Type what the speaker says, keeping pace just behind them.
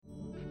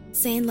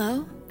Zane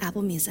Lowe,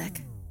 Apple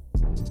Music.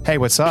 Hey,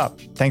 what's up?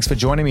 Thanks for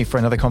joining me for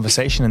another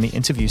conversation in the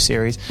interview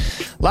series.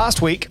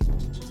 Last week,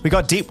 we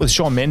got deep with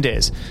Shawn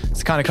Mendes. It's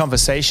the kind of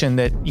conversation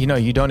that,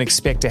 you don't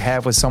expect to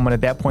have with someone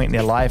at that point in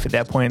their life, at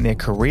that point in their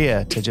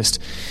career, to just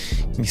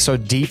be so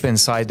deep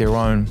inside their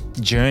own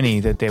journey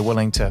that they're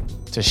willing to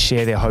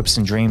share their hopes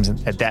and dreams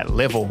at that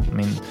level. I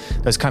mean,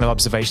 those kind of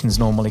observations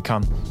normally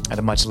come at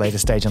a much later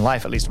stage in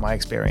life, at least in my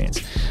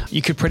experience.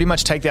 You could pretty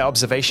much take that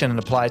observation and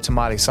apply it to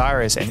Miley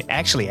Cyrus and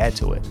actually add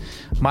to it.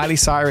 Miley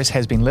Cyrus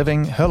has been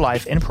living her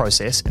life in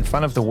process in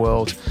front of the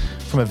world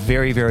from a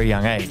very, very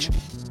young age.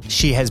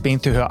 She has been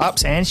through her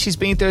ups and she's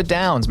been through her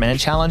downs, man.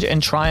 Challenge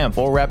and triumph,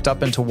 all wrapped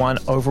up into one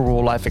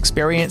overall life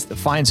experience that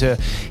finds her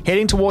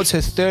heading towards her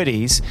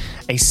 30s,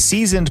 a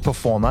seasoned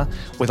performer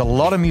with a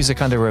lot of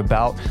music under her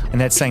belt. And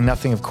that's saying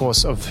nothing, of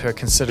course, of her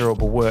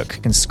considerable work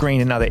and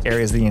screen in other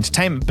areas of the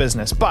entertainment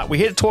business. But we're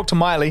here to talk to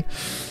Miley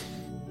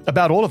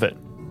about all of it,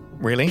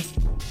 really.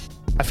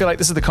 I feel like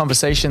this is the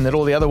conversation that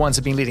all the other ones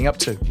have been leading up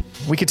to.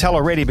 We could tell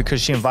already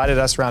because she invited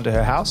us around to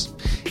her house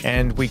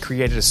and we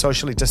created a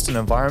socially distant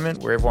environment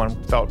where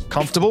everyone felt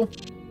comfortable.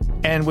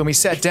 And when we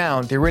sat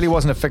down, there really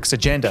wasn't a fixed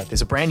agenda.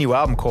 There's a brand new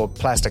album called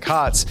Plastic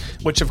Hearts,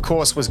 which of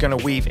course was going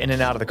to weave in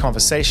and out of the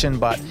conversation,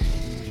 but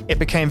it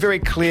became very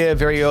clear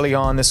very early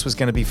on this was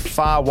going to be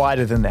far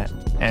wider than that.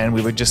 And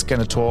we were just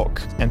going to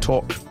talk and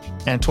talk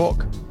and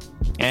talk.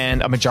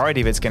 And a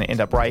majority of it's going to end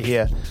up right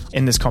here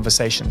in this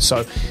conversation.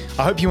 So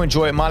I hope you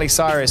enjoy it. Miley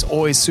Cyrus,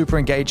 always super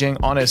engaging,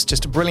 honest,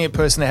 just a brilliant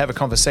person to have a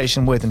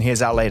conversation with. And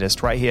here's our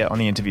latest right here on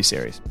the interview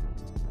series.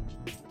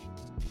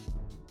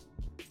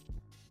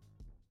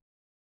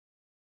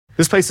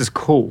 This place is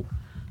cool.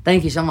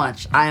 Thank you so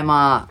much. I'm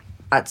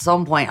at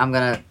some point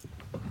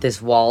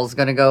this wall's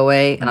gonna go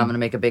away and I'm gonna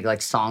make a big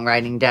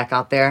songwriting deck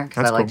out there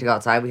because I like to go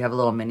outside. We have a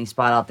little mini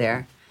spot out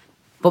there.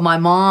 But my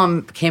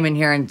mom came in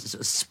here and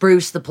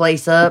spruced the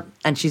place up,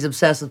 and she's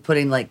obsessed with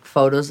putting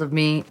photos of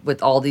me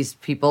with all these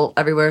people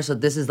everywhere. So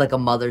this is a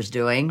mother's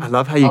doing. I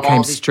love how you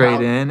came straight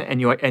in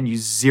and you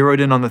zeroed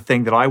in on the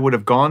thing that I would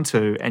have gone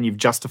to, and you've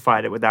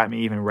justified it without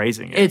me even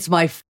raising it. It's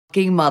my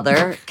fucking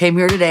mother came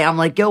here today. I'm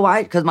like, yo,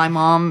 why? Because my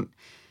mom,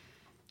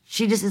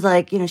 she just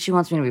is she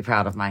wants me to be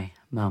proud of my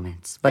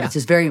moments, but it's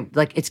just very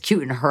it's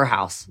cute in her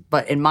house.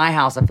 But in my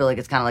house, I feel like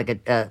it's kind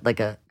of like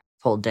a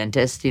whole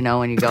dentist.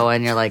 When you go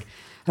in, you're like,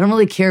 I don't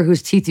really care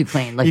whose teeth you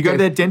clean. You go to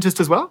that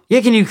dentist as well?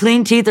 Yeah, can you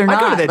clean teeth or not? I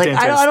go to that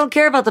dentist. I don't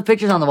care about the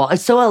pictures on the wall.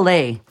 It's so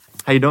LA.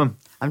 How you doing?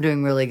 I'm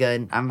doing really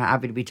good. I'm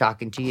happy to be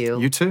talking to you.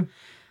 You too.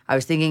 I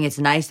was thinking it's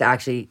nice to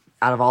actually,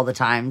 out of all the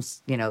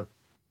times,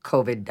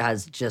 COVID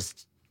has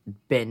just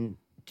been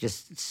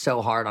just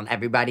so hard on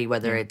everybody,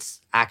 whether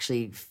it's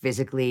actually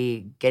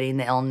physically getting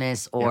the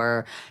illness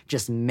or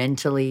just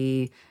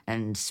mentally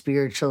and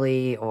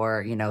spiritually,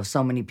 or,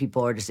 so many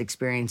people are just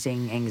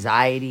experiencing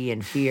anxiety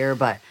and fear.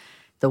 But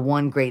the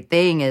one great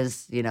thing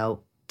is,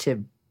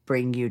 to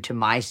bring you to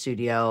my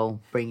studio,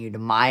 bring you to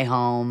my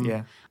home.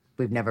 Yeah.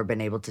 We've never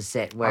been able to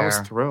sit where I was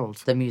thrilled.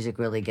 The music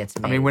really gets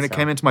made. I mean, when it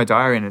came into my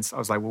diary and I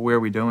was like, well, where are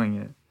we doing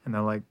it? And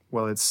they're like,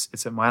 well, it's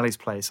at Miley's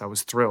place. I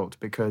was thrilled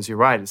because you're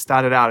right. It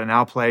started out in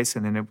our place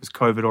and then it was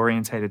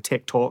COVID-orientated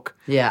tech talk.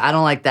 Yeah, I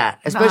don't like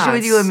that, especially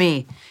with you and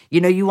me.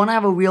 You want to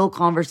have a real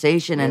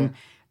conversation. Yeah. And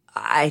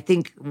I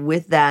think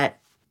with that,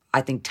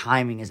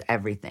 timing is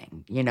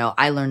everything.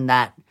 I learned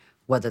that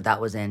whether that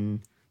was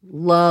in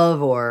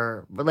love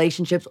or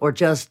relationships or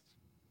just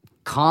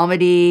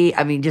comedy.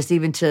 I mean, just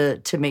even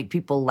to make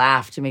people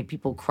laugh, to make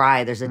people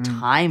cry, there's a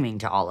timing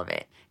to all of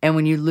it. And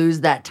when you lose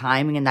that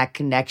timing and that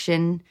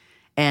connection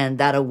and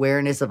that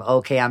awareness of,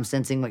 okay, I'm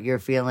sensing what you're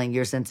feeling,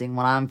 you're sensing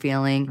what I'm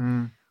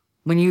feeling.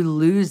 When you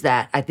lose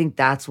that, I think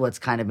that's what's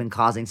kind of been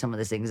causing some of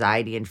this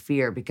anxiety and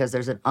fear, because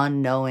there's an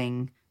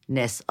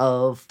unknowingness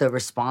of the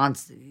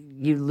response.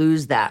 You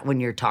lose that when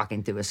you're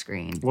talking through a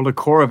screen. Well, the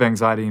core of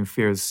anxiety and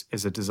fear is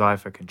a desire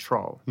for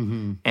control.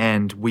 Mm-hmm.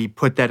 And we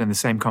put that in the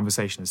same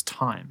conversation as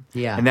time.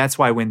 Yeah. And that's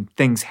why when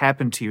things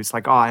happen to you, it's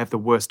like, oh, I have the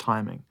worst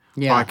timing.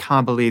 Yeah. Or I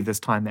can't believe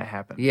this time that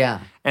happened. Yeah.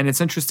 And it's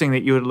interesting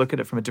that you would look at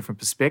it from a different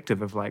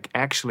perspective of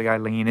actually I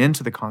lean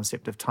into the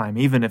concept of time,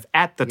 even if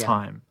at the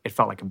time it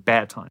felt like a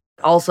bad time.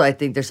 Also, I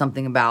think there's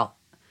something about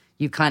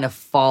you kind of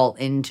fall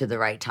into the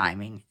right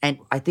timing. And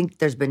I think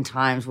there's been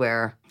times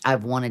where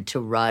I've wanted to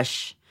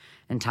rush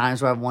and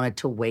times where I've wanted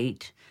to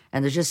wait.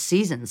 And there's just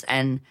seasons.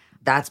 And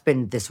that's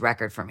been this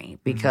record for me,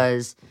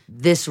 because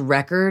this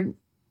record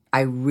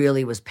I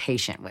really was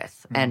patient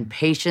with. And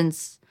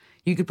patience,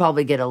 you could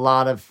probably get a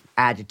lot of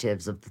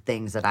adjectives of the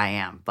things that I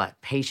am,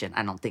 but patient,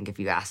 I don't think if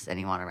you asked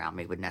anyone around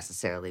me would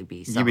necessarily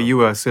be so. Yeah, but you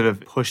were sort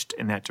of pushed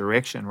in that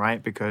direction,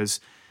 right?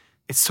 Because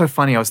it's so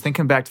funny. I was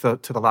thinking back to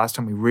the last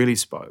time we really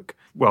spoke.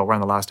 Well,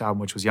 around the last album,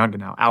 which was Younger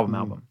Now,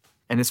 album.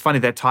 And it's funny,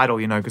 that title,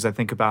 because I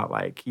think about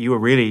you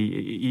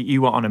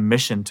were on a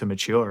mission to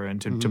mature and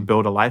to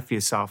build a life for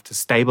yourself, to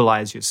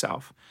stabilize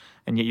yourself.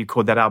 And yet you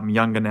called that album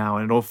Younger Now,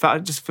 and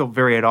it just felt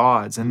very at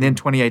odds. And then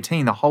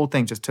 2018, the whole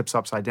thing just tips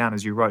upside down,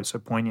 as you wrote so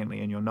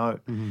poignantly in your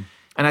note.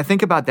 And I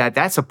think about that.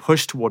 That's a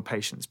push toward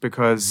patience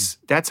because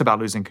that's about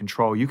losing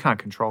control. You can't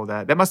control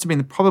that. That must have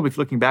been probably,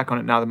 looking back on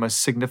it now,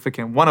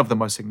 one of the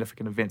most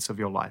significant events of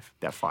your life,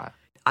 that fire.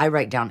 I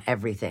write down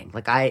everything.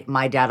 Like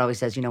my dad always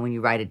says, when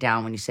you write it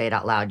down, when you say it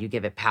out loud, you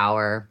give it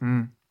power.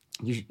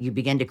 You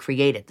begin to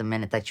create it the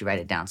minute that you write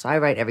it down. So I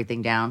write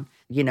everything down.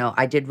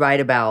 I did write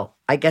about,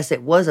 I guess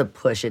it was a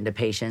push into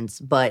patience,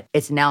 but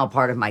it's now a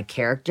part of my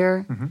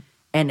character.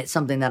 And it's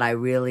something that I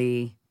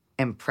really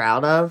am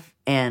proud of.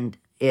 And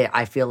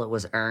I feel it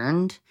was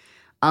earned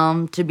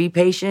to be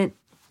patient.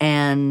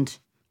 And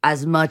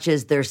as much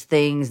as there's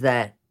things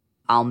that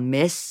I'll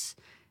miss,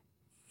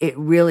 it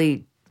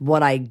really,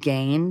 what I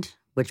gained,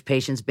 which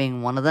patience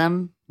being one of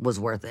them, was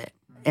worth it.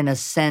 In a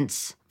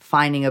sense,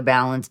 finding a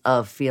balance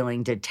of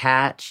feeling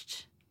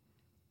detached,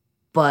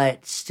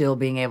 but still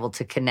being able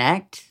to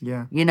connect.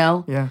 Yeah.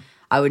 Yeah.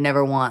 I would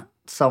never want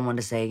someone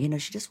to say,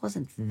 she just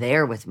wasn't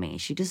there with me.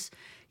 She just,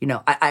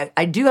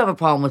 I do have a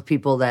problem with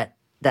people that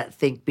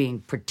think being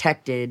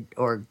protected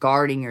or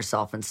guarding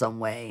yourself in some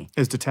way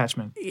is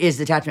detachment.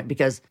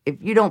 Because if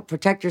you don't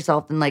protect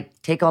yourself, then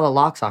take all the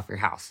locks off your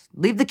house.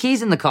 Leave the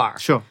keys in the car.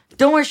 Sure.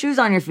 Don't wear shoes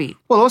on your feet.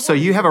 Well, also,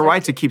 you have a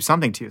right to keep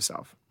something to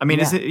yourself. I mean,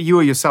 is it you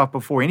or yourself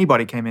before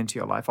anybody came into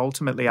your life,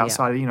 ultimately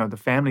outside of, the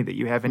family that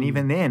you have. And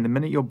even then, the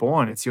minute you're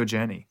born, it's your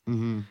journey.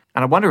 And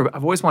I've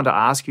always wanted to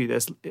ask you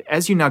this,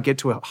 as you now get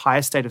to a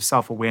higher state of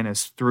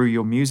self-awareness through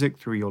your music,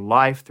 through your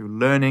life, through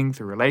learning,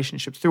 through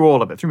relationships, through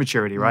all of it, through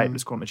maturity, right?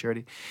 Let's call it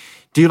maturity.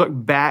 Do you look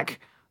back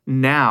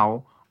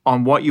now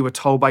on what you were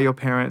told by your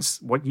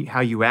parents,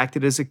 how you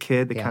acted as a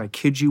kid, the kind of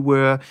kid you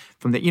were,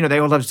 from the, they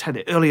all just had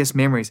the earliest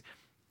memories.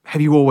 Have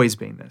you always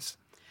been this?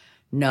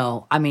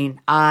 No. I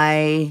mean,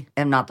 I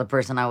am not the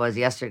person I was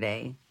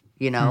yesterday.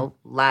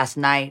 Last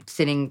night,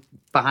 sitting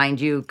behind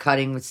you,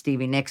 cutting with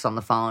Stevie Nicks on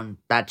the phone,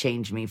 that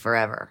changed me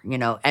forever.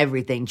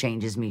 Everything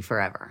changes me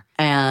forever.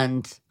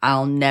 And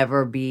I'll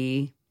never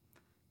be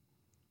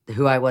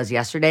who I was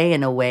yesterday.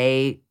 In a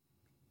way,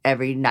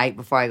 every night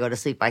before I go to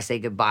sleep, I say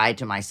goodbye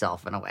to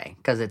myself in a way,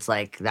 because it's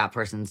like that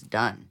person's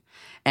done.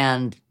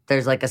 And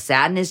there's a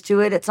sadness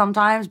to it at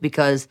sometimes,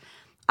 because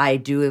I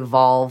do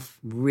evolve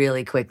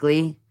really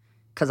quickly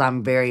because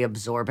I'm very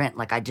absorbent.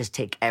 I just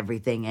take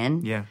everything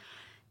in. Yeah.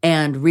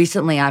 And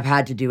recently I've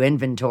had to do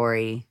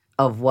inventory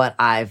of what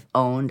I've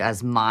owned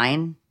as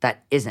mine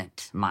that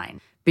isn't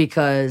mine.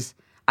 Because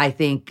I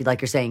think,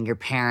 like you're saying, your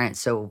parents,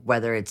 so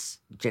whether it's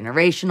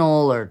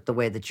generational or the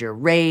way that you're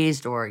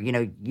raised, or,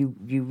 you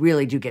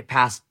really do get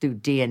passed through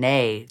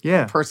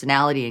DNA,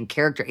 personality and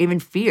character, even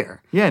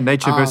fear. Yeah,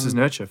 nature versus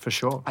nurture, for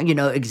sure.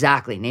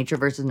 Exactly. Nature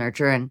versus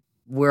nurture. And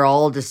we're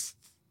all just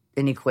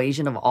an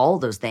equation of all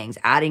those things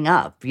adding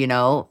up.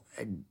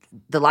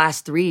 The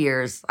last 3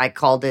 years, I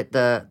called it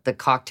the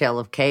cocktail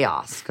of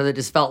chaos, because it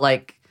just felt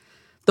like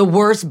the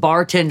worst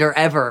bartender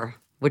ever,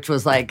 which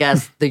was, I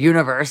guess, the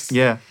universe.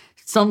 Yeah.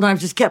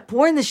 Sometimes just kept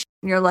pouring this shit,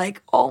 and you're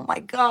like, oh my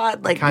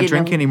God. I can't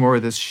drink any more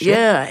of this shit.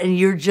 Yeah, and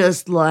you're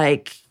just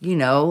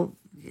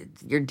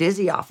you're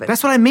dizzy off it.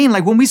 That's what I mean.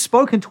 When we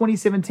spoke in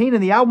 2017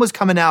 and the album was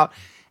coming out,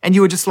 and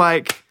you were just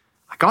like,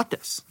 I got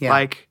this. Yeah.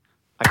 I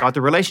got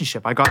the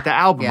relationship. I got the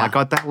album. I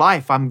got that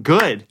life. I'm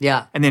good.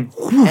 Yeah. And then,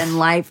 and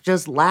life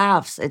just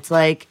laughs. It's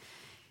like,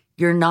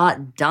 you're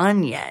not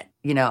done yet.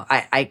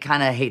 I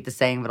kind of hate the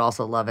saying, but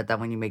also love it that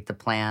when you make the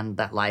plan,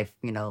 that life,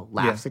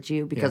 laughs at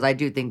you. Because I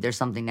do think there's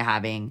something to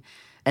having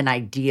an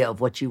idea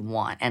of what you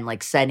want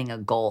and setting a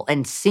goal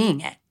and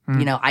seeing it.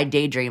 I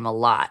daydream a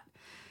lot.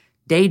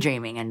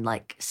 Daydreaming and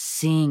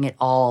seeing it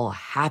all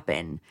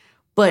happen,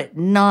 but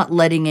not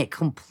letting it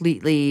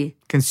completely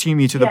consume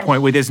you to the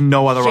point where there's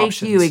no other options.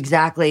 Shake you,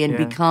 exactly, and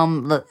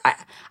become...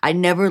 I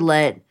never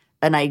let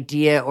an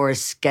idea or a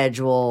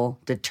schedule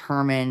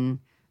determine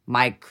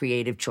my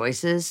creative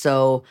choices.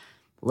 So,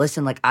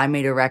 listen, I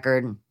made a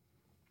record.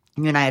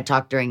 You and I had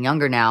talked during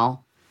Younger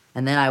Now,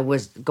 and then I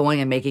was going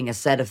and making a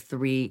set of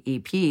 3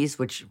 EPs,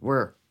 which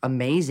were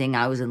amazing.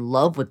 I was in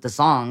love with the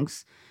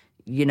songs,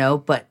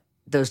 but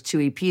those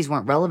 2 EPs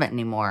weren't relevant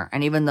anymore.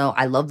 And even though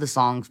I love the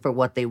songs for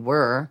what they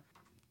were,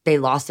 they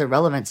lost their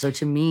relevance. So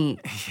to me,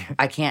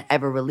 I can't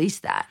ever release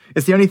that.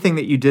 It's the only thing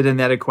that you did in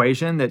that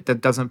equation that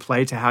doesn't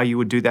play to how you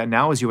would do that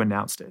now is you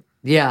announced it.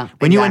 Yeah.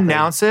 When you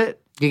announce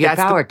it, you get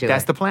power to it.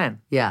 That's the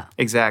plan. Yeah.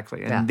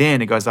 Exactly. And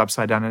then it goes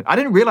upside down. I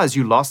didn't realize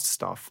you lost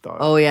stuff, though.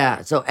 Oh,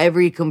 yeah. So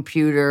every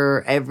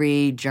computer,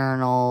 every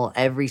journal,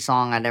 every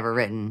song I'd ever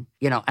written,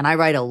 and I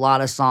write a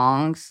lot of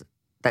songs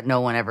that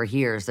no one ever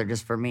hears. They're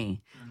just for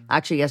me.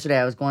 Actually, yesterday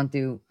I was going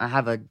through, I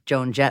have a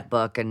Joan Jett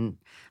book, and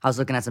I was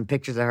looking at some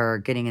pictures of her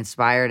getting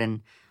inspired,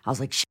 and I was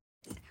like, shit,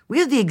 we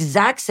have the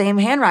exact same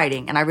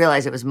handwriting. And I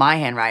realized it was my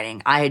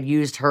handwriting. I had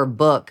used her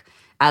book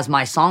as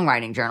my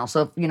songwriting journal.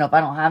 So, if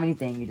I don't have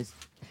anything, you just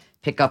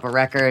pick up a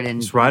record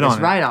and just write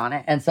on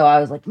it. And so I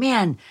was like,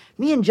 man,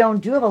 me and Joan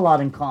do have a lot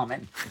in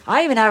common.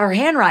 I even have her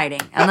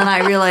handwriting. And then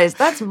I realized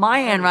that's my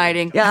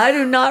handwriting. Yeah, I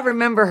do not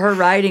remember her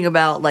writing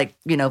about like,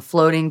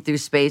 floating through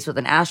space with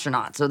an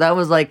astronaut. So that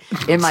was like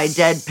in my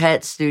Dead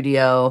Pet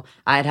studio.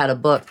 I had a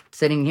book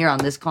sitting here on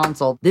this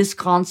console. This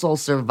console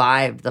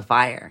survived the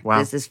fire. Wow.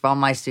 This is from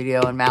my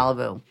studio in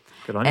Malibu.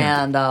 Good on you.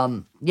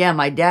 And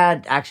my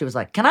dad actually was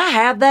like, "Can I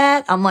have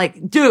that?" I'm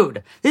like,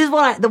 "Dude, this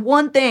is the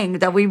one thing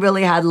that we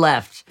really had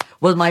left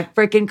was my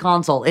freaking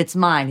console. It's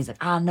mine." He's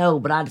like, "I know,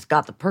 but I just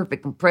got the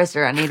perfect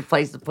compressor. I need a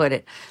place to put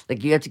it."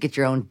 Like, you have to get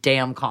your own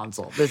damn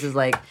console. This is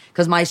like,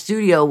 because my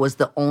studio was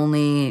the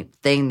only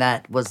thing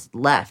that was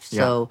left.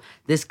 Yeah. So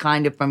this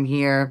kind of from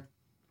here.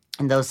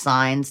 And those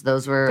signs,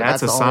 that's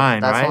a sign,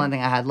 That's right? the only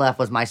thing I had left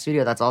was my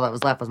studio. That's all that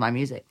was left was my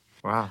music.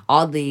 Wow.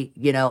 Oddly,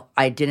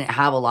 I didn't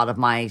have a lot of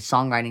my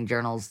songwriting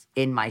journals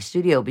in my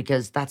studio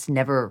because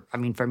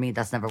for me,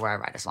 that's never where I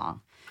write a song.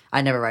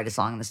 I never write a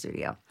song in the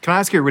studio. Can I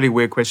ask you a really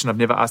weird question I've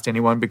never asked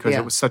anyone because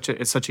Yeah.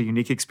 it's such a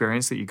unique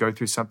experience that you go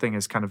through something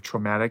as kind of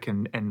traumatic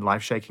and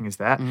life-shaking as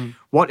that. Mm-hmm.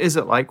 What is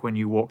it like when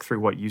you walk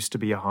through what used to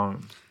be a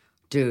home?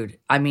 Dude,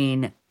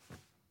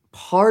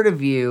 part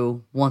of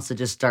you wants to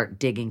just start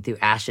digging through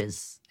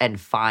ashes and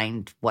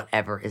find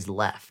whatever is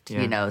left,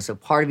 So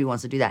part of you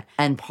wants to do that.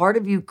 And part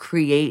of you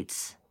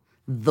creates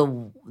the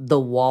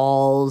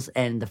walls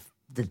and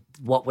the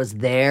what was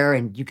there,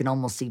 and you can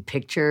almost see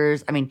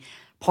pictures.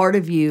 Part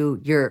of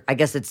you, I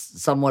guess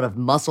it's somewhat of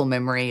muscle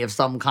memory of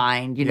some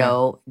kind,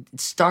 it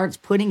starts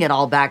putting it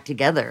all back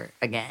together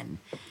again.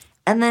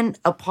 And then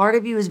a part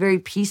of you is very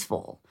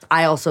peaceful.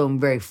 I also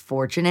am very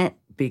fortunate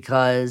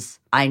because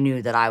I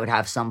knew that I would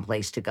have some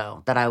place to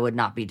go, that I would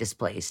not be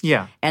displaced.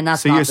 Yeah. And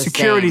that's so not your the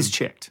security's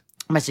same. checked.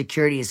 My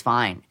security is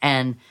fine.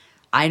 And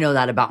I know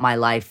that about my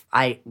life.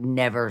 I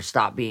never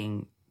stop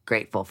being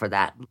grateful for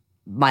that.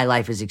 My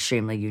life is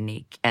extremely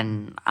unique,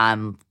 and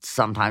I'm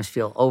sometimes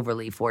feel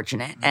overly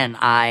fortunate. And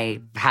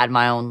I had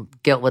my own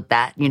guilt with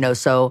that,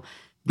 So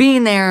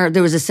being there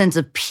was a sense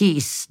of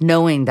peace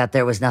knowing that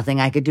there was nothing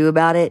I could do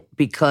about it,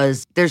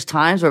 because there's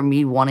times where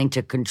me wanting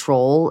to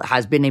control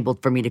has been able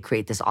for me to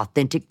create this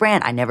authentic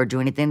brand. I never do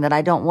anything that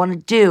I don't want to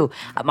do.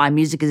 My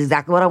music is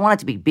exactly what I want it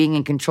to be. Being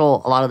in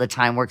control a lot of the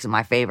time works in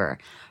my favor.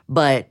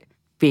 But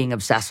being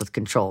obsessed with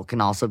control can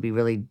also be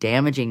really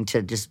damaging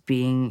to just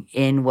being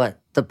in what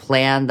the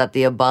plan that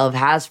the above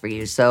has for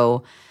you.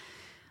 So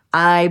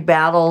I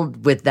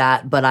battled with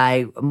that, but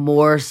I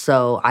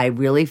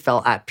really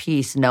felt at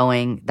peace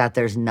knowing that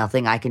there's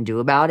nothing I can do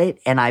about it.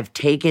 And I've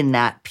taken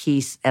that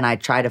peace and I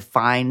try to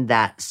find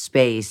that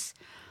space,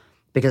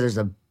 because there's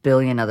a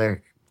billion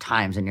other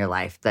times in your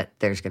life that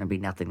there's going to be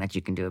nothing that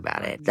you can do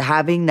about it.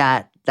 Having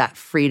that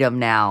freedom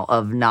now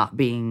of not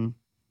being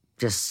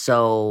just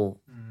so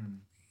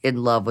in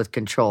love with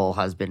control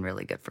has been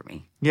really good for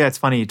me. Yeah, it's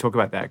funny you talk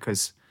about that,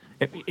 because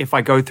if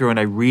I go through and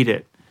I read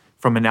it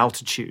from an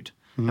altitude,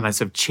 and I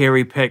sort of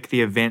cherry pick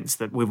the events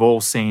that we've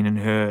all seen and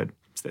heard.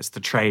 So that's the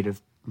trade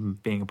of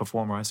being a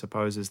performer, I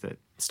suppose, is that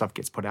stuff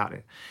gets put out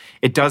there.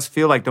 It does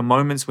feel like the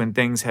moments when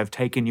things have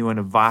taken you in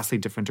a vastly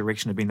different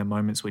direction have been the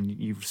moments when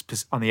you've,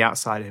 on the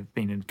outside, have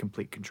been in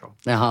complete control.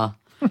 Yeah.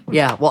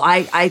 Well,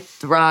 I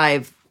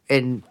thrive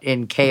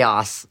in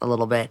chaos a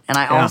little bit. And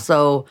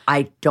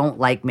I don't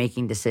like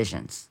making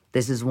decisions.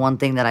 This is one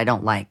thing that I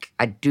don't like.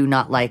 I do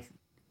not like.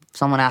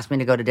 Someone asked me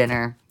to go to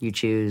dinner, you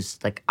choose.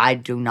 Like, I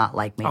do not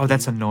like making... Oh,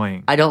 that's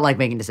annoying. I don't like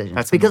making decisions.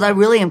 That's because annoying. I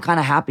really am kind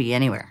of happy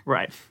anywhere.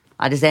 Right.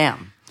 I just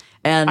am.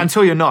 And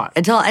until you're not.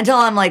 Until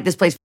I'm like, this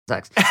place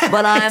sucks.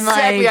 But I'm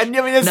exactly.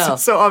 like...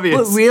 It's so obvious.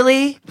 But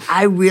really,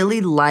 I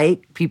really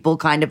like people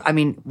kind of...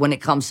 when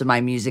it comes to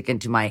my music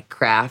and to my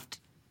craft,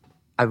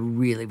 I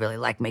really, really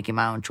like making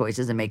my own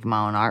choices and making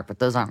my own art, but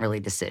those aren't really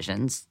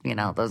decisions.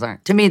 Those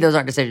aren't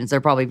decisions. They're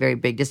probably very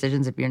big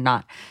decisions if you're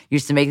not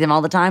used to making them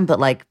all the time. But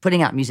like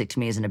putting out music to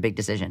me isn't a big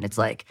decision. It's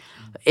like,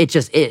 it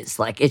just is.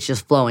 Like, it's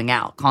just flowing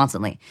out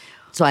constantly.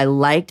 So I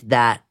liked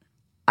that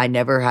I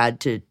never had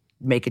to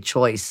make a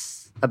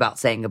choice about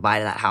saying goodbye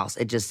to that house.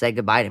 It just said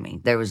goodbye to me.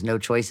 There was no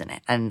choice in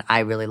it. And I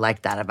really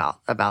liked that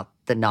about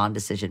the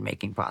non-decision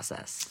making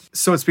process.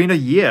 So it's been a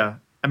year.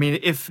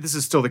 If this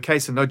is still the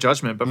case, and no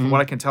judgment, but from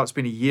what I can tell, it's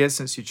been a year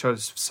since you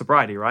chose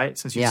sobriety, right?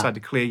 Since you decided to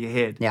clear your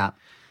head. Yeah.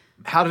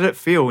 How did it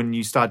feel when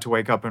you started to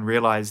wake up and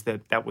realize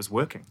that was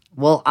working?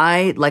 Well,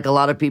 I, like a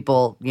lot of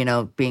people,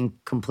 being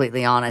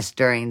completely honest,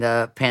 during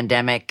the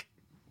pandemic,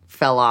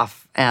 fell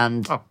off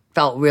and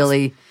felt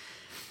really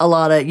a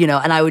lot of,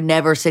 and I would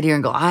never sit here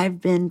and go,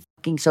 I've been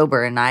fucking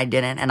sober, and I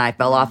didn't, and I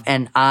fell off.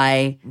 And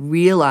I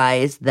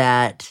realized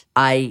that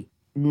I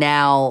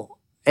now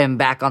am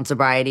back on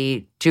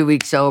sobriety, 2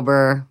 weeks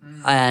sober,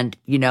 and,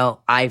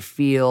 I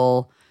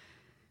feel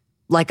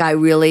like I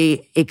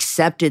really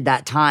accepted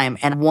that time.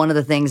 And one of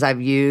the things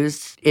I've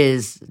used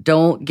is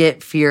don't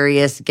get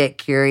furious, get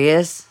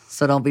curious.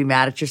 So don't be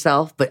mad at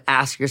yourself, but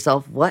ask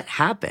yourself, what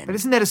happened? But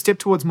isn't that a step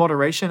towards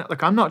moderation?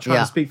 Like, I'm not trying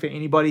to speak for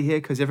anybody here,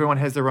 because everyone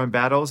has their own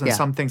battles, and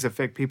some things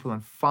affect people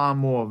in far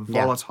more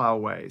volatile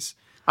ways.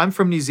 I'm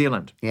from New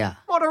Zealand. Yeah.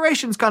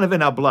 Moderation's kind of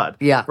in our blood.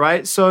 Yeah.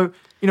 Right? So,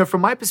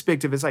 from my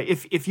perspective, it's like,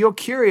 if you're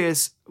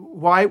curious,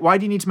 why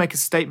do you need to make a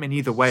statement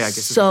either way, I guess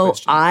is the So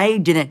question. I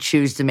didn't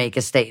choose to make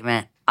a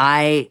statement.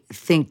 I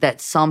think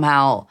that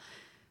somehow,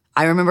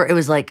 I remember it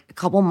was like a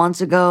couple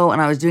months ago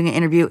and I was doing an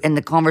interview and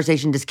the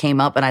conversation just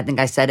came up and I think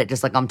I said it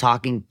just like I'm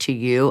talking to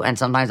you. And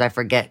sometimes I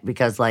forget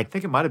because I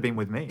think it might have been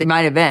with me. it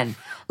might have been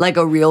like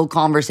a real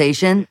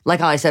conversation. Like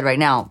how I said right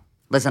now,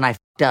 listen, I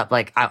f***ed up.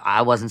 Like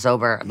I wasn't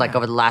sober like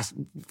over the last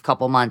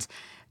couple months.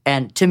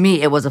 And to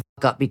me, it was a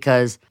fuck up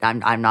because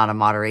I'm not a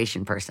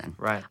moderation person.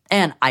 Right.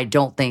 And I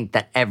don't think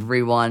that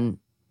everyone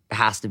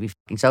has to be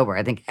fucking sober.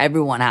 I think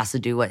everyone has to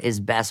do what is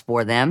best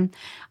for them.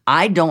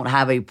 I don't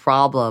have a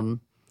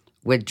problem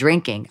with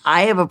drinking.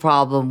 I have a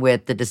problem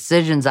with the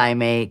decisions I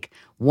make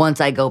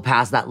once I go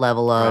past that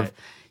level of,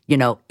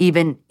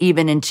 even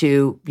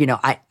into,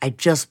 I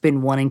just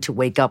been wanting to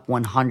wake up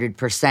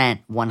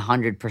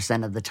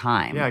 100% of the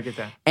time. Yeah, I get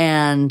that.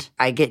 And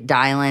I get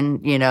dialing,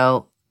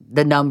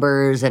 the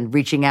numbers and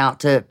reaching out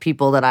to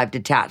people that I've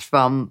detached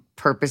from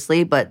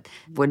purposely. But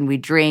when we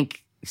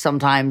drink,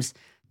 sometimes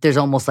there's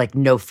almost like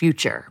no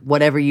future.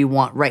 Whatever you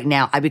want right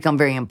now, I become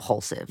very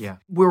impulsive. Yeah.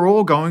 We're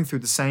all going through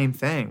the same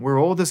thing.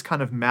 We're all this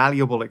kind of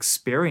malleable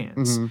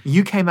experience.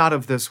 You came out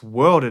of this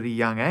world at a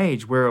young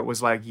age where it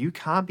was like, you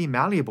can't be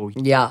malleable.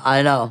 Yeah,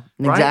 I know.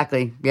 Right?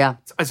 Exactly. Yeah.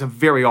 It's a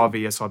very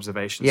obvious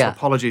observation. Yeah. So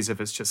apologies if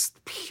it's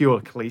just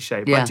pure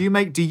cliche. Yeah.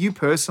 But do you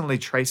personally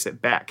trace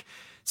it back?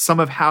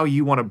 Some of how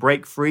you want to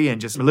break free and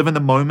just live in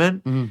the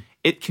moment,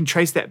 it can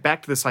trace that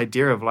back to this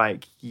idea of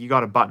like, you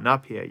got to button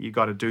up here. You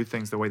got to do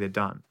things the way they're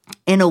done.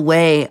 In a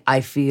way, I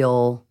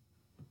feel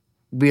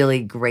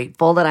really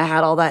grateful that I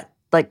had all that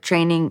like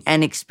training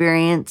and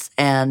experience.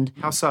 And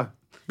How so?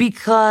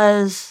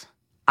 because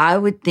I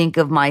would think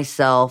of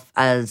myself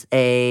as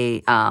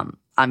I'm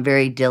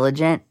very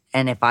diligent.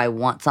 And if I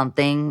want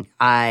something,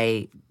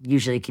 I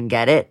usually can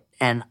get it.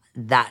 And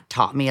that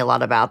taught me a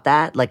lot about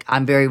that. Like,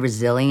 I'm very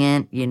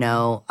resilient.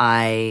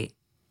 I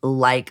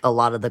like a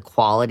lot of the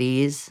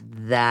qualities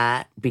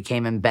that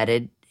became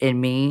embedded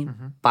in me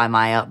by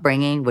my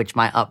upbringing, which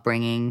my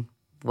upbringing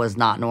was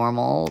not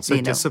normal.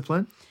 So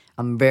discipline?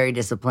 I'm very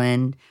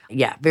disciplined.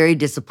 Yeah, very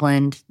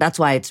disciplined. That's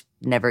why it's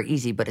never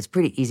easy, but it's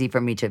pretty easy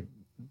for me to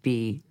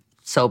be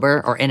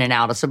sober or in and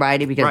out of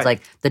sobriety because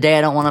like the day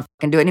I don't want to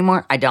fucking do it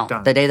anymore, I don't.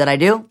 Done. The day that I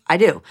do, I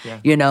do.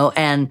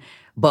 Yeah.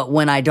 But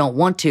when I don't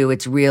want to,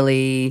 it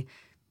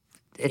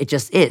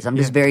just is. I'm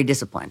just very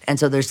disciplined. And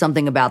so there's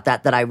something about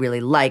that I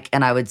really like.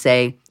 And I would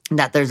say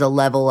that there's a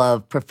level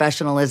of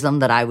professionalism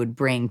that I would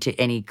bring to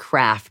any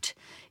craft.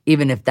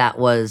 Even if that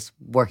was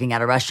working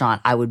at a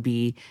restaurant, I would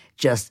be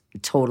just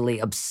totally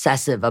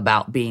obsessive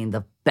about being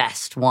the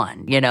best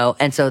one,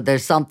 And so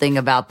there's something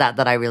about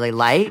that I really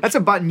like. That's a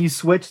button you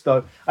switch,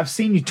 though. I've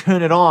seen you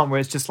turn it on where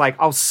it's just like,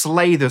 I'll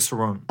slay this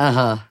room.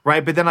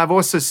 Right? But then I've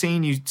also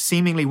seen you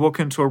seemingly walk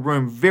into a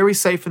room very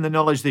safe in the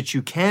knowledge that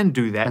you can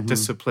do that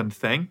disciplined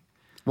thing.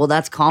 Well,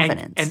 that's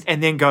confidence.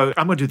 And then go,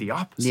 I'm going to do the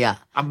opposite. Yeah.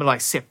 I'm going to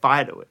like set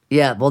fire to it.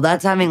 Yeah. Well,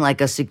 that's having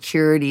like a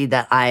security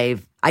that I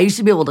used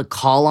to be able to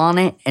call on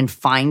it and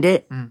find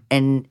it.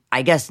 And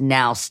I guess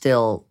now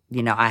still,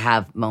 I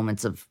have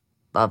moments of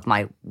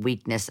my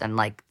weakness and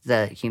like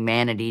the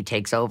humanity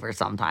takes over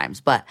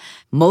sometimes. But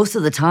most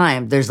of the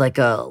time there's like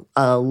a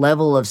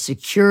level of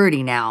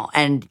security now.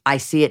 And I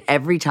see it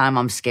every time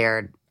I'm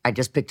scared. I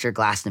just picture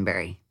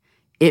Glastonbury.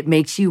 It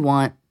makes you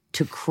want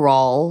to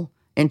crawl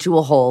into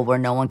a hole where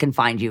no one can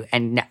find you.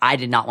 And I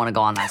did not want to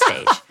go on that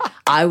stage.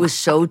 I was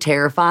so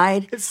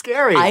terrified. It's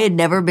scary. I had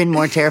never been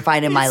more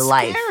terrified in my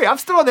life. Scary. I'm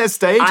still on that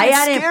stage. I It's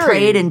hadn't scary.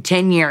 prayed in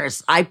 10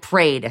 years. I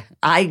prayed.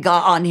 I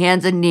got on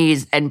hands and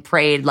knees and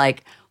prayed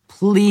like,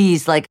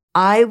 please. Like,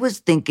 I was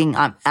thinking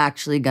I'm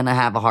actually going to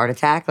have a heart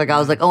attack. Like, I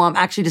was like, I'm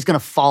actually just going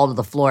to fall to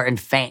the floor and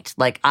faint.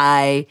 Like,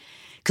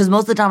 because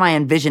most of the time I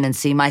envision and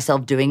see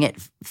myself doing it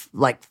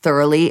like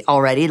thoroughly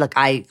already. Like,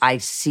 I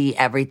see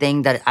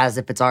everything that as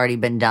if it's already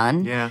been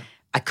done. Yeah.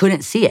 I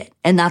couldn't see it.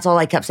 And that's all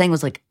I kept saying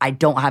was like, I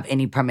don't have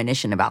any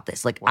premonition about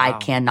this. Like, I Wow.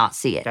 cannot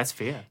see it. That's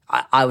fear.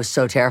 I was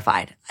so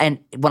terrified. And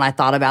when I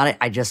thought about it,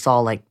 I just saw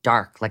like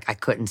dark, like I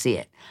couldn't see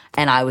it.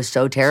 And I was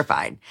so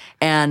terrified.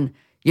 And,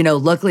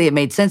 luckily it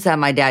made sense to have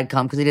my dad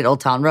come because he did Old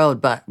Town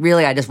Road. But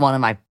really, I just wanted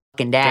my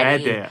fucking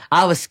daddy. Dad.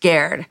 I was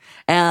scared.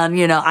 And,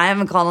 I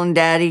haven't called him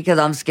daddy because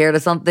I'm scared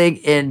of something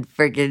in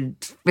freaking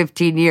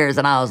 15 years.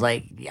 And I was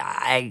like,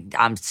 yeah,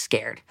 I'm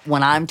scared.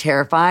 When I'm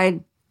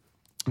terrified,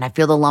 and I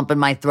feel the lump in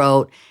my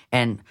throat,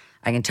 and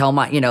I can tell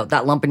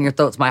that lump in your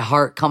throat's my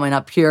heart coming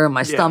up here, and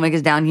my stomach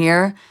is down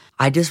here.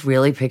 I just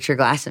really picture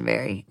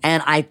Glastonbury.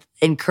 And I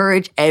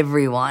encourage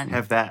everyone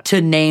Have that. to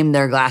name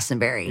their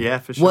Glastonbury. Yeah,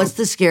 for sure. What's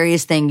the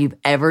scariest thing you've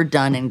ever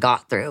done and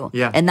got through?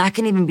 Yeah. And that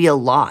can even be a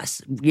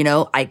loss.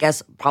 I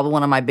guess probably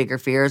one of my bigger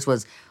fears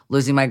was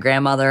losing my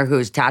grandmother,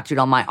 who's tattooed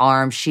on my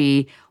arm.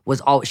 She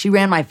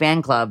ran my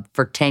fan club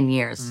for 10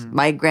 years.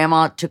 My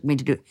grandma took me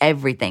to do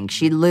everything.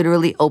 She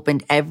literally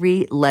opened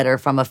every letter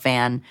from a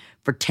fan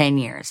for 10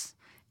 years.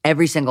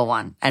 every single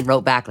one, and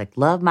wrote back like,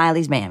 love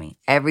Miley's mammy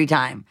every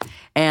time,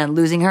 and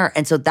losing her.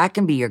 And so that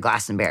can be your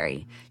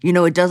Glastonbury. You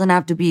know, it doesn't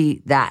have to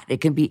be that. It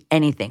can be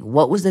anything.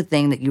 What was the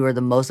thing that you were the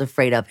most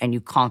afraid of and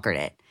you conquered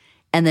it?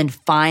 And then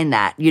find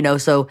that, you know,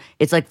 so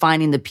it's like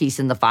finding the peace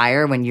in the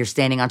fire when you're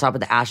standing on top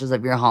of the ashes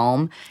of your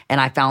home. And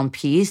I found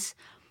peace.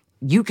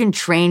 You can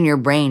train your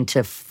brain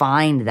to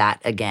find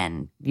that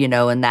again, you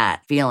know, and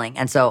that feeling.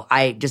 And so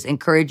I just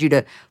encourage you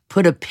to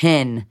put a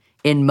pin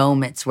in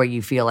moments where you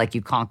feel like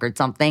you conquered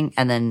something,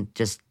 and then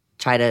just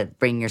try to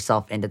bring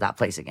yourself into that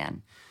place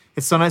again.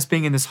 It's so nice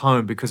being in this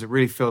home because it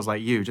really feels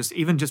like you.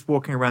 Even just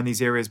walking around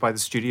these areas by the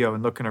studio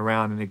and looking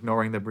around and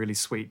ignoring the really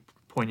sweet,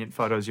 poignant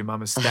photos your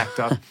mum has stacked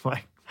up.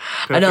 Like,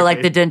 perfectly. I know,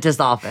 like the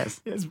dentist office.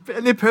 Yes,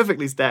 and they're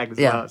perfectly stacked as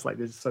well. It's like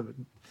there's so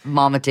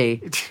Mama T.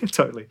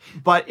 Totally.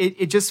 But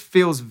it just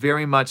feels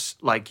very much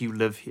like you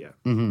live here.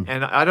 Mm-hmm.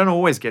 And I don't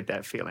always get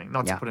that feeling,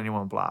 not to put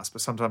anyone on blast,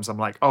 but sometimes I'm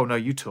like, oh, no,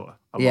 you tour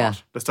a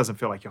lot. This doesn't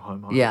feel like your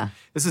home. Yeah.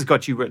 This has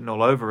got you written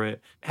all over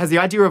it. Has the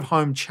idea of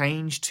home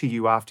changed to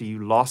you after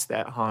you lost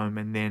that home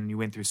and then you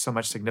went through so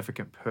much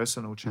significant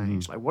personal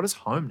change? Like, what is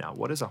home now?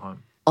 What is a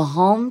home? A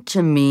home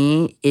to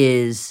me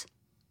is,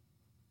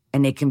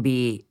 and it can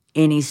be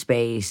any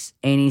space,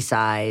 any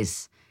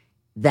size,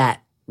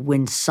 that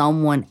when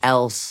someone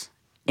else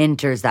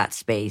enters that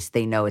space,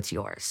 they know it's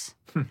yours.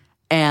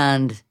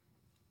 And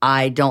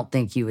I don't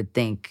think you would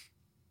think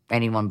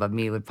anyone but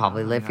me would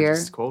probably live here. I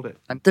just called it.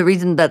 The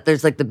reason that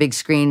there's like the big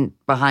screen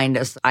behind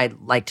us, I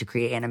like to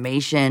create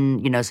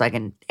animation, you know, so I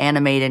can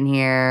animate in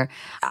here.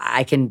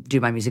 I can do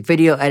my music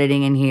video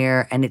editing in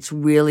here. And it's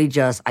really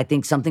just, I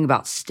think something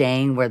about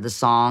staying where the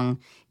song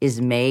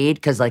is made,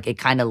 because like it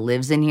kind of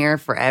lives in here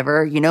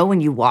forever. You know,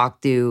 when you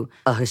walk through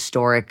a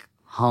historic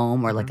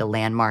home or like a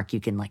landmark, you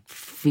can like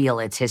feel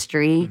its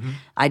history.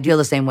 I feel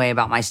the same way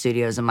about my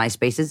studios and my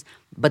spaces.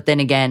 But then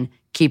again,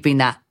 keeping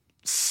that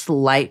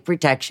slight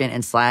protection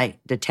and slight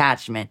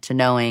detachment to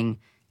knowing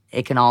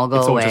it can all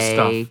go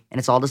away and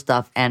it's all the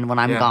stuff. And when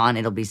I'm gone,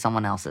 it'll be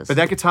someone else's. But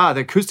that guitar,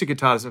 the acoustic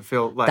guitar, doesn't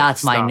feel like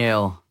that's stuff. my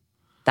new.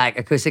 That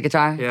acoustic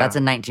guitar, that's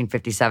a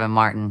 1957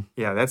 Martin.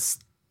 Yeah, that's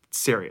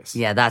serious.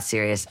 Yeah, that's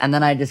serious. And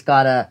then I just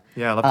got a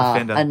I love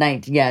the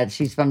Fender.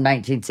 She's from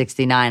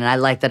 1969, and I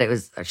like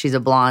that she's a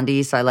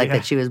blondie, so I like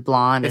that she was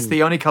blonde. It's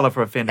the only color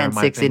for a Fender in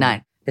my 69.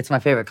 opinion. It's my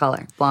favorite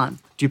color, blonde.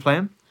 Do you play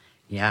them?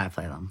 Yeah, I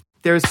play them.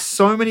 There's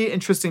so many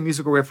interesting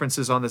musical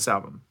references on this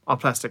album, on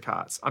Plastic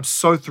Hearts. I'm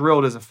so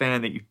thrilled as a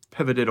fan that you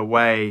pivoted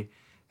away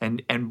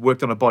and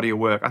worked on a body of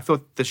work. I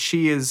thought the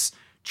She Is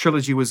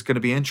trilogy was going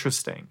to be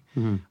interesting.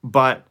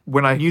 But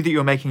when I knew that you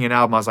were making an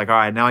album, I was like, all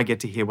right, now I get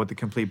to hear what the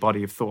complete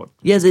body of thought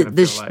is going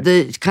to feel like.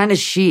 The kind of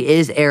She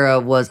Is era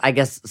was, I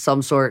guess,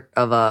 some sort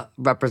of a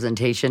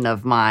representation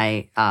of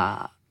my,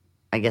 I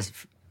guess,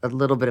 a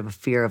little bit of a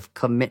fear of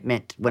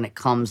commitment when it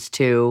comes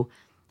to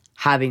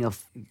having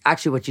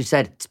actually what you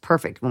said, it's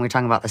perfect when we're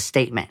talking about a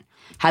statement.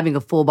 Having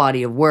a full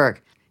body of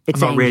work,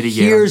 it's saying,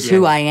 here's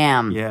who I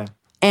am. Yeah.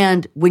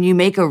 And when you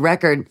make a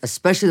record,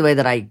 especially the way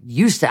that I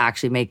used to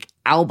actually make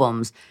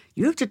albums,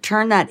 you have to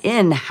turn that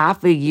in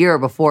half a year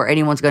before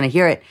anyone's going to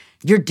hear it.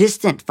 You're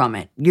distant from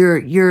it.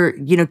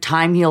 You're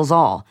time heals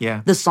all.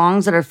 Yeah. The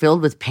songs that are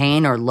filled with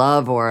pain or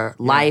love or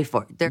life,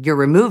 you're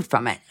removed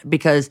from it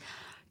because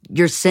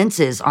your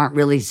senses aren't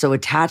really so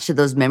attached to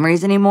those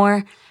memories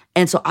anymore.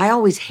 And so I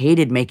always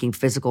hated making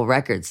physical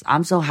records.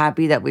 I'm so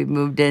happy that we've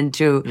moved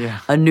into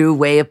a new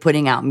way of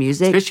putting out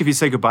music. Especially if you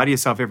say goodbye to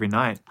yourself every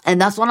night. And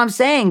that's what I'm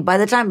saying. By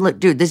the time, look,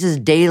 dude, this is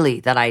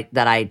daily that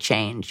I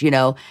change, you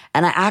know?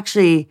 And I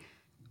actually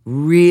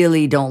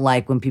really don't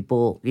like when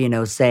people, you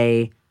know,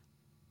 say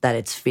that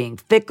it's being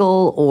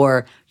fickle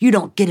or you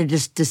don't get to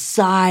just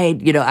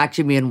decide, you know,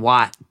 actually me and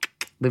Watt,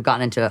 we've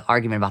gotten into an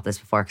argument about this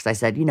before because I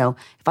said, you know,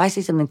 if I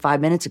say something 5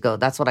 minutes ago,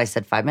 that's what I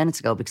said 5 minutes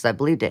ago because I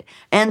believed it.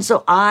 And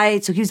so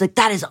he was like,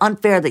 that is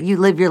unfair that you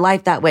live your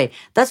life that way.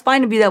 That's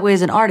fine to be that way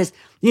as an artist,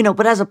 you know,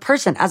 but as a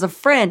person, as a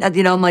friend,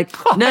 you know, I'm like,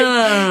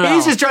 no.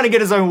 He's just trying to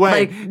get his own way.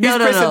 Like, he's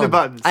pressing the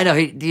buttons. I know,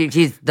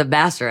 he's the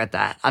master at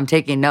that. I'm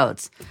taking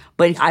notes.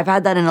 But I've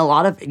had that in a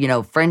lot of, you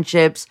know,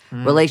 friendships,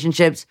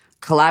 relationships,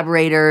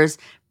 collaborators,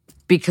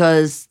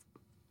 because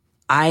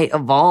I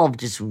evolve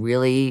just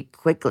really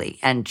quickly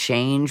and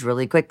change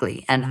really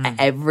quickly. And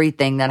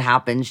everything that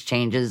happens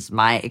changes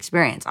my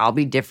experience. I'll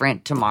be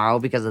different tomorrow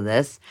because of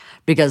this,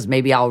 because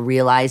maybe I'll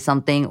realize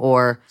something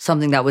or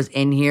something that was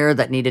in here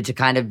that needed to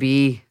kind of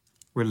be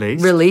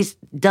released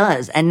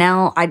does. And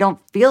now I don't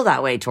feel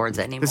that way towards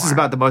it anymore. This is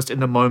about the most in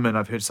the moment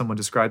I've heard someone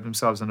describe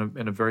themselves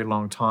in a very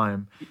long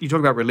time. You talk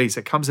about release.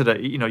 It comes at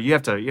a, you know, you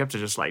have to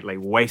just like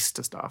waste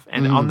to stuff.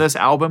 And on this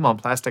album, on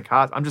Plastic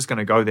Hearts, I'm just going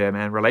to go there,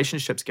 man.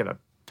 Relationships get a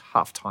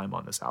tough time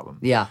on this album.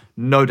 Yeah.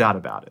 No doubt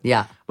about it.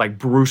 Yeah. Like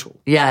brutal.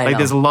 Yeah. Like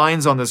there's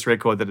lines on this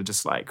record that are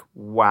just like,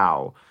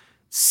 wow.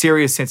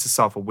 Serious sense of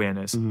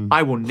self-awareness.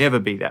 I will never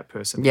be that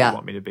person that you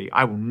want me to be.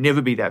 I will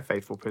never be that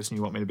faithful person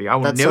you want me to be. I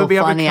will never be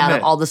able to commit. That's so funny out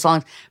of all the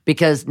songs,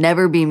 because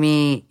Never Be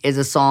Me is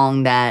a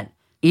song that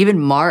even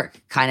Mark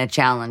kind of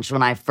challenged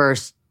when I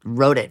first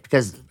wrote it,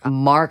 because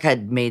Mark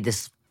had made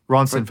this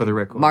Ronson for the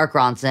record. Mark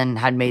Ronson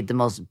had made the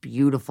most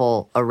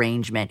beautiful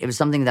arrangement. It was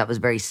something that was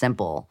very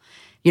simple.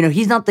 You know,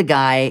 he's not the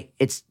guy.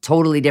 It's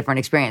totally different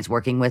experience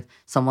working with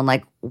someone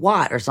like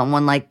Watt or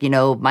someone like, you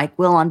know, Mike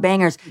Will on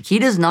Bangers. He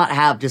does not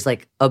have just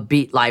like a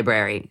beat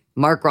library.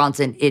 Mark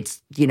Ronson,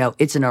 it's, you know,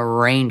 it's an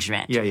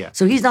arrangement. Yeah.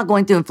 So he's not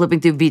going through and flipping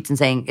through beats and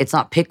saying, it's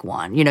not pick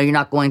one. You know, you're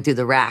not going through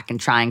the rack and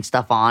trying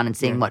stuff on and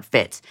seeing what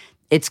fits.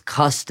 It's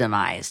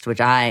customized, which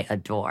I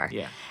adore.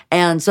 Yeah.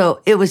 And so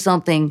it was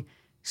something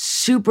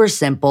super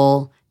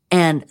simple.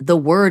 And the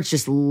words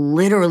just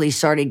literally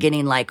started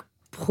getting like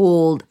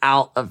pulled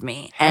out of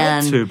me.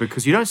 Had to,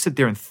 because you don't sit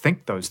there and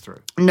think those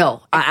through.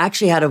 No, I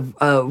actually had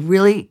a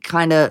really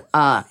kind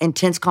of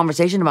intense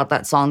conversation about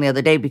that song the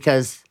other day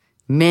because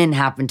men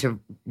happen to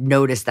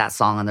notice that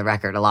song on the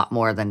record a lot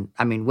more than,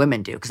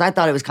 women do. Because I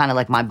thought it was kind of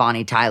like my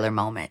Bonnie Tyler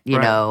moment. You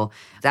know,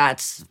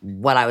 that's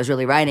what I was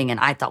really writing. And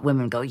I thought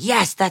women would go,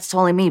 yes, that's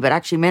totally me. But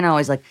actually men are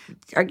always like,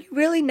 are you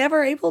really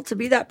never able to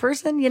be that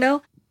person, you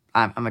know?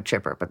 I'm a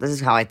tripper, but this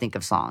is how I think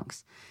of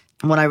songs.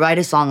 When I write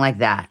a song like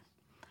that,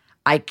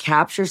 I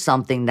capture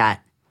something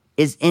that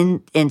is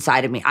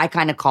inside of me. I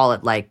kind of call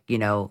it like, you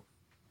know,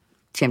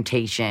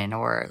 temptation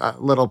or a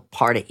little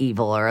part of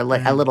evil or a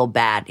little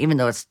bad, even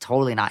though it's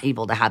totally not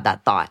evil to have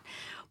that thought.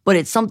 But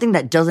it's something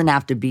that doesn't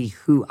have to be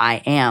who I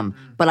am,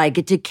 but I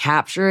get to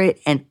capture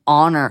it and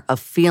honor a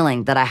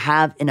feeling that I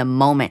have in a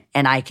moment.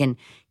 And I can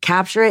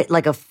capture it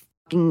like a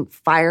fucking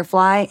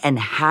firefly and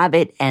have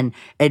it and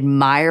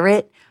admire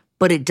it,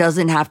 but it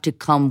doesn't have to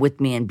come with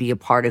me and be a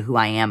part of who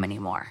I am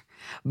anymore.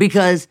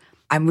 Because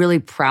I'm really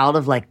proud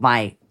of like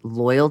my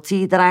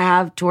loyalty that I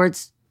have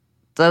towards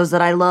those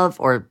that I love,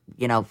 or,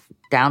 you know,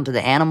 down to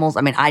the animals.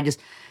 I just,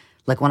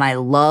 like when I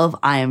love,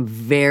 I am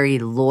very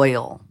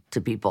loyal to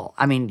people.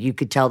 You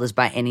could tell this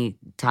by any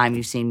time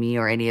you've seen me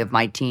or any of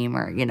my team,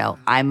 or, you know,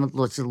 I'm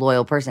just a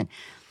loyal person.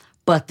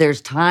 But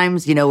there's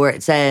times, you know, where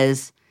it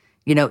says,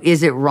 you know,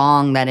 is it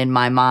wrong that in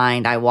my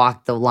mind I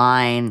walk the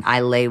line,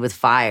 I lay with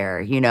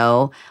fire, you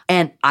know?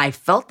 And I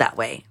felt that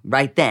way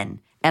right then.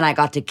 And I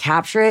got to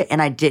capture it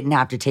and I didn't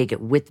have to take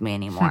it with me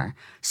anymore.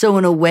 So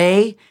in a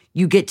way,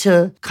 you get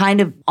to kind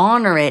of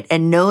honor it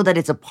and know that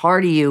it's a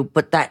part of you,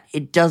 but that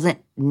it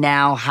doesn't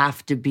now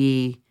have to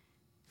be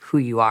who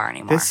you are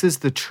anymore. This is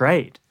the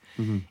trade.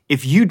 Mm-hmm.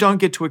 If you don't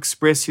get to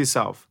express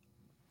yourself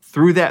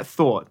through that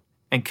thought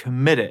and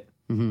commit it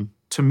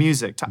to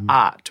music, to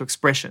art, to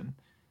expression,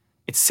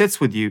 it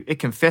sits with you. It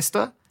can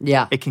fester.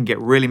 Yeah. It can get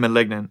really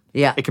malignant.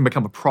 Yeah. It can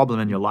become a problem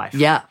in your life.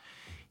 Yeah.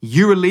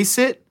 You release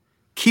it,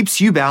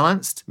 keeps you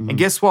balanced, and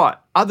guess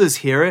what? Others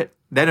hear it,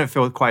 they don't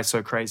feel quite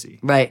so crazy.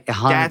 Right,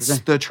 100%. That's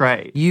the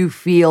trade. You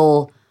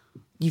feel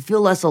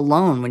less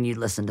alone when you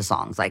listen to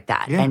songs like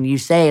that. Yeah. And you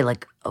say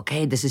like,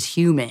 okay, this is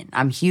human.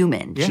 I'm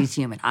human. Yeah. She's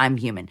human. I'm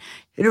human.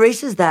 It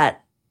erases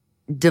that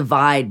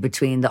divide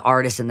between the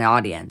artist and the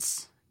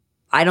audience.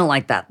 I don't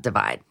like that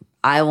divide.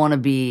 I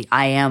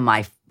am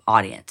my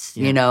audience,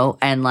 you know?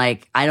 And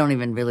like, I don't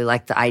even really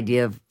like the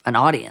idea of an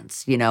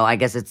audience, you know? I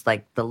guess it's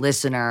like the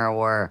listener,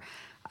 or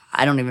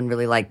I don't even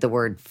really like the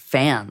word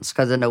fans,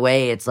 because in a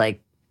way it's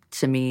like,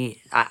 to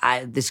me,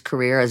 this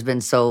career has been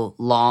so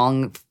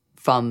long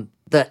from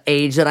the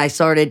age that I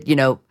started, you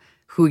know,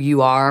 who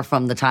you are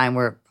from the time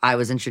where I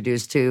was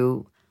introduced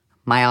to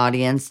my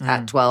audience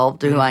at 12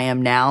 to who I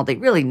am now. They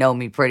really know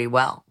me pretty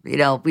well. You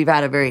know, we've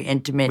had a very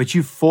intimate. But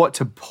you fought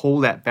to pull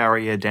that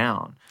barrier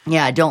down.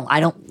 Yeah, I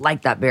don't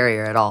like that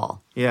barrier at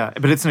all. Yeah,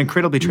 but it's an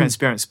incredibly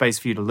transparent space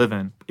for you to live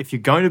in. If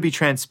you're going to be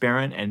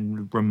transparent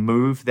and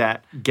remove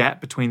that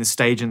gap between the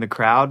stage and the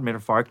crowd,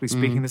 metaphorically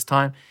speaking this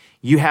time,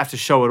 you have to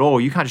show it all.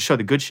 You can't just show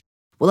the good shit.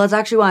 Well, that's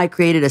actually why I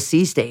created a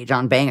C stage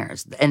on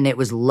Bangers, and it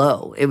was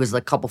low. It was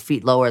a couple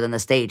feet lower than the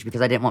stage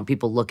because I didn't want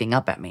people looking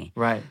up at me.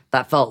 Right.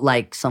 That felt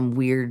like some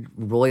weird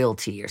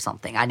royalty or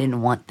something. I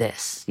didn't want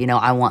this. You know,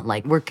 I want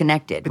like, we're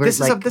connected. But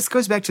this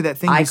goes back to that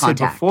thing you said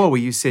before, where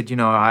you said, you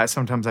know,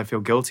 sometimes I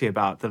feel guilty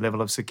about the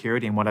level of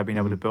security and what I've been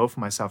able to build for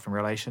myself in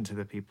relation to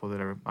the people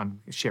that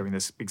I'm sharing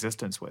this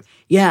existence with.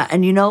 Yeah,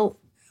 and you know,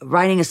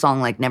 writing a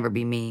song like Never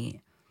Be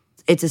Me,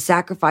 it's a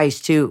sacrifice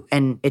too,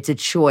 and it's a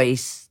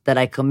choice that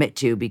I commit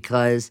to,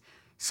 because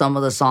some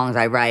of the songs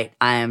I write,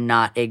 I am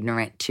not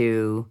ignorant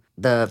to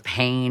the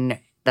pain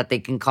that they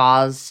can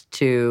cause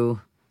to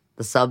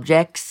the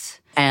subjects.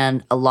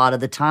 And a lot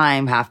of the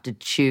time have to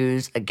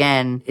choose,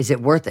 again, is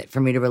it worth it for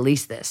me to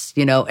release this?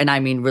 You know, and I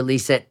mean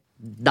release it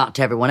not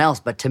to everyone else,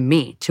 but to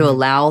me, to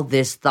allow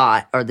this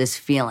thought or this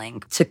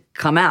feeling to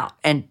come out.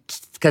 And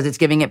because it's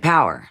giving it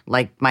power.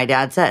 Like my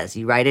dad says,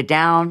 you write it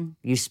down,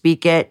 you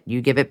speak it,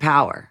 you give it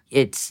power.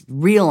 It's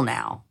real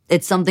now.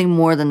 It's something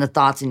more than the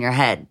thoughts in your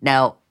head.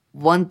 Now,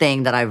 one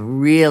thing that I've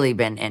really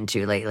been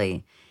into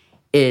lately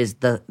is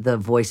the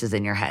voices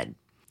in your head.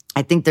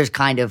 I think there's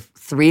kind of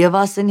three of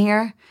us in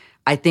here.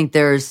 I think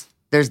there's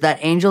that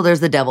angel, there's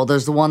the devil.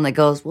 There's the one that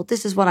goes, well,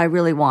 this is what I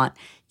really want.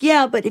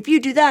 Yeah, but if you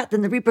do that,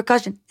 then the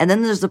repercussion. And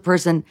then there's the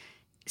person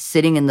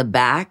sitting in the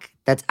back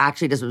that's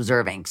actually just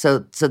observing. So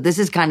this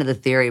is kind of the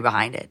theory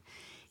behind it,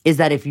 is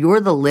that if you're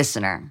the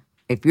listener,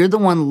 if you're the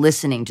one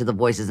listening to the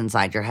voices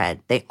inside your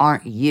head, they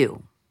aren't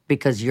you,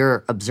 because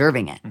you're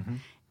observing it.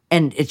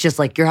 And it's just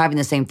like you're having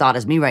the same thought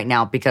as me right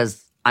now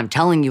because I'm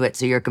telling you it,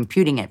 so you're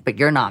computing it, but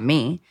you're not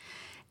me.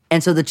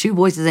 And so the two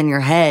voices in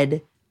your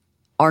head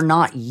are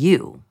not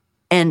you.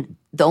 And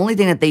the only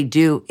thing that they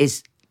do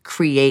is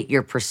create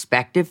your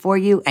perspective for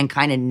you and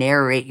kind of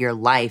narrate your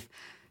life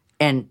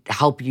and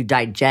help you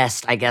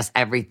digest, I guess,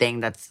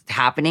 everything that's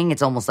happening.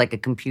 It's almost like a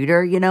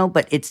computer,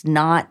 but it's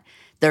not,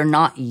 they're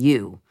not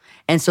you.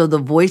 And so the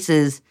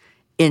voices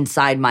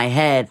inside my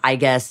head, I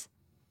guess,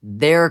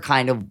 they're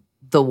kind of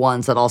the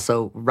ones that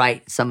also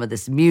write some of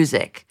this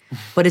music.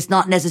 But it's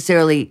not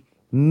necessarily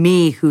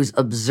me who's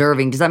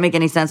observing. Does that make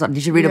any sense? You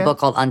should read a book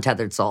called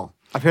Untethered Soul.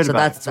 I've heard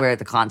about it. So that's where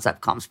the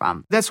concept comes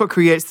from. That's what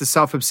creates the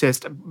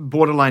self-obsessed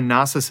borderline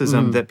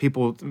narcissism that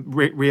people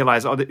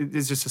realize,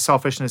 there's just a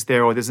selfishness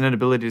there, or there's an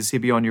inability to see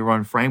beyond your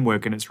own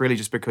framework, and it's really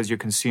just because you're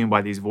consumed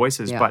by these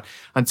voices. Yeah. But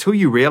until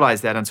you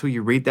realize that, until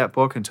you read that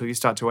book, until you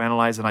start to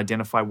analyze and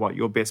identify what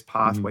your best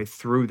pathway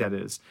through that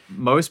is,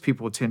 most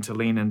people tend to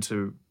lean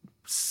into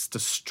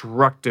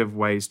destructive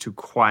ways to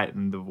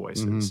quieten the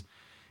voices.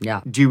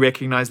 Yeah. Do you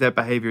recognize that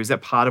behavior? Is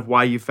that part of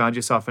why you found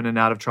yourself in and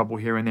out of trouble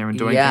here and there and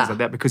doing things like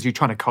that? Because you're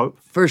trying to cope?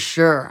 For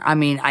sure. I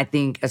mean, I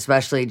think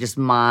especially just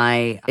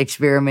my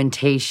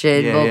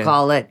experimentation, we'll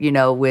call it,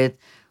 with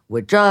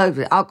drugs,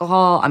 with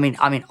alcohol. I mean,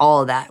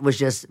 all of that was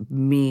just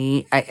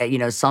me,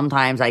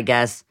 sometimes I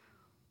guess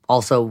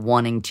also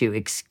wanting to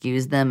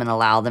excuse them and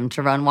allow them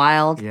to run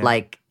wild. Yeah.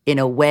 Like in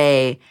a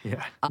way,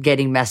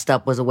 getting messed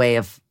up was a way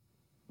of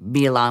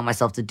me allowing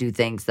myself to do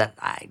things that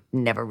I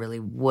never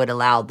really would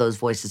allow those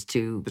voices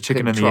to the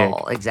chicken control. And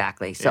the egg.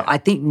 Exactly. So I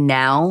think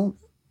now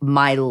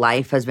my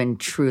life has been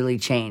truly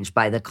changed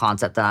by the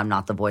concept that I'm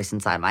not the voice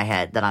inside my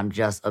head, that I'm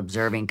just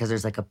observing, because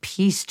there's like a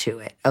piece to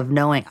it of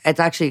knowing. It's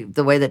actually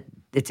the way that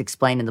it's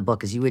explained in the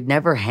book is you would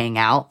never hang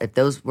out. If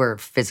those were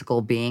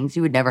physical beings,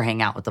 you would never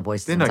hang out with the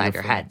voices inside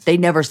your head. They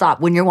never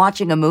stop. When you're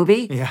watching a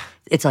movie,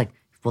 it's like,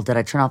 well, did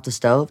I turn off the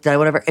stove? Did I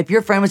whatever? If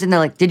your friend was in there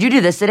like, did you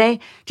do this today?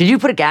 Did you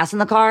put a gas in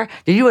the car?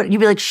 You'd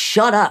be like,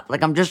 shut up.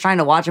 Like, I'm just trying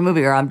to watch a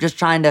movie, or I'm just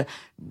trying to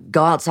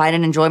go outside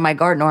and enjoy my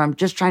garden, or I'm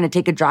just trying to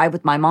take a drive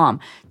with my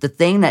mom. The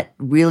thing that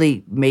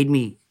really made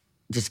me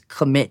just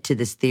commit to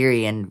this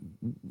theory and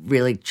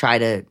really try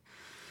to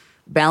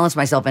balance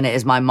myself in it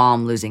is my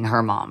mom losing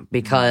her mom.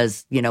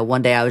 Because,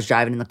 one day I was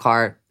driving in the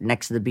car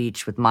next to the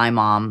beach with my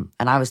mom,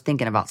 and I was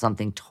thinking about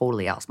something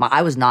totally else.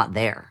 I was not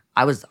there.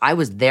 I was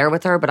there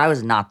with her, but I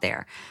was not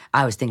there.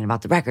 I was thinking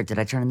about the record. Did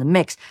I turn in the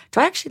mix? Do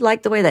I actually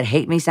like the way that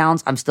Hate Me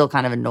sounds? I'm still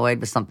kind of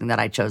annoyed with something that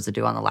I chose to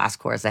do on the last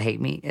chorus of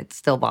Hate Me. It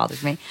still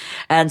bothers me.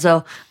 And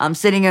so I'm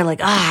sitting here like,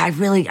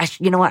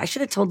 you know what? I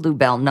should have told Lou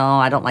Bell. No,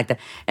 I don't like that.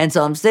 And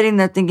so I'm sitting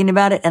there thinking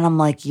about it, and I'm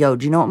like, yo,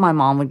 do you know what my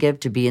mom would give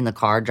to be in the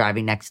car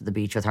driving next to the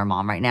beach with her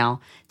mom right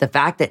now? The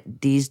fact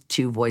that these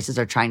two voices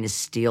are trying to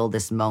steal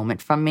this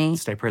moment from me.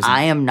 Stay present.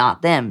 I am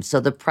not them. So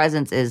the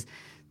presence is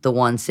the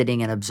one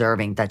sitting and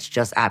observing that's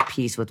just at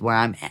peace with where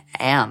I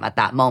am at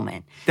that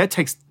moment. That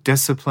takes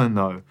discipline,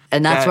 though.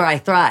 And that's where I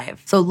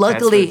thrive. So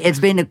luckily, it's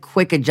been a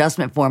quick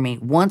adjustment for me.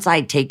 Once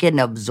I take it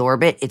and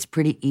absorb it, it's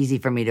pretty easy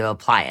for me to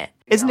apply it.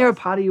 Isn't there a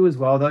part of you as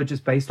well, though,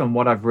 just based on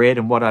what I've read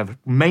and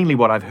mainly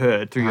what I've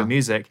heard through your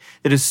music,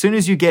 that as soon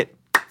as you get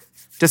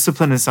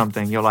discipline in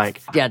something, you're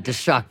like... Yeah,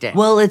 destructive.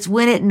 Well, it's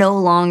when it no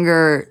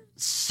longer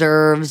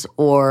serves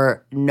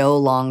or no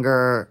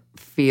longer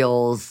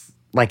feels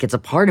like it's a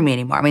part of me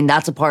anymore. I mean,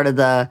 that's a part of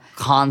the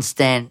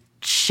constant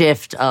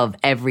shift of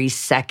every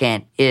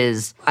second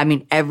is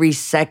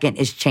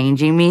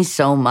changing me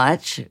so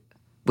much,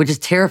 which is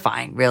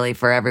terrifying, really,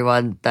 for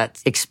everyone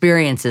that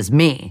experiences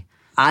me.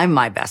 I'm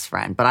my best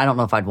friend, but I don't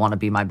know if I'd want to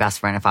be my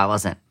best friend if I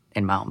wasn't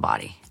in my own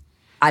body.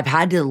 I've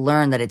had to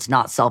learn that it's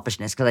not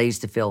selfishness, because I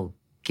used to feel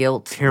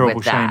guilt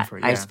with that. Shame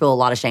I used to feel a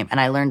lot of shame. And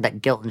I learned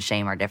that guilt and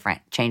shame are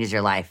different. Changes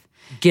your life.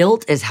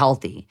 Guilt is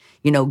healthy.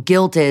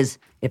 Guilt is,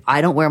 if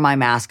I don't wear my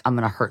mask, I'm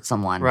going to hurt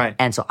someone. Right.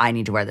 And so I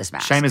need to wear this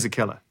mask. Shame is a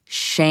killer.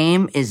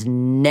 Shame is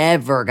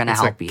never going to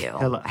help you.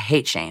 Killer. I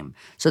hate shame.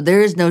 So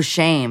there is no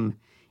shame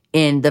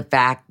in the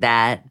fact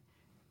that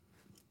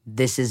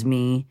this is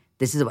me.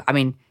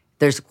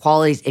 There's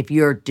qualities. If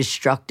you're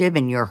destructive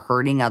and you're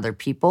hurting other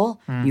people,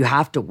 you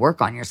have to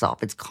work on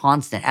yourself. It's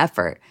constant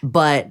effort.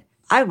 But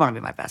I want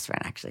to be my best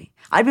friend, actually.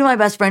 I'd be my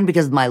best friend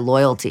because of my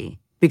loyalty.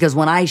 Because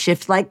when I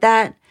shift like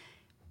that,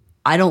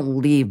 I don't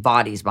leave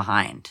bodies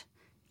behind.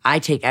 I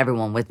take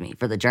everyone with me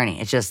for the journey.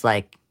 It's just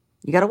like,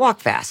 you got to walk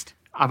fast.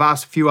 I've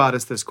asked a few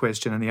artists this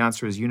question, and the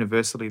answer is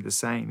universally the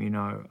same,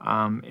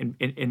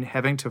 in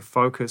having to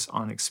focus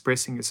on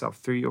expressing yourself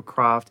through your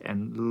craft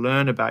and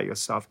learn about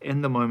yourself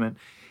in the moment,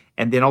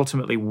 and then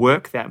ultimately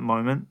work that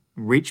moment,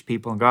 reach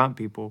people and go out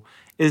people,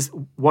 is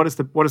what is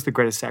the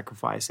greatest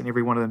sacrifice? And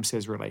every one of them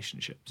says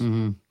relationships.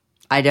 Mm-hmm.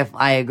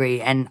 I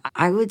agree. And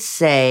I would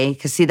say,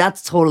 because see,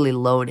 that's totally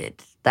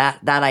loaded.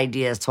 That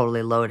idea is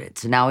totally loaded.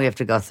 So now we have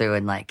to go through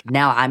and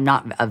now I'm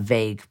not a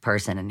vague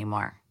person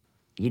anymore.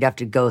 You'd have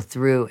to go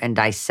through and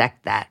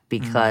dissect that,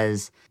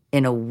 because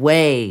in a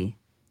way,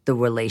 the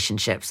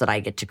relationships that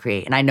I get to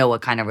create, and I know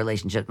what kind of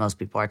relationship most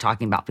people are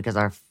talking about because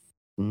our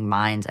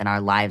minds and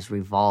our lives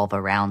revolve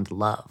around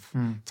love.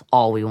 It's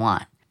all we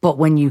want. But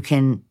when you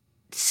can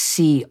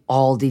see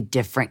all the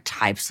different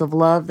types of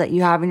love that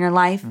you have in your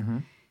life,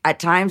 at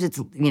times it's,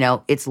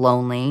 it's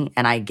lonely,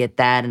 and I get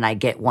that, and I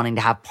get wanting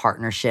to have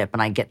partnership,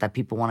 and I get that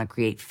people want to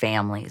create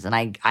families, and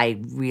I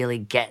really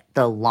get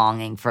the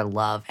longing for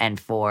love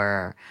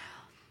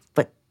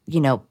but,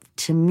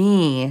 to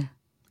me,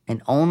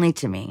 and only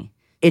to me,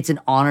 it's an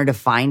honor to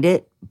find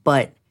it.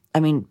 But I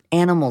mean,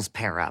 animals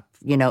pair up,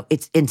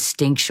 it's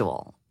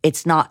instinctual.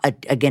 It's not,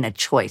 a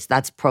choice.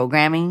 That's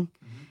programming.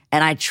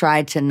 And I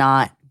try to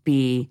not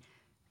be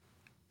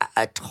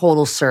a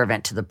total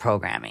servant to the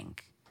programming,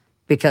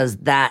 because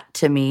that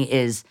to me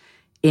is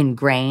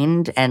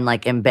ingrained and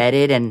like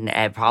embedded. And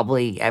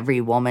probably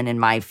every woman in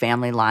my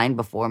family line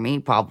before me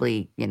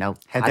probably,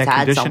 has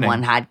had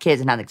someone, had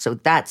kids, and had, so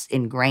that's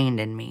ingrained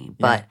in me.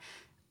 But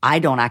I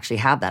don't actually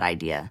have that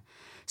idea.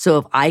 So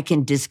if I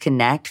can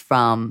disconnect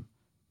from,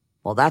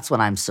 well, that's what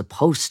I'm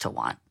supposed to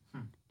want,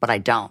 but I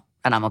don't,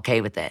 and I'm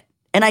okay with it.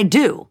 And I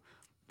do.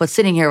 But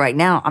sitting here right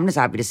now, I'm just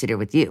happy to sit here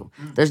with you.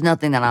 There's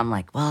nothing that I'm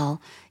like,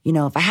 well,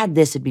 if I had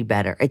this, it'd be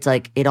better. It's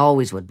like, it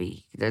always would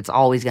be. It's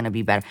always going to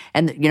be better.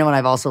 And what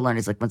I've also learned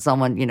is like when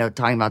someone,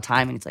 talking about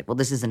timing, it's like, well,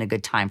 this isn't a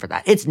good time for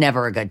that. It's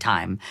never a good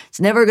time. It's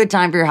never a good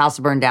time for your house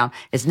to burn down.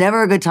 It's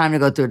never a good time to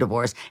go through a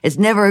divorce. It's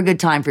never a good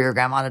time for your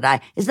grandma to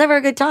die. It's never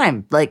a good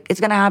time. Like, it's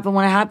going to happen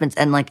when it happens.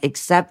 And like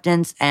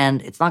acceptance,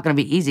 and it's not going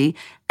to be easy.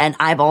 And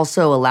I've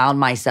also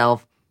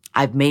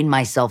I've made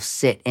myself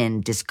sit in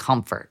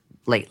discomfort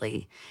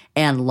lately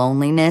and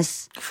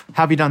loneliness.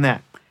 How have you done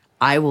that?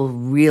 I will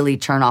really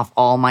turn off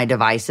all my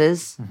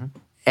devices,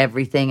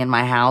 everything in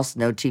my house,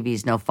 no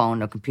TVs, no phone,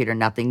 no computer,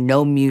 nothing,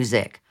 no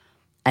music,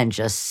 and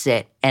just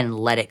sit and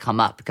let it come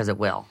up, because it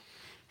will.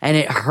 And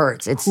it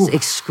hurts. It's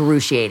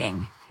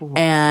excruciating.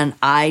 And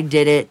I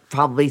did it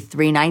probably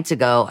 3 nights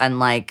ago, and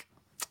like,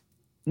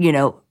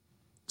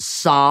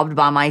 sobbed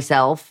by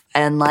myself,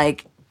 and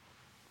like,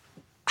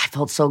 I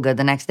felt so good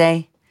the next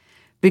day,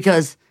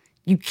 because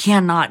you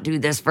cannot do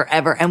this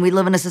forever. And we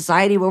live in a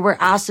society where we're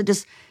asked to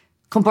just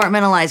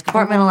compartmentalize.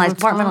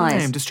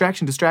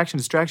 Distraction.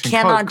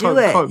 Cannot do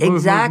it.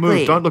 Exactly.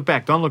 Move. Don't look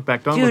back. Look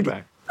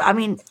back. I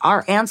mean,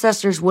 our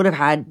ancestors would have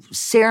had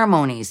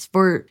ceremonies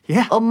for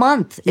a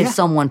month if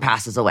someone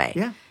passes away.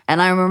 Yeah. And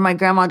I remember my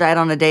grandma died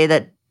on a day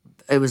that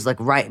it was like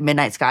right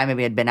midnight sky.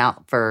 Maybe I'd been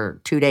out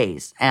for 2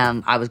 days,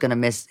 and I was going to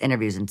miss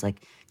interviews. And it's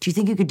like, do you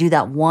think you could do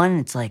that one?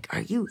 It's like,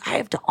 I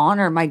have to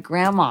honor my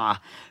grandma,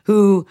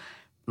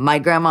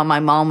 my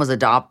mom was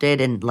adopted,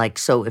 and like,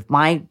 so if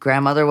my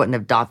grandmother wouldn't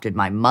have adopted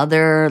my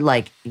mother,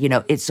 like,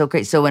 it's so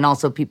crazy. So, and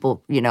also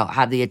people,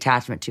 have the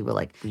attachment to,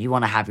 like, you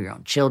want to have your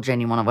own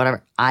children, you want to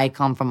whatever. I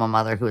come from a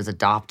mother who is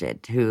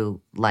adopted,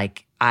 who,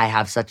 like, I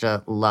have such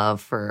a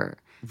love for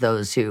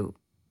those who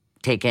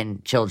take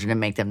in children and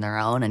make them their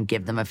own and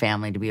give them a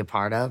family to be a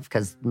part of,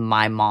 because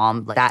my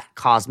mom, like, that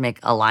cosmic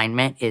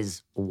alignment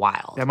is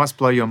wild. That must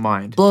blow your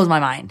mind. Blows my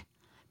mind.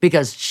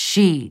 Because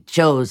she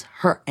chose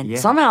her. And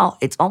somehow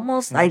it's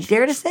almost, I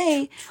dare to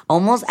say,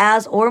 almost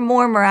as or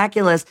more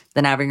miraculous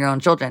than having your own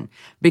children.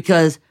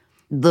 Because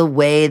the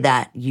way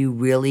that you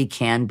really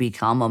can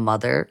become a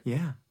mother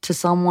to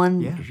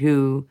someone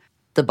who,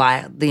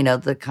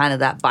 the kind of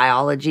that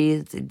biology,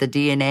 the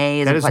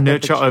DNA. That is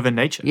nurture over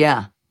nature.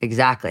 Yeah,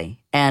 exactly.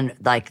 And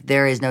like,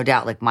 there is no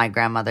doubt, like, my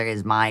grandmother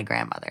is my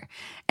grandmother.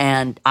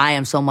 And I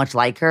am so much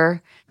like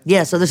her.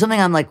 Yeah, so there's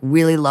something I'm like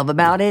really love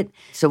about it.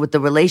 So with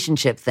the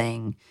relationship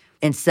thing,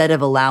 instead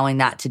of allowing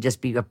that to just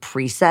be a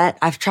preset,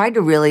 I've tried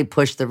to really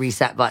push the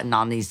reset button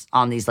on these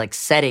like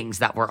settings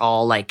that we're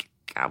all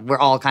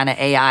kind of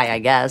AI, I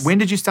guess. When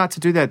did you start to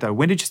do that though?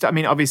 When did you start? I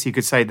mean, obviously you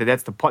could say that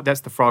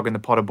that's the frog in the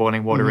pot of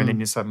boiling water, and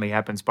then it suddenly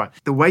happens. But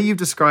the way you've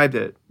described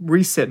it,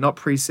 reset, not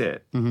preset,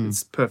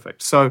 it's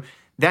perfect. So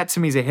that to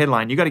me is a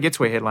headline. You got to get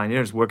to a headline. You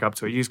don't just work up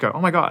to it. You just go, oh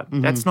my God,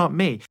 that's not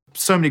me.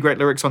 So many great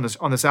lyrics on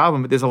this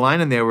album, but there's a line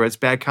in there where it's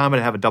bad karma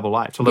to have a double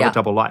life, to live a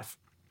double life.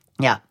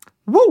 Yeah.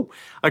 Woo!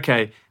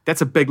 Okay,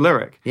 that's a big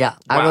lyric. Yeah, wow.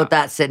 I wrote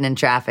that sitting in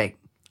traffic.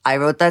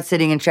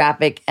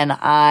 And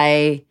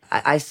I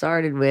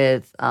started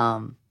with,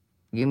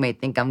 you may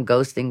think I'm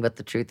ghosting, but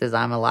the truth is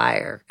I'm a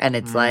liar. And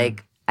it's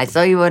like, I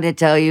saw you wanted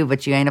to tell you,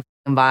 but you ain't a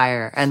fucking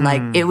buyer. And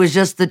like, it was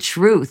just the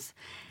truth.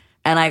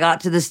 And I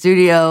got to the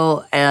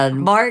studio,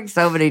 and Mark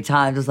so many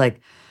times was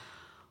like,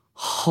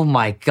 oh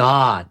my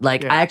God.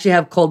 Like, I actually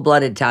have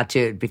cold-blooded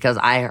tattooed, because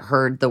I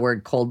heard the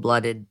word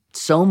cold-blooded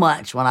so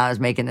much when I was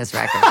making this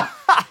record.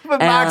 But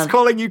Mark's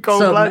calling you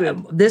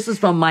cold-blooded. So, this is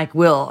from Mike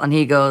Will, and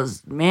he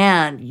goes,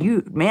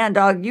 man,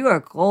 dog, you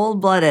are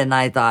cold-blooded. And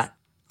I thought,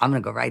 I'm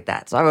going to go write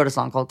that. So I wrote a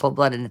song called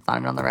Cold-Blooded, and it's not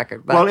even on the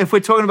record. But, well, if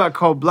we're talking about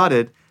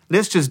cold-blooded,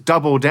 let's just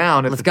double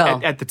down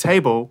at the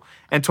table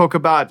and talk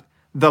about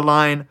the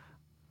line,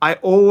 I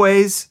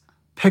always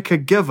pick a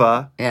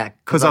giver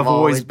because I've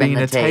always been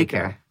a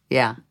taker.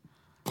 Yeah.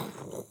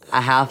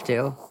 I have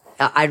to.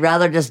 I'd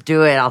rather just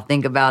do it. I'll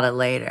think about it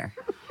later.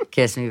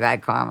 Kiss me,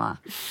 bad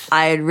karma.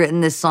 I had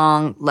written this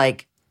song,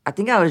 like, I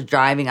think I was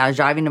driving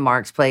to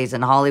Mark's place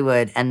in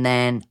Hollywood, and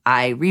then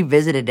I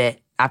revisited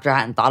it after I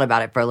hadn't thought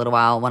about it for a little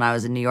while when I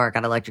was in New York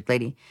at Electric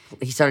Lady,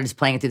 he started just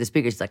playing it through the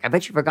speakers. He's like, I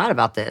bet you forgot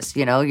about this,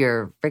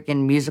 your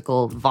freaking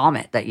musical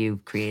vomit that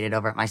you created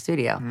over at my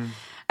studio.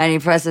 And he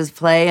presses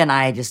play, and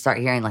I just start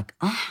hearing like,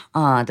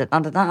 da, da, da,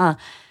 da.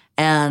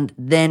 And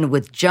then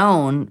with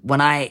Joan,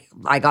 when I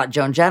got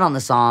Joan Jett on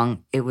the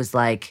song, it was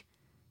like,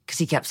 because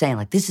he kept saying,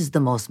 like, this is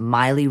the most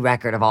Miley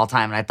record of all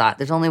time. And I thought,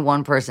 there's only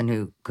one person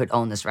who could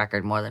own this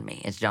record more than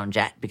me. It's Joan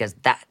Jett, because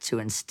that's who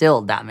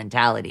instilled that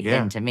mentality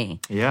into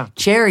me. Yeah.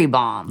 Cherry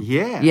Bomb.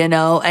 Yeah.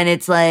 And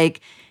it's like,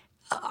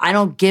 I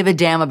don't give a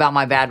damn about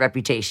my bad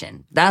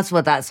reputation. That's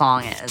what that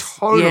song is.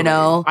 Totally.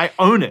 I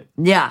own it.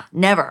 Yeah,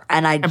 never.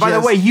 And by the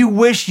way, you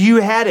wish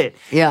you had it.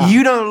 Yeah.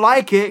 You don't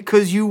like it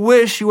because you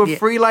wish you were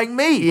free like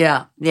me.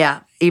 Yeah,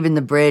 yeah. Even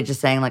the bridge is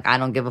saying, like, I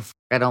don't give a f***.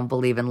 I don't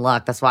believe in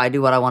luck. That's why I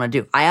do what I want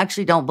to do. I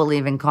actually don't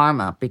believe in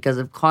karma, because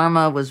if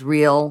karma was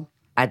real,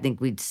 I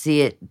think we'd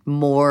see it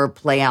more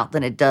play out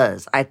than it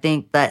does. I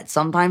think that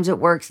sometimes it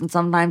works and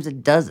sometimes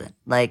it doesn't.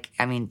 Like,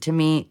 I mean, to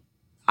me,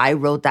 I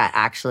wrote that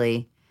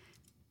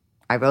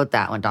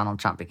when Donald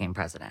Trump became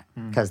president,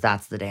 because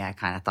that's the day I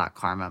kind of thought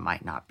karma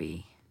might not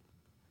be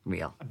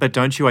real. But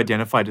don't you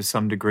identify to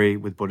some degree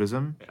with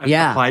Buddhism?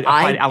 Yeah.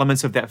 Applied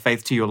elements of that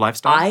faith to your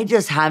lifestyle? I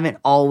just haven't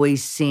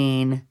always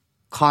seen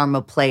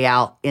karma play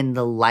out in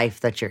the life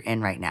that you're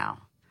in right now.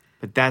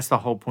 But that's the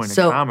whole point of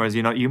karma, is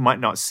you might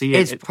not see it.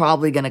 It's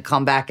probably going to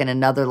come back in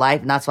another life,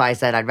 and that's why I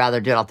said I'd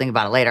rather do it. I'll think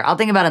about it later. I'll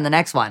think about it in the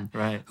next one.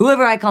 Right.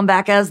 Whoever I come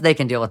back as, they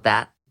can deal with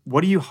that.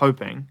 What are you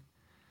hoping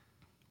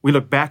we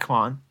look back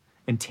on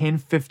in 10,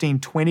 15,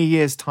 20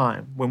 years'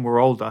 time when we're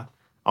older?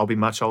 I'll be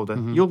much older.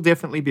 You'll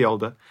definitely be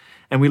older.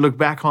 And we look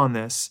back on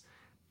this,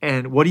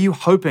 and what are you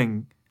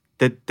hoping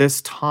that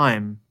this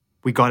time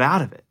we got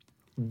out of it?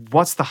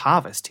 What's the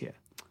harvest here?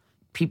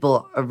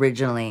 People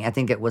originally, I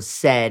think it was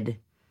said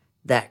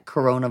that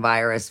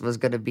coronavirus was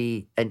going to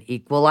be an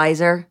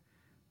equalizer.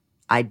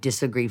 I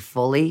disagree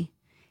fully.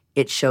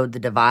 It showed the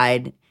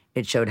divide.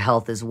 It showed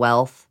health is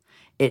wealth.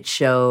 It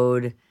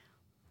showed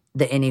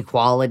the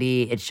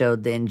inequality. It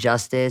showed the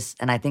injustice.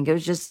 And I think it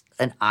was just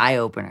an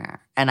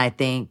eye-opener. And I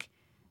think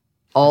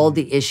all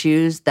the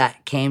issues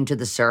that came to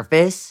the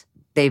surface,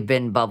 they've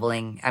been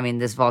bubbling. I mean,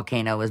 this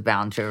volcano was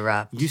bound to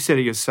erupt. You said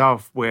it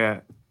yourself,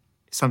 where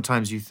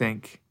sometimes you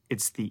think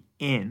it's the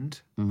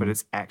end, but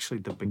it's actually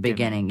the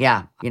beginning.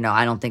 Yeah.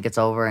 I don't think it's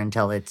over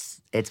until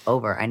it's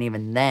over. And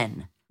even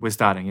then, we're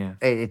starting, yeah.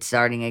 It's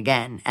starting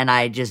again. And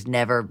I just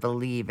never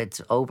believe it's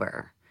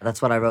over.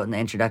 That's what I wrote in the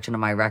introduction of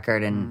my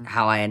record, and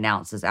how I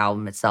announced this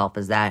album itself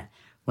is that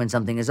when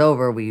something is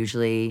over, we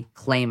usually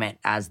claim it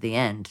as the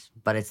end,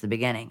 but it's the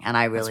beginning. And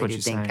I really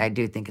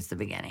do think it's the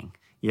beginning.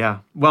 Yeah.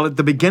 Well, at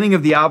the beginning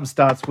of the album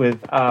starts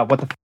with What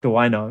the F*** Do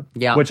I Know?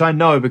 Yeah. Which I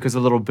know because a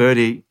little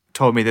birdie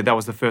told me that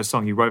was the first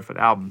song you wrote for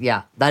the album.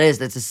 Yeah, that's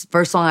the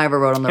first song I ever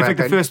wrote on the record. In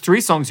fact, the first 3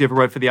 songs you ever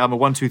wrote for the album are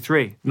 1, 2,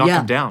 3. Knock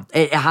them down.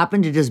 It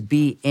happened to just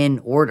be in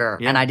order,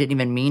 and I didn't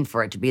even mean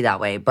for it to be that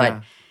way.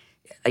 But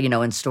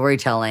in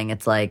storytelling,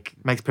 it's like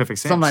makes perfect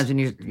sense. Sometimes when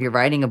you're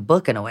writing a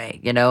book in a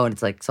way, and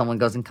it's like someone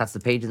goes and cuts the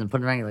pages and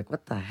puts it around, you're like,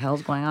 what the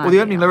hell's going on? Well, the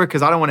opening lyric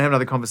is, I don't want to have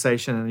another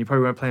conversation, and you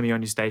probably won't play me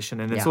on your station.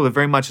 And it's all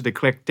very much a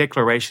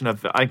declaration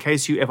of, in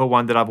case you ever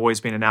wondered, I've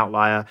always been an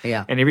outlier.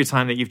 Yeah. And every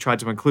time that you've tried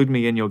to include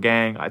me in your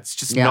gang, it's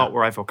just not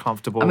where I feel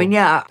comfortable. I mean,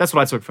 that's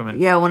what I took from it.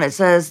 Yeah, when it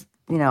says,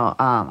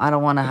 I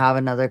don't want to have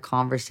another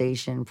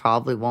conversation,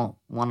 probably won't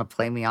want to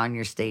play me on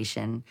your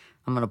station.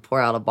 I'm going to pour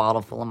out a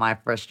bottle full of my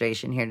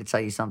frustration here to tell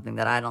you something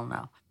that I don't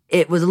know.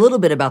 It was a little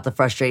bit about the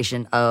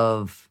frustration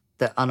of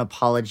the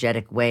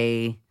unapologetic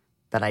way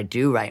that I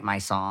do write my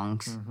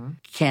songs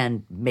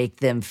can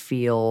make them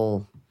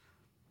feel,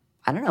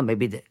 I don't know,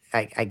 maybe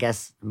I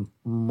guess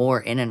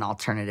more in an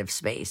alternative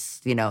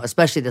space,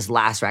 especially this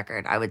last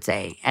record, I would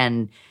say.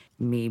 And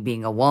me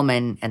being a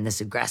woman and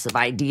this aggressive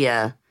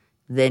idea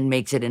then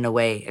makes it in a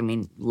way,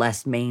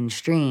 less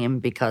mainstream,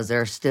 because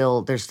there's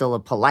still a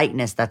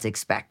politeness that's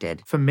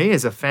expected. For me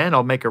as a fan,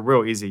 I'll make it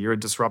real easy. You're a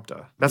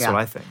disruptor. That's what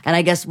I think. And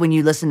I guess when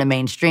you listen to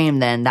mainstream,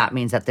 then that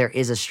means that there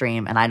is a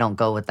stream, and I don't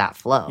go with that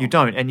flow. You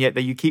don't, and yet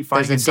that you keep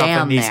finding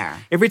yourself in these. There.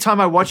 Every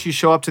time I watch you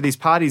show up to these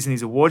parties and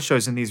these award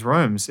shows in these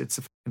rooms, it's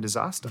a fucking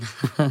disaster.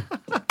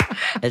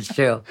 It's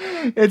true.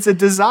 It's a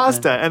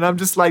disaster. And I'm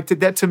just like,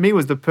 that to me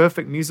was the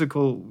perfect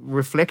musical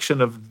reflection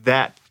of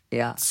that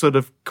sort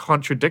of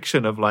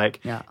contradiction of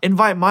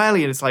invite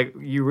Miley, and it's like,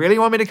 you really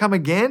want me to come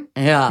again?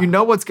 Yeah. You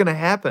know what's going to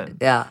happen.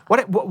 Yeah.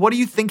 What are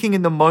you thinking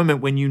in the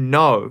moment when you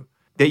know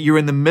that you're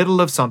in the middle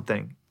of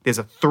something? There's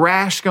a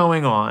thrash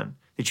going on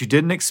that you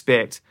didn't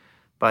expect,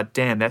 but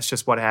damn, that's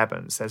just what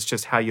happens. That's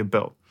just how you're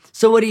built.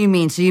 So what do you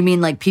mean? So you mean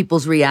like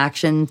people's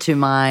reaction to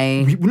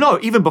my... No,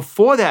 even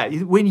before that,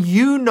 when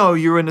you know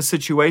you're in a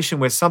situation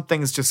where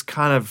something's just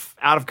kind of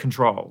out of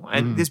control,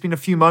 and there's been a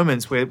few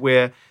moments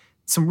where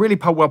some really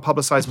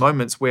well-publicized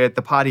moments where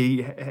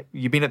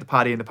you've been at the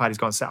party and the party's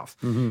gone south,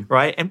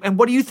 right? And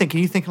what are you thinking?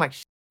 Are you thinking like,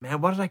 man,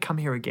 why did I come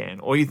here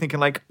again? Or are you thinking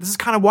like, this is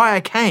kind of why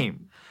I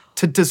came,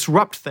 to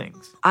disrupt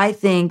things? I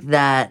think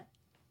that,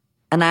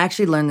 and I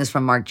actually learned this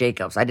from Marc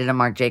Jacobs. I did a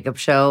Marc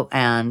Jacobs show,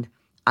 and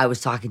I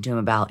was talking to him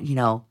about,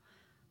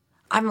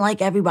 I'm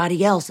like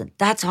everybody else, and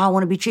that's how I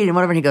want to be treated, and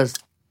whatever. And he goes,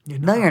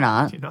 no, you're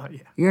not. You're not, yeah.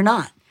 You're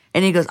not.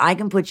 And he goes, I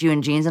can put you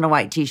in jeans and a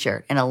white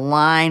T-shirt and a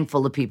line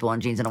full of people in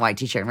jeans and a white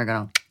T-shirt, and we're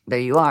going, there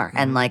you are. Mm-hmm.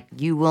 And like,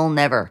 you will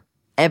never,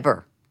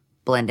 ever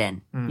blend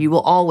in. Mm-hmm. You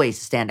will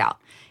always stand out.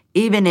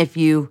 Even if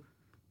you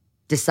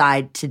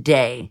decide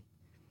today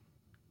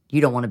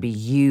you don't want to be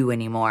you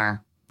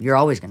anymore, you're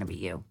always going to be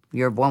you.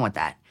 You're born with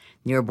that.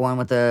 You're born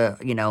with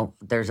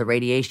there's a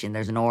radiation,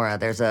 there's an aura,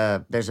 there's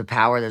a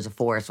power, there's a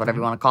force, whatever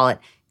you want to call it.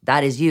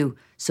 That is you.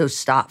 So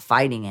stop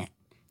fighting it.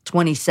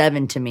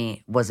 27 to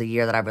me was a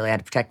year that I really had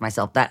to protect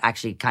myself. That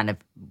actually kind of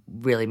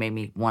really made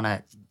me want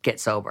to get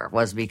sober,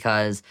 was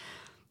because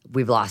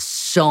we've lost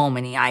so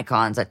many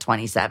icons at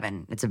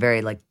 27. It's a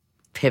very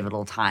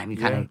pivotal time. You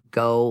kind of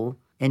go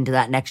into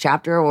that next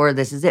chapter, or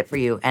this is it for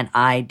you. And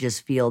I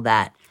just feel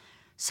that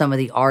some of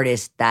the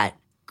artists that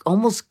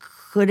almost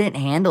couldn't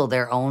handle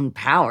their own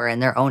power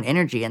and their own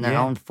energy and their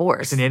own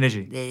force. It's an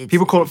energy.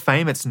 People call it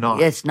fame. It's not.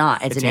 It's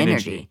not. It's an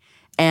energy.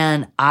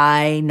 And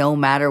I, no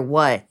matter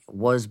what,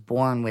 was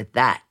born with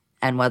that.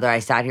 And whether I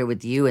sat here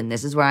with you and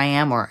this is where I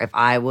am, or if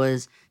I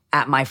was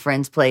at my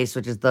friend's place,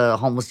 which is the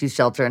homeless youth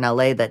shelter in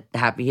LA that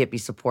Happy Hippie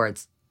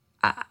supports,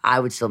 I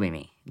would still be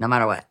me, no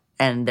matter what.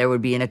 And there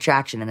would be an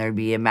attraction and there would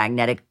be a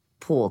magnetic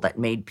pull that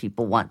made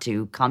people want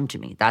to come to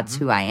me. That's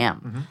who I am.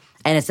 Mm-hmm.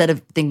 And instead of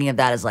thinking of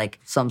that as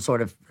some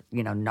sort of,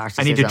 narcissism.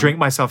 I need to drink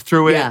myself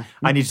through it. Yeah.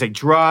 I need to take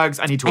drugs.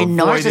 I need to avoid it. And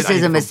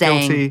narcissism is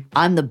saying, guilty.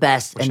 I'm the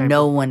best and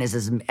no one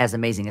is as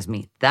amazing as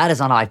me. That is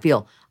not how I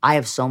feel. I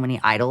have so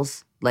many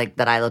idols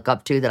that I look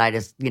up to that I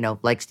just,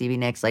 like Stevie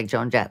Nicks, like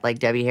Joan Jett, like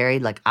Debbie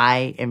Harry.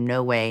 I am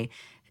no way,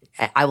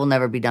 I will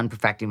never be done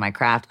perfecting my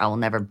craft. I will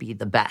never be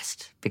the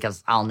best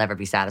because I'll never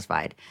be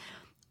satisfied.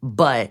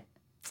 But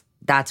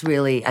I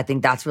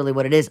think that's really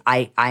what it is.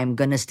 I'm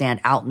going to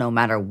stand out no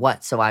matter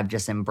what. So I've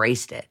just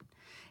embraced it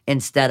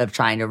instead of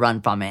trying to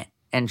run from it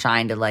and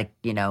trying to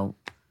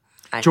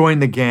join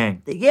the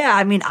gang.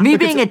 Yeah. Me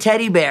being a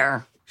teddy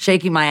bear,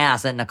 shaking my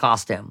ass in a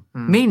costume.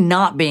 Me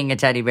not being a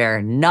teddy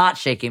bear, not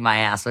shaking my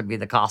ass would be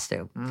the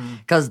costume.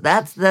 Because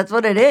that's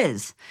what it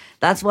is.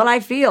 That's what I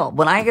feel.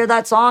 When I hear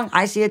that song,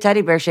 I see a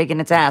teddy bear shaking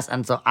its ass.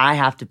 And so I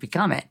have to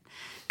become it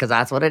because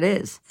that's what it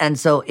is. And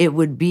so it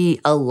would be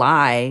a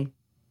lie,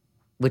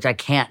 which I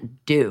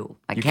can't do.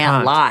 I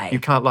can't lie. You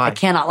can't lie. I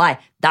cannot lie.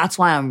 That's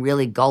why I'm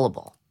really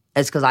gullible.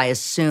 It's because I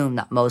assume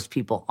that most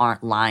people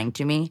aren't lying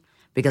to me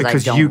because I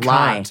don't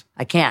lie. Can't.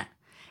 I can't.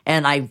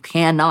 And I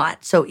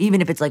cannot. So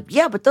even if it's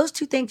but those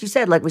two things you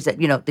said, like we said,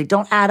 they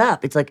don't add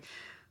up. It's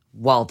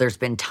well, there's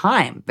been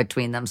time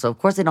between them. So of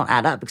course they don't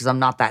add up because I'm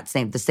not that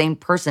same. The same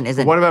person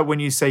isn't. But what about when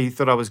you say you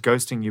thought I was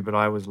ghosting you, but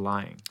I was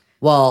lying?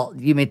 Well,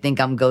 you may think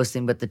I'm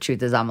ghosting, but the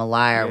truth is I'm a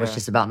liar, which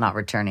is about not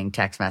returning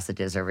text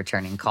messages or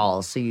returning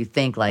calls. So you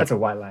think that's a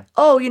white lie.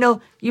 Oh,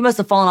 you must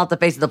have fallen off the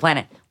face of the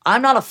planet.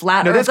 I'm not a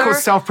flat earther. No,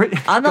 that's called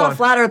I'm not a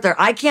flat earther.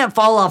 I can't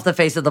fall off the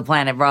face of the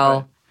planet, bro.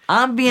 Right.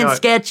 I'm being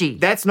sketchy.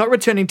 That's not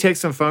returning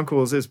texts and phone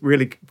calls. It's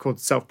really called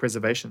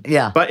self-preservation.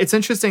 Yeah. But it's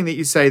interesting that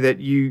you say that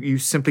you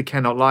simply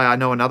cannot lie. I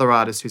know another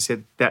artist who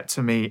said that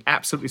to me,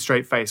 absolutely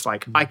straight-faced,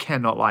 I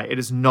cannot lie. It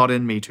is not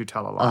in me to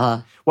tell a lie.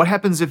 Uh-huh. What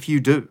happens if you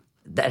do?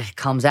 That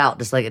comes out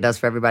just like it does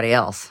for everybody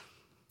else.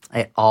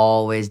 It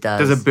always does.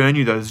 Does it burn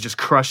you, though? Does it just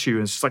crush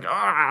you? It's just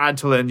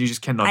until then you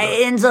just cannot do it.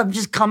 It ends up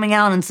just coming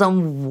out in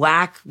some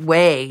whack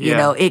way. You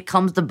know, it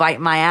comes to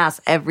bite my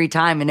ass every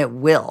time, and it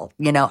will.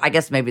 I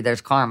guess maybe there's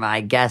karma.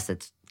 I guess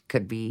it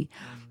could be.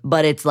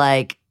 But it's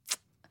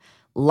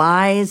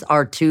lies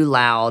are too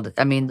loud.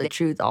 The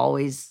truth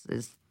always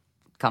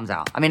comes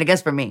out. I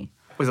guess for me.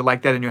 Was it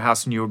like that in your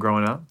house when you were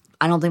growing up?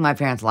 I don't think my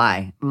parents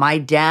lie. My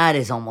dad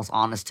is almost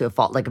honest to a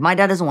fault. If my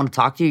dad doesn't want to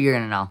talk to you, you're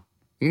going to know.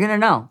 You're going to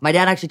know. My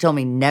dad actually told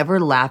me never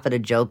laugh at a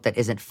joke that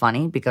isn't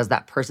funny because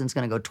that person's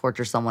going to go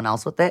torture someone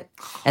else with it.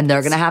 And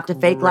they're going to have to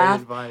fake laugh.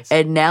 Advice.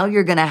 And now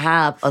you're going to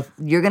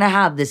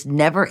have this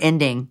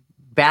never-ending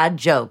bad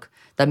joke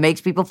that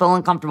makes people feel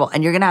uncomfortable.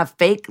 And you're going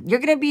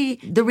to be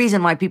the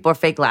reason why people are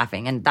fake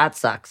laughing. And that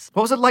sucks.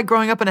 What was it like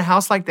growing up in a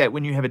house like that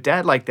when you have a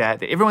dad like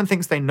that everyone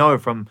thinks they know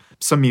from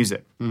some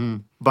music? Mm-hmm.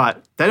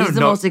 But they don't know. He's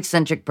the most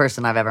eccentric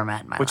person I've ever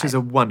met in my life. Which is a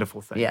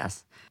wonderful thing.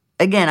 Yes.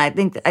 Again, I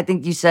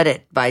think you said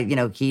it by,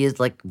 he is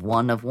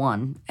one of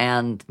one.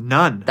 And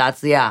none.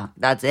 That's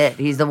it.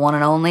 He's the one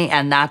and only.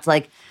 And that's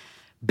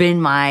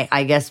been my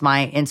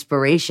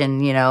inspiration.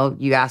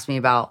 You asked me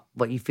about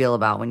what you feel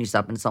about when you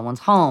step in someone's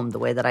home, the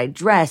way that I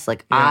dress.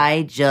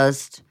 I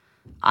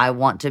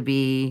want to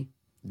be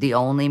the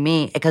only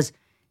me because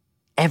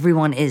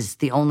everyone is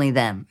the only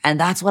them. And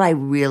that's what I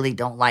really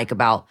don't like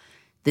about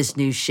this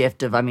new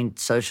shift of,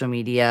 social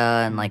media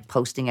and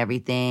posting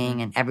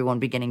everything and everyone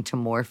beginning to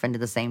morph into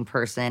the same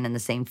person and the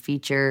same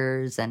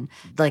features and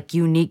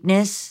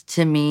uniqueness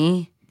to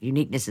me.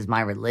 Uniqueness is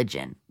my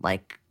religion,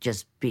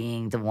 just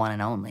being the one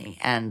and only.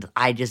 And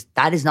that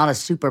is not a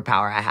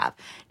superpower I have.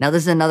 Now,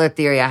 this is another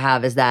theory I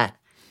have is that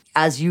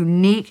as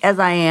unique as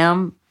I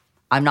am,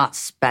 I'm not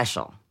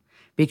special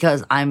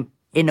because I'm,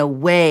 in a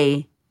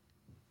way,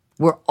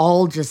 we're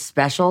all just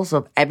special. So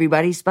if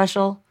everybody's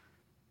special,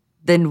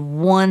 then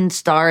one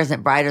star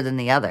isn't brighter than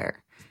the other.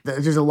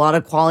 There's a lot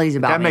of qualities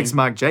about me. That makes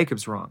Mark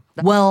Jacobs wrong.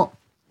 Well,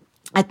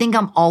 I think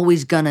I'm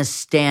always going to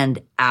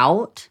stand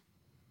out.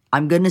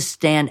 I'm going to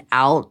stand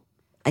out.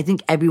 I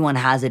think everyone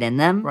has it in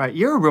them. Right.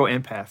 You're a real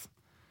empath.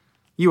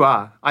 You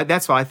are.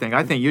 That's what I think.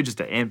 I think you're just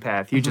an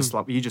empath. You just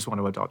want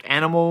to adopt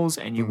animals,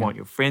 and you want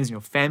your friends and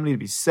your family to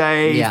be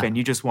safe, and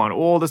you just want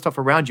all the stuff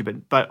around you.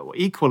 But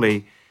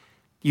equally,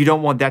 you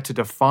don't want that to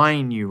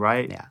define you,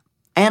 right? Yeah.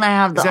 And I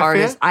have the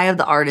artist. Fair? I have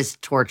the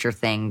artist torture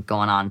thing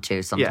going on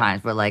too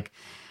sometimes. Where like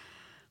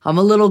I'm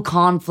a little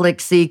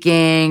conflict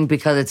seeking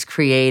because it's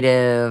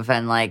creative,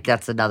 and like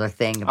that's another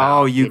thing.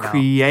 About, you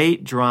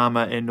create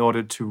drama in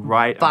order to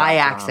write by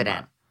about accident.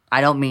 Drama. I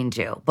don't mean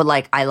to, but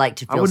like I like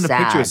to feel sad. I wouldn't have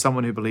pictured you as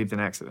someone who believed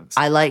in accidents.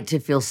 I like to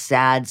feel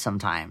sad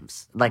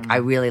sometimes. Like I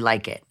really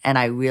like it, and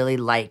I really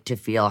like to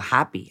feel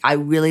happy. I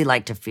really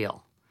like to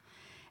feel,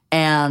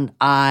 and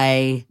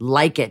I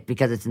like it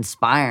because it's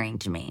inspiring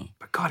to me.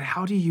 But God,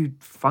 how do you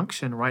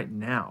function right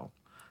now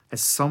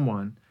as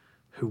someone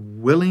who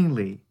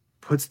willingly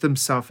puts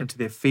themselves into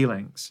their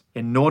feelings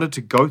in order to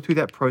go through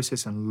that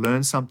process and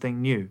learn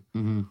something new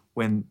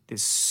when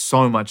there's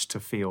so much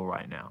to feel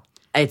right now?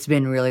 It's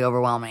been really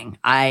overwhelming.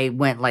 I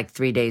went like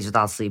 3 days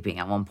without sleeping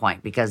at one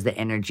point because the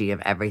energy of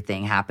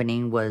everything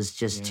happening was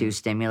just too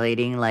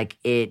stimulating. Like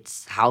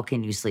how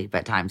can you sleep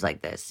at times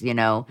like this, you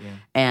know? Yeah.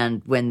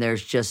 And when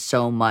there's just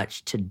so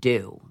much to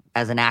do.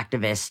 As an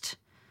activist,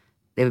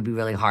 it would be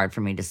really hard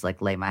for me to just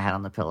like lay my head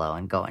on the pillow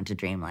and go into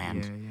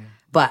dreamland. Yeah.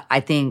 But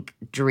I think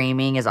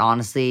dreaming is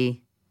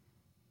honestly,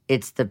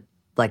 it's the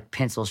like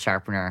pencil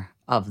sharpener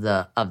of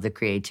the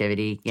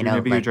creativity. You know,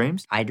 remember your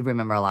dreams? I do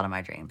remember a lot of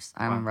my dreams.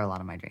 I remember a lot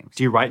of my dreams.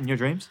 Do you write in your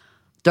dreams?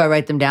 Do I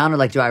write them down, or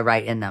like do I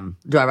write in them?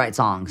 Do I write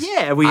songs?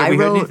 Yeah, have we heard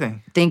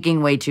anything?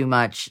 Thinking Way Too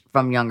Much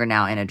from Younger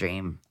Now in a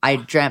dream. I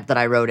dreamt that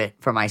I wrote it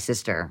for my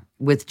sister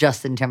with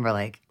Justin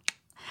Timberlake.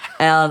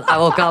 And I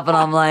woke up and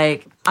I'm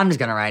like, I'm just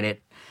going to write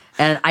it.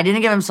 And I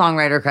didn't give him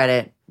songwriter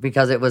credit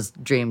because it was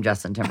Dream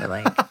Justin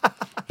Timberlake.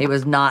 He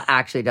was not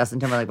actually Justin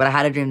Timberlake, but I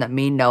had a dream that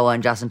me, Noah,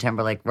 and Justin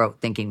Timberlake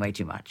wrote Thinking Way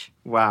Too Much.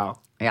 Wow.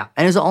 Yeah.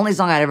 And it was the only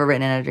song I'd ever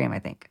written in a dream, I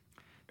think.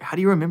 How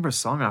do you remember a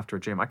song after a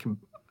dream?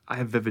 I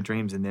have vivid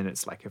dreams, and then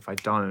it's like if I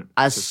don't.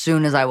 As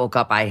soon as I woke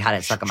up, I had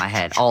it stuck in my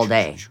head all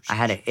day. I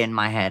had it in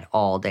my head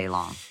all day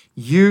long.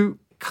 You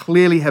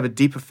clearly have a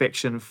deep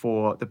affection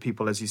for the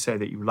people, as you say,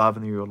 that you love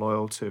and that you're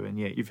loyal to, and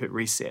yet you've hit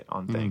reset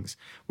on things.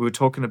 We were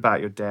talking about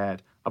your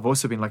dad. I've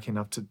also been lucky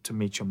enough to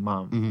meet your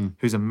mum,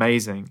 who's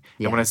amazing.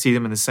 Yeah. And when I see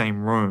them in the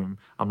same room,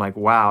 I'm like,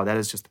 wow, that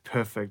is just the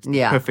perfect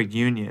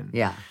union.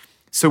 Yeah.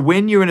 So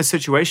when you're in a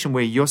situation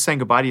where you're saying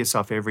goodbye to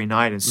yourself every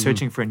night and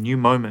searching for a new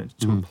moment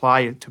to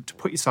apply, to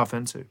put yourself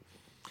into,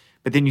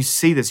 but then you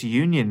see this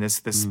union,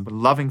 this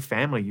loving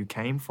family you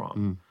came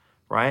from,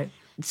 right?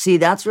 See,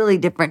 that's really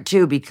different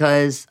too,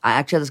 because I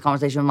actually had this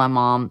conversation with my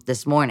mom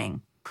this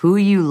morning. Who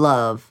you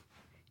love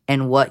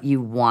and what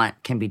you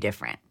want can be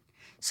different.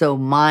 So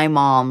my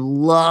mom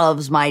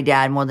loves my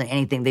dad more than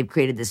anything. They've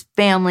created this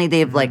family.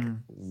 They've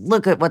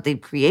look at what they've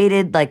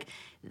created. Like,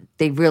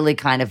 they've really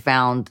kind of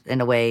found,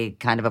 in a way,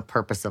 kind of a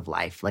purpose of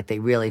life. Like, they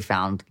really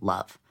found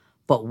love.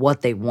 But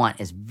what they want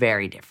is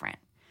very different.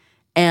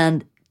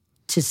 And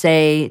to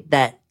say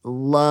that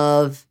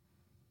love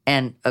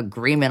and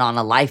agreement on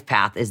a life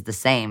path is the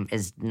same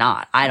is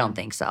not. I don't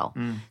think so.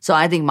 So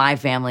I think my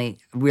family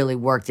really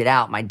worked it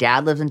out. My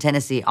dad lives in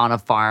Tennessee on a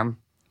farm,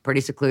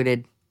 pretty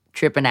secluded,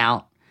 tripping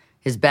out.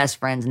 His best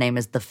friend's name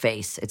is The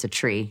Face. It's a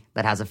tree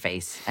that has a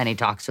face, and he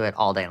talks to it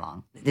all day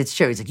long. It's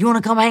true. He's like, you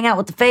want to come hang out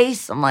with The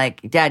Face? I'm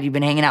like, Dad, you've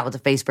been hanging out with The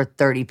Face for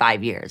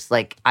 35 years.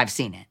 Like, I've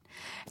seen it.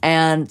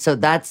 And so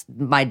that's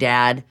my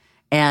dad.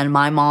 And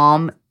my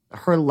mom,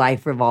 her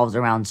life revolves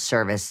around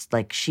service.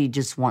 Like, she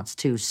just wants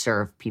to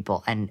serve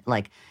people. And,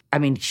 like, I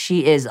mean,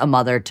 she is a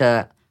mother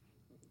to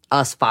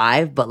us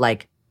 5, but,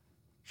 like,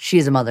 she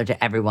is a mother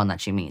to everyone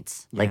that she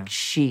meets. Yeah. Like,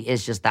 she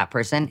is just that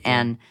person.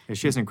 And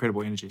she has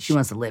incredible energy. She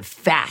wants to live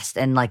fast.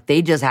 And, like,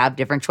 they just have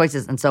different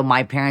choices. And so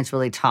my parents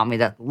really taught me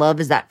that love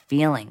is that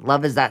feeling.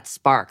 Love is that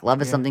spark.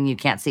 Love is something you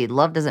can't see.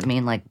 Love doesn't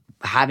mean, like,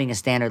 having a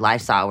standard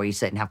lifestyle where you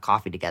sit and have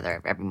coffee together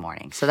every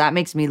morning. So that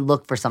makes me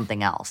look for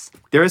something else.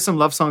 There are some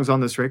love songs on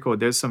this record.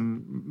 There's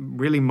some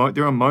really,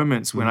 there are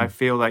moments when I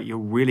feel like you're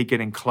really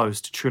getting close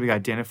to truly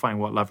identifying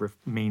what love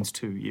means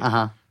to you,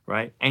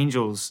 right?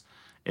 Angels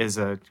is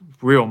a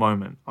real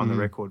moment on the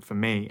record for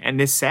me. And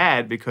they're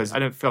sad because I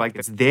don't feel like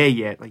it's there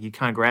yet. Like, you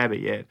can't grab it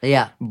yet.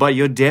 Yeah. But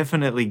you're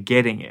definitely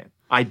getting it,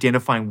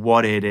 identifying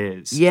what it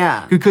is.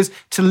 Yeah. Because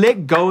to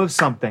let go of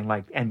something,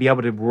 like, and be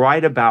able to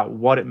write about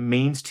what it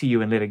means to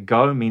you and let it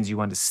go means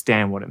you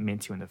understand what it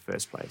meant to you in the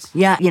first place.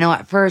 Yeah. You know,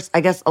 at first,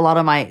 I guess a lot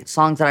of my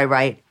songs that I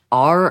write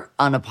are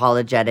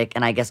unapologetic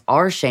and I guess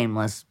are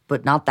shameless,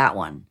 but not that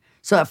one.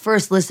 So at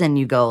first listen,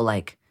 you go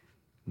like,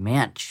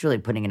 man, she's really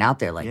putting it out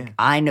there. Like,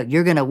 I know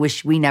you're going to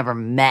wish we never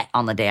met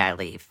on the day I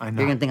leave. I know.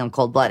 You're going to think I'm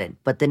cold-blooded.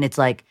 But then it's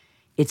like,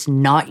 it's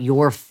not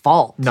your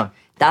fault. No.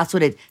 That's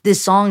what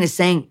this song is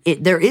saying.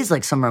 There is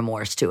like some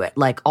remorse to it.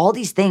 Like, all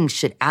these things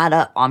should add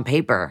up on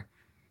paper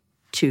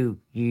to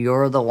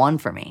you're the one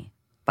for me.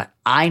 but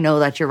I know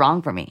that you're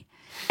wrong for me.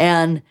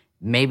 And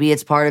maybe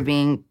it's part of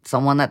being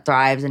someone that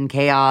thrives in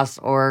chaos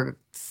or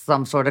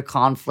some sort of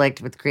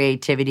conflict with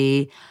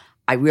creativity.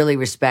 I really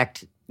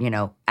respect,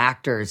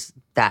 actors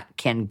that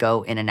can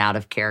go in and out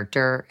of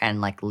character and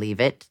like leave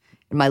it.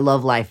 In my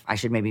love life, I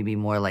should maybe be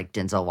more like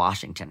Denzel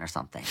Washington or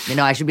something.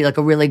 I should be like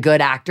a really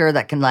good actor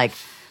that can like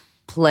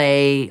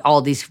play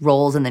all these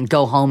roles and then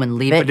go home and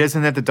leave it. But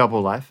isn't that the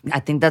double life?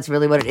 I think that's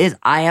really what it is.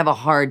 I have a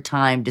hard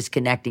time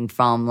disconnecting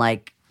from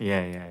like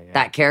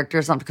that character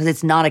or something because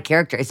it's not a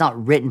character. It's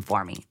not written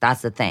for me.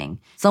 That's the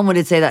thing. Someone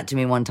did say that to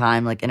me one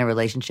time, like in a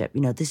relationship.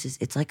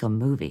 It's like a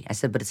movie. I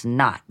said, but it's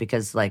not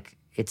because like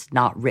it's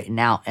not written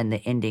out and the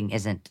ending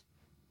isn't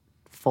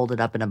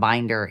folded up in a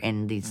binder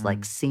in these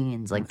like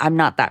scenes. Like I'm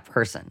not that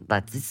person.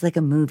 It's like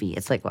a movie.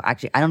 It's like, well,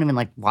 actually, I don't even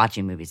like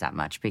watching movies that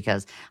much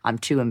because I'm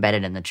too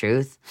embedded in the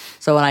truth.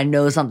 So when I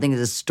know something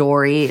is a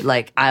story,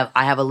 like I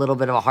have a little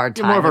bit of a hard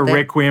time. You're more of a with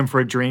requiem for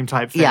a dream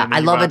type thing. Yeah, I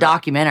love a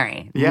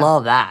documentary. Yeah,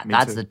 love that. me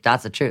That's too.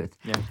 the truth.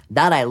 Yeah.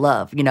 That I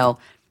love.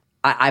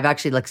 I've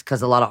actually looked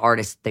because a lot of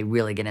artists, they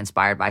really get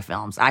inspired by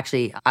films.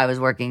 Actually, I was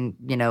working,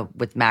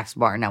 with Max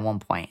Martin at one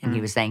point, and he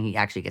was saying he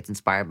actually gets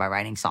inspired by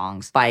writing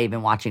songs by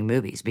even watching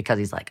movies because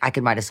he's like, I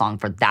can write a song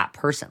for that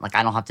person. Like,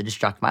 I don't have to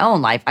destruct my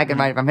own life. I can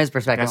write it from his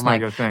perspective. That's I'm not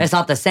a like, good thing. it's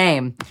not the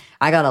same.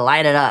 I got to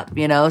light it up,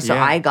 So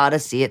Yeah. I got to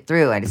see it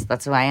through.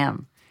 That's who I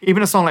am.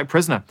 Even a song like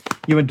Prisoner,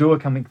 you and Dua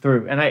coming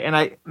through.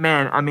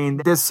 And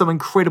there's some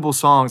incredible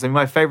songs.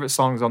 My favorite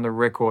songs on the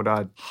record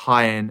are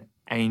High and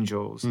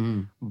Angels,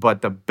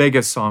 but the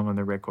biggest song on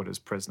the record is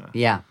Prisoner.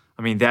 Yeah.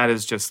 That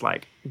is just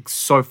like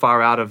so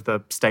far out of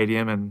the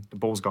stadium and the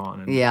ball's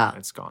gone and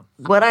it's gone.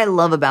 What I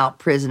love about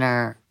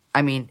Prisoner,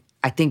 I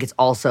think it's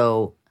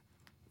also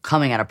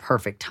coming at a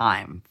perfect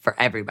time for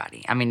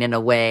everybody. In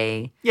a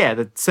way. Yeah,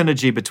 the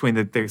synergy between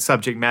the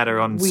subject matter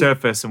on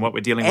surface and what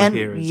we're dealing with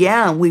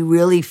here. We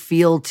really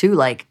feel too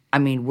like,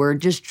 we're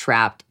just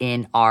trapped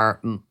in our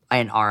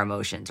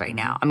emotions right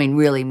now.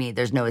 Really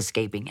there's no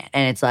escaping it.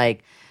 And it's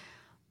like,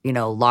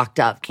 locked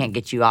up, can't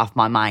get you off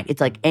my mind. It's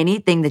like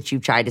anything that you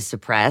try to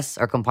suppress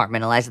or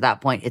compartmentalize at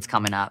that point, it's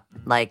coming up.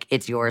 Like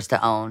it's yours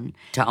to own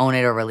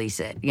it or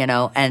release it,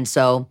 And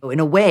so in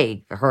a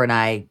way, her and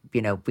I,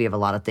 we have a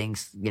lot of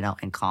things,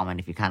 in common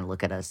if you kind of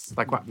look at us.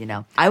 Like what?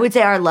 I would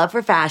say our love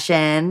for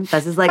fashion.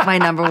 This is like my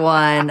number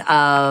one.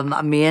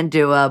 Me and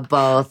Dua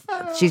both.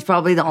 She's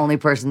probably the only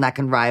person that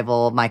can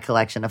rival my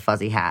collection of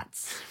fuzzy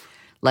hats.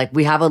 Like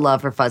we have a love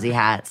for fuzzy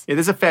hats. Yeah,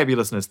 there's a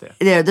fabulousness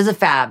there. There's a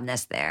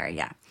fabness there,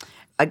 yeah.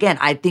 Again,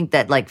 I think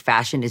that like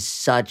fashion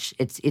is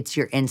it's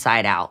your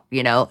inside out,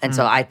 And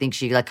so I think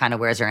she like kind of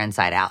wears her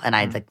inside out. And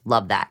I like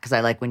love that because I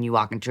like when you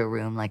walk into a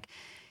room, like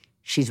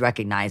she's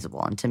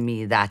recognizable. And to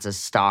me, that's a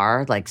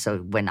star. Like, so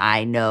when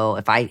I know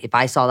if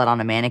I saw that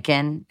on a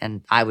mannequin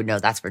and I would know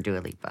that's for Dua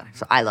Lipa.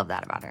 So I love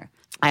that about her.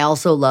 I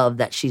also love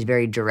that she's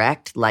very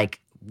direct.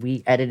 Like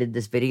we edited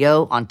this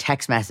video on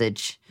text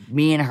message,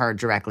 me and her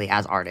directly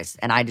as artists.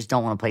 And I just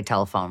don't want to play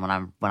telephone when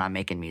I'm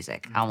making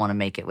music. I want to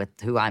make it with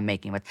who I'm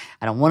making with.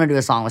 I don't want to do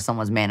a song with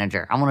someone's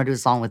manager. I want to do a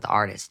song with the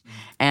artist.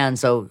 And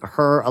so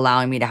her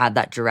allowing me to have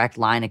that direct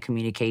line of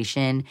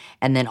communication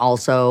and then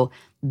also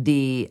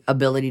the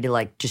ability to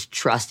like just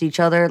trust each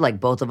other. Like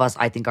both of us,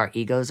 I think our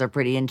egos are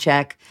pretty in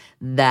check,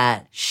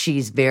 that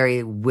she's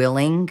very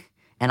willing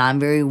and I'm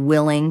very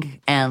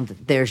willing. And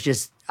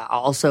there's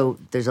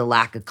a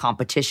lack of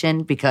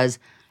competition because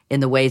in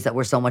the ways that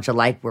we're so much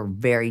alike, we're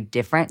very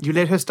different. You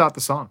let her start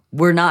the song.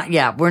 We're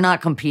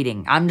not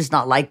competing. I'm just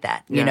not like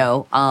that,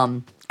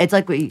 It's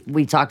like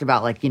we talked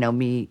about, like,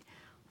 me,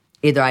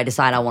 either I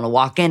decide I want to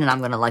walk in and I'm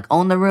going to like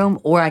own the room,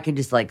 or I can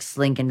just like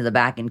slink into the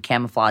back and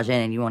camouflage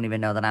in and you won't even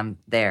know that I'm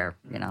there,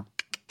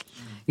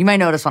 You might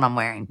notice what I'm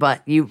wearing,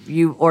 but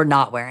you or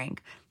not wearing.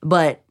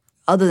 But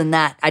other than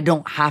that, I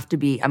don't have to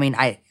be,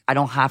 I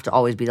don't have to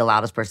always be the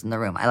loudest person in the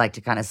room. I like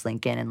to kind of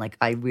slink in and like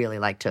I really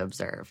like to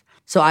observe.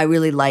 So I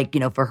really like,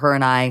 for her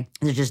and I,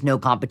 there's just no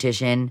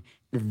competition.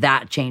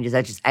 That changes.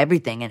 That's just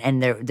everything.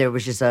 And there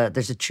was just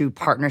there's a true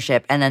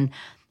partnership. And then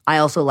I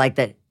also like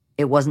that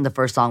it wasn't the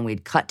first song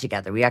we'd cut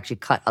together. We actually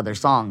cut other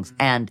songs.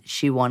 And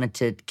she wanted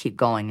to keep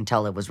going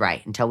until it was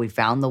right, until we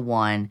found the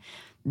one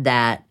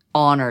that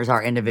honors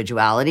our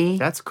individuality.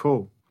 That's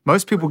cool.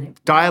 Most people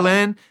dial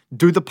in,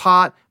 do the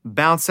part,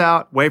 bounce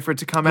out, wait for it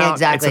to come out.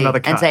 Exactly. It's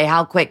another cut. And say,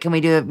 how quick can we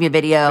do a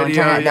video? And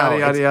turn it,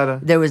 yada.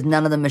 There was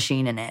none of the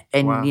machine in it.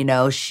 And,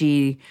 Wow.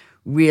 She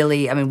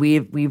really,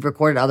 we've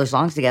recorded other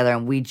songs together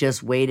and we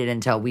just waited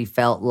until we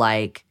felt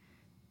like,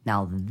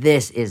 now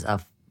this is a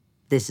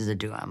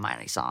Dua and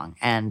Miley song.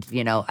 And,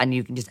 and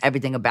you can just,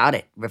 everything about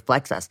it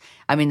reflects us.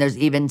 There's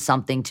even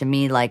something to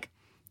me like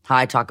how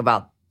I talk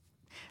about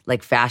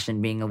like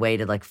fashion being a way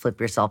to like flip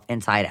yourself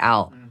inside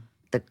out.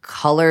 The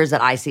colors that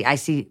I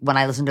see when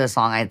I listen to a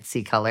song, I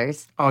see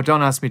colors. Oh,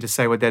 don't ask me to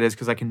say what that is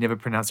because I can never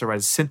pronounce it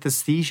right.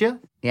 Synesthesia?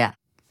 Yeah.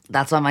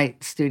 That's why my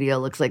studio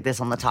looks like this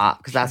on the top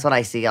because that's what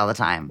I see all the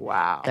time.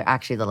 Wow. They're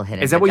actually little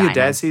hidden Is that what your vaginas.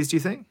 dad sees, do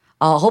you think?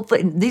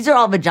 Hopefully. These are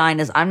all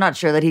vaginas. I'm not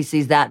sure that he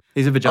sees that.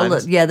 These are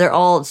vaginas? Yeah, they're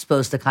all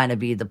supposed to kind of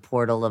be the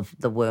portal of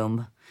the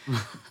womb.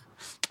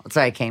 That's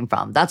where I came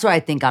from. That's where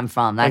I think I'm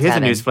from. That's Here's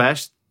heaven. a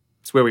newsflash.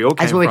 It's where we all came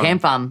from. That's where we came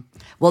from.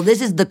 Well,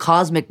 this is the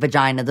cosmic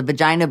vagina, the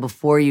vagina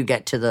before you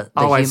get to the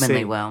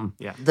humanly womb.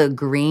 Yeah. The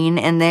green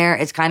in there,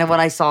 it's kind of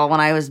what I saw when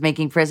I was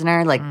making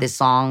Prisoner. Like this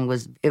song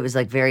was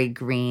like very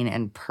green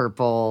and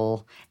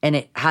purple, and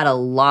it had a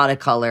lot of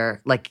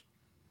color, like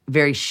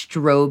very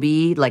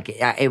strobe. Like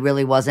it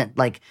really wasn't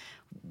like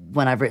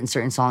when I've written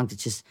certain songs,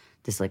 it's just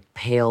this like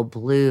pale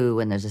blue,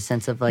 and there's a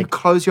sense of like. You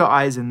close your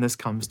eyes and this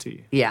comes to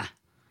you. Yeah.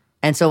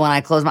 And so when I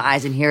close my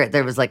eyes and hear it,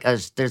 there's like a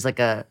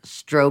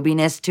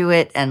strobiness to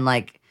it, and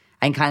like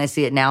I can kind of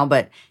see it now,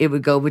 but it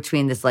would go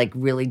between this like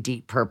really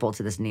deep purple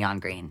to this neon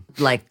green,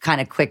 like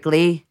kind of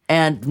quickly.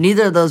 And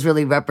neither of those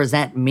really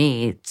represent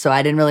me, so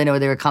I didn't really know where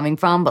they were coming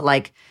from, but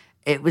like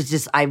it was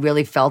just, I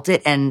really felt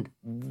it. And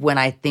when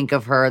I think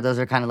of her, those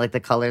are kind of like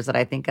the colors that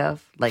I think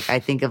of. Like I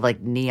think of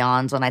like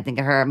neons when I think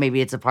of her.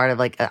 Maybe it's a part of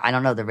like, I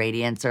don't know, the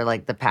radiance or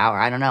like the power.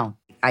 I don't know.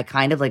 I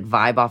kind of like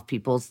vibe off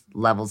people's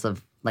levels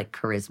of like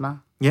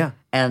charisma. Yeah.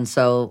 And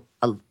so,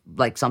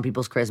 like, some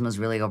people's charisma is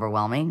really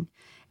overwhelming.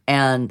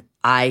 And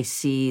I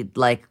see,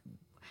 like,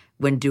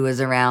 when Dua's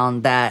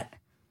around, that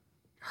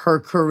her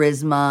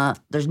charisma,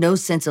 there's no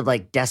sense of,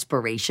 like,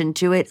 desperation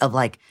to it, of,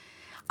 like,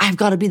 I've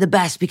got to be the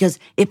best because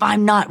if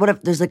I'm not, what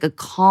if there's, like, a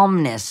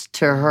calmness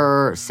to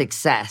her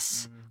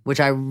success, which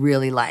I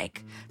really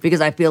like.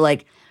 Because I feel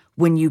like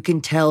when you can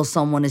tell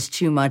someone is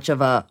too much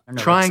of a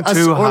trying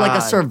too or like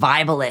a hard.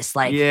 survivalist,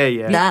 like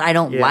Yeah. that I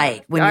don't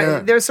like. When you're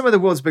there's some of the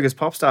world's biggest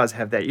pop stars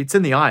have that. It's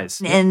in the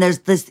eyes. and there's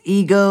this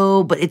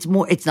ego, but it's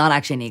not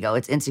actually an ego.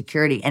 It's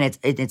insecurity, and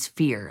it's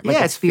fear. Like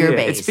it's fear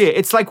based. It's fear.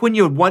 It's like when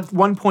you're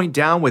one point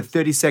down with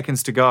 30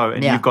 seconds to go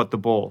and you've got the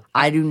ball.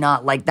 I do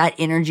not like that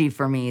energy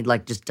for me.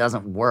 Like just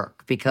doesn't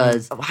work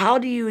because how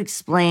do you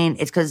explain?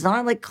 It's because it's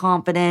not like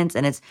confidence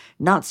and it's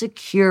not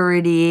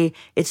security.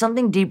 It's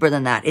something deeper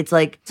than that. It's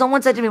like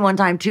someone said to me one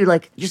time too,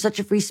 like, you're such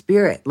a free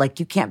spirit. Like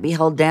you can't be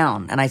held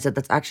down. And I said,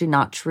 that's actually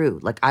not true.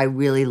 Like I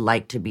really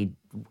like to be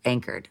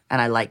anchored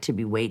and I like to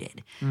be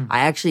weighted.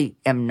 I actually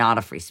am not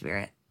a free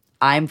spirit.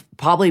 I'm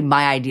probably,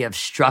 my idea of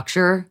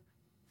structure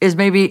is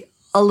maybe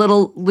a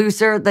little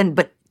looser than,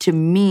 but to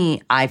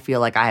me, I feel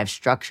like I have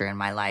structure in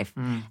my life.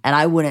 And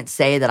I wouldn't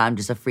say that I'm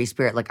just a free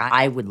spirit. Like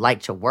I would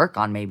like to work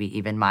on maybe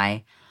even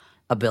my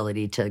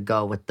ability to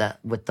go with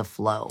the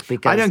flow.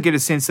 Because I don't get a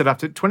sense that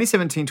after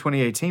 2017,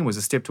 2018 was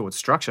a step towards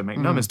structure. Make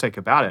no mistake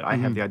about it. I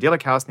have the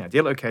idyllic house and the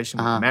ideal location,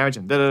 with the marriage,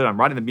 and I'm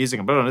writing the music,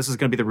 and this is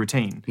going to be the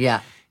routine.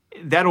 Yeah.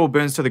 That all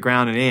burns to the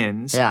ground and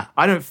ends. Yeah.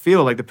 I don't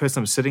feel like the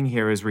person I'm sitting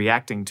here is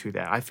reacting to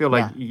that. I feel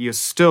like you're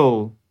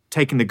still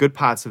taking the good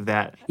parts of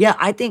that. Yeah,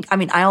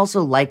 I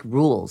also like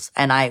rules.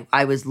 And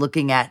I was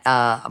looking at,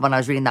 when I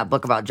was reading that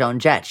book about Joan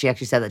Jett, she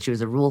actually said that she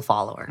was a rule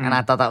follower. And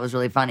I thought that was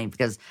really funny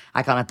because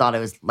I kind of thought it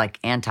was like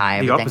anti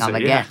everything I'm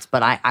against.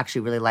 But I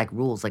actually really like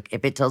rules. Like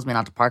if it tells me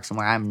not to park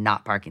somewhere, I'm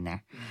not parking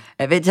there.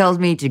 If it tells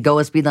me to go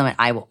a speed limit,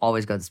 I will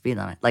always go the speed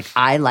limit. Like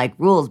I like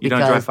rules because—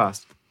 You don't drive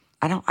fast.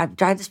 I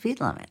drive the speed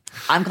limit.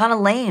 I'm kind of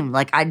lame.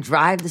 Like I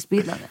drive the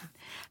speed limit.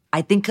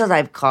 I think because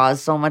I've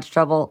caused so much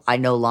trouble, I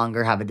no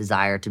longer have a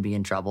desire to be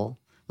in trouble.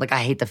 Like,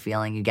 I hate the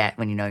feeling you get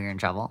when you know you're in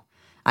trouble.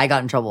 I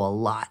got in trouble a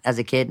lot as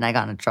a kid, and I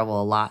got in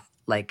trouble a lot,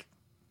 like,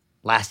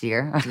 last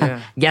year.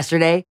 Yeah.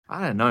 Yesterday.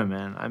 I don't know,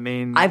 man. I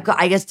mean—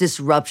 I guess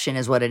disruption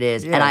is what it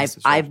is. Yeah, and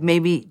I've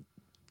maybe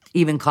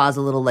even caused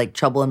a little, like,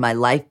 trouble in my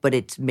life, but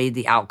it's made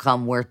the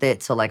outcome worth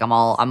it. So, like, I'm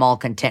all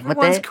content with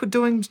it. Everyone's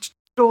doing shit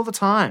all the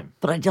time.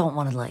 But I don't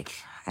want to, like—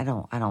 I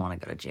don't want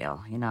to go to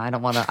jail. You know, I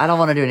don't want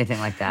to do anything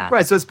like that.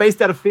 Right, so it's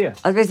based out of fear.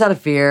 I was based out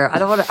of fear. I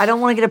don't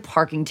want to get a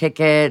parking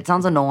ticket. It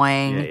sounds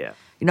annoying. Yeah.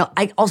 You know,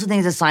 I also think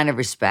it's a sign of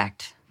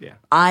respect. Yeah.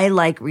 I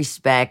like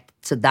respect,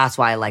 so that's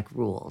why I like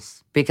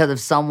rules. Because if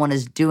someone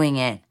is doing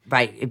it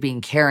by it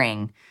being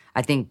caring,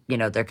 I think, you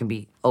know, there can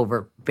be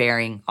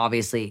overbearing,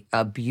 obviously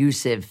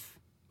abusive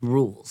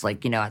rules.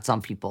 Like, you know,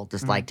 some people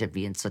just like to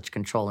be in such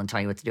control and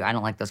tell you what to do. I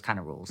don't like those kind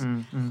of rules.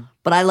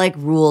 But I like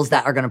rules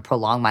that are going to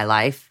prolong my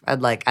life. I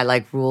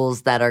like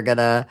rules that are going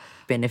to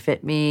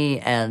benefit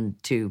me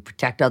and to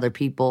protect other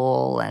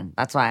people. And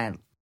that's why I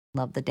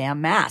love the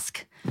damn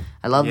mask.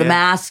 I love the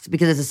mask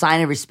because it's a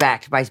sign of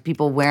respect. By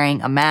people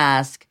wearing a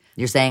mask,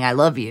 you're saying I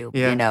love you.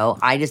 Yeah. You know,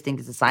 I just think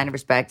it's a sign of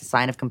respect, a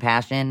sign of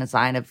compassion, a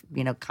sign of,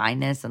 you know,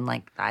 kindness. And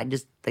like, I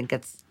just think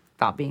it's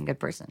about being a good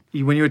person.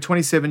 When you were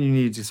 27, you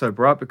needed to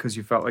sober up because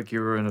you felt like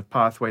you were in a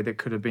pathway that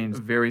could have been a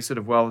very sort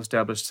of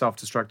well-established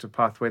self-destructive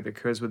pathway that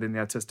occurs within the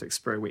artistic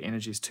spirit where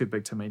energy is too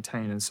big to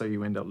maintain, and so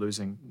you end up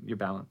losing your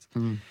balance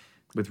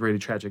with really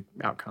tragic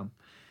outcome.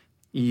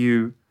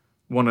 You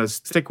want to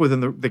stick within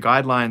the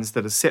guidelines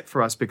that are set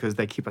for us because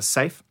they keep us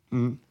safe.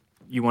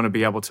 You want to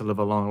be able to live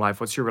a long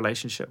life. What's your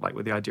relationship like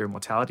with the idea of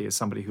mortality as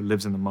somebody who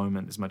lives in the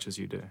moment as much as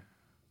you do?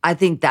 I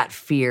think that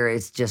fear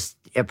is just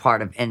a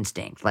part of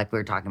instinct, like we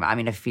were talking about. I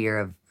mean, a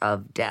fear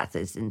of death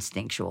is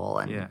instinctual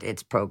and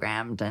it's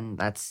programmed, and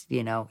that's,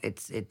 you know,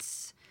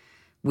 it's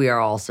we are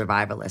all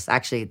survivalists.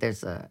 Actually,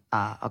 there's a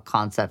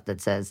concept that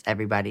says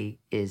everybody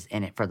is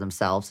in it for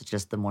themselves. It's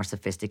just the more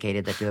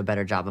sophisticated that do a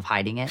better job of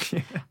hiding it,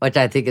 which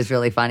I think is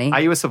really funny.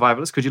 Are you a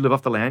survivalist? Could you live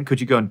off the land? Could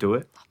you go and do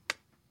it?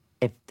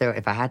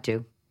 If I had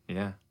to.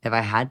 Yeah. If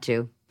I had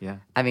to. Yeah.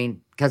 I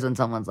mean, because when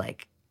someone's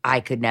like, I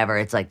could never,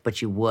 it's like,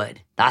 but you would.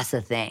 That's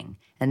the thing.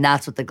 And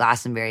that's what the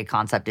Glastonbury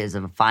concept is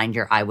of find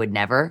your I would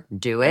never,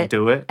 do it.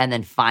 Do it. And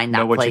then find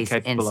that place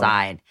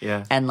inside.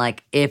 Yeah. And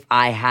like, if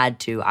I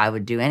had to, I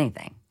would do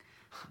anything.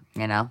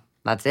 You know,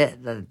 that's it.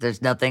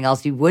 There's nothing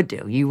else you would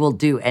do. You will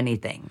do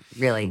anything,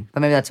 really.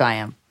 But maybe that's who I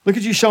am. Look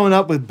at you showing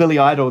up with Billy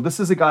Idol. This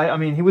is a guy, I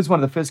mean, he was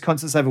one of the first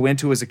concerts I ever went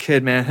to as a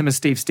kid, man. Him and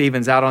Steve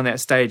Stevens out on that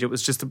stage. It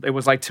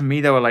was like, to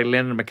me, they were like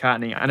Lennon and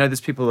McCartney. I know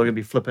there's people who are going to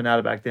be flipping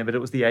out back then, but it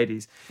was the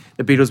 80s.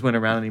 The Beatles weren't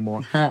around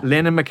anymore.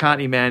 Lennon and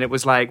McCartney, man, it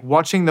was like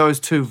watching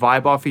those two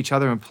vibe off each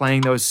other and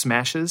playing those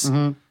smashes.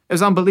 It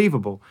was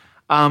unbelievable.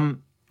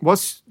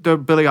 What's the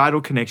Billy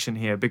Idol connection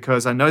here?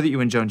 Because I know that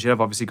you and Joan Jett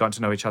have obviously gotten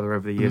to know each other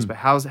over the years, but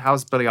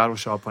how's Billy Idol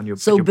show up on your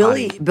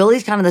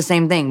Billy's kind of the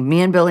same thing. Me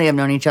and Billy have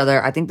known each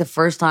other. I think the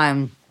first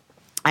time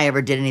I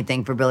ever did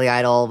anything for Billy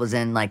Idol was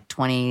in like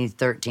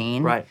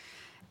 2013. Right.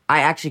 I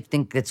actually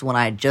think it's when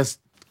I just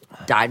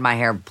dyed my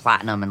hair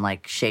platinum and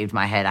like shaved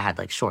my head. I had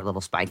like short little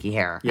spiky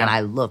hair and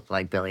I looked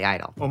like Billy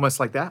Idol. Almost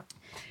like that?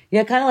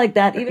 Yeah, kind of like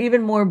that.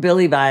 Even more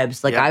Billy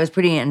vibes. Like I was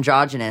pretty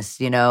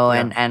androgynous, you know,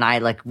 and I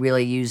like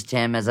really used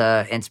him as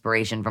a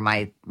inspiration for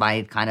my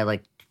kind of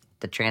like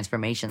the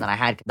transformation that I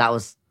had. That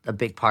was a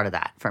big part of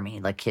that for me,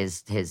 like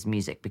his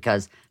music,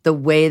 because the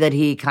way that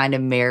he kind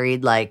of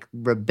married like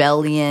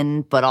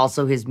rebellion, but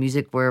also his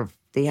music where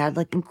they had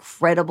like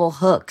incredible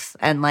hooks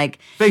and like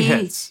big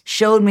hits.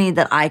 Showed me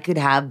that I could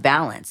have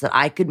balance, that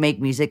I could make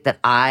music that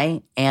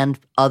I and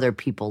other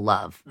people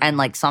love. And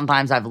like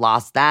sometimes I've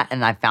lost that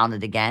and I found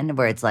it again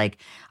where it's like,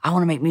 I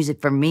want to make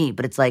music for me,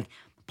 but it's like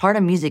part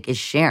of music is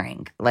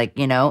sharing. Like,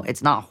 you know,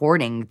 it's not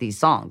hoarding these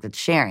songs, it's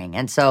sharing.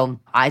 And so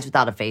Eyes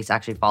Without a Face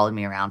actually followed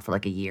me around for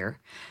like a year.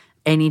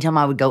 Anytime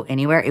I would go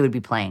anywhere, it would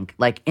be playing.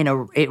 Like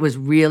it was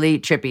really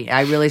trippy.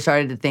 I really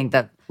started to think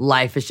that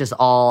life is just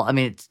all, I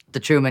mean, it's the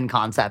Truman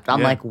concept.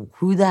 I'm like,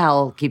 who the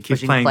hell keeps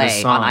pushing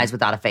play on Eyes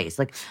Without a Face?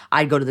 Like,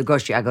 I'd go to the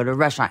grocery, I'd go to a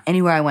restaurant,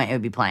 anywhere I went, it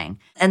would be playing.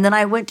 And then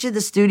I went to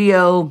the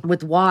studio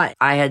with Watt.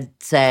 I had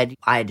said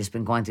I had just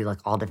been going through like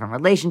all different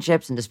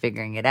relationships and just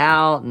figuring it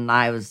out. And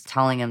I was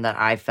telling him that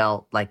I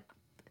felt like,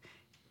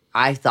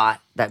 I thought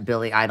that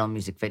Billy Idol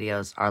music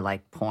videos are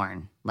like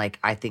porn. Like,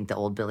 I think the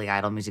old Billy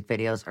Idol music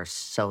videos are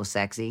so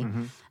sexy.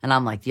 And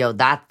I'm like, yo,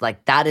 that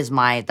is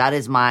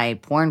my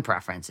porn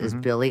preference is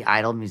Billy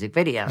Idol music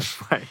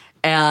videos. Right.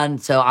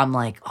 And so I'm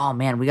like, oh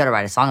man, we got to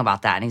write a song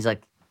about that. And he's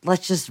like,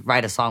 let's just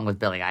write a song with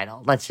Billy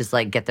Idol. Let's just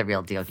like get the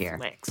real deal here.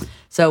 Thanks.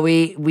 So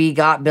we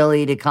got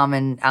Billy to come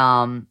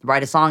and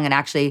write a song. And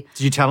actually,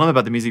 did you tell him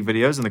about the music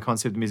videos and the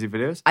concept of music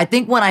videos? I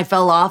think when I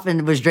fell off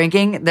and was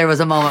drinking, there was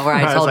a moment where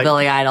I told like,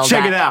 Billy Idol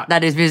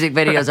that his music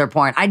videos are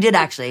porn. I did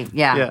actually.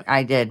 Yeah.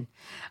 I did.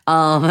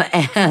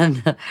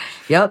 And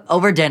yep,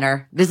 over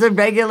dinner. This is a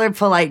regular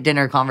polite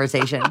dinner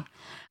conversation.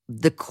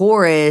 The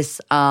chorus,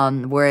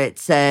 where it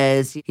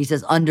says, he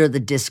says, under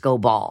the disco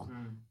ball.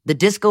 The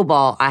disco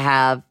ball I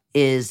have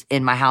is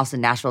in my house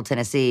in Nashville,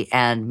 Tennessee,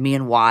 and me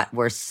and Watt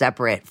were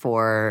separate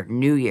for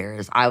New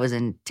Year's. I was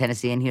in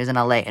Tennessee and he was in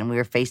LA, and we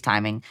were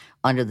FaceTiming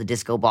under the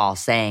disco ball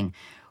saying,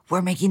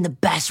 we're making the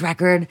best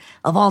record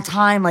of all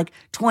time. Like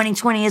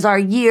 2020 is our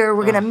year.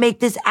 We're going to make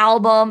this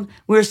album.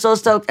 We were so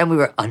stoked. And we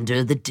were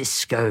under the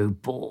disco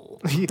ball.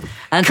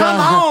 And Come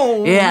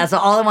on. Yeah. So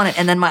all I wanted.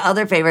 And then my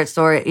other favorite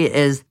story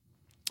is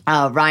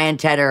Ryan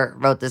Tedder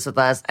wrote this with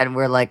us. And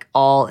we're like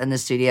all in the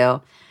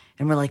studio.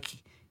 And we're like,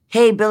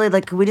 hey, Billy,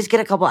 like, could we just get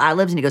a couple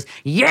ad-libs? And he goes,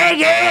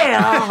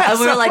 yeah. And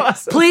we were like,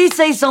 awesome. Please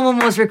say someone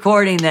was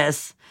recording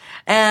this.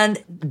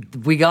 And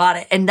we got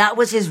it. And that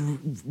was his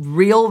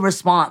real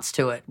response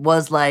to it,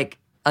 was like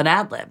an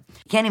ad-lib.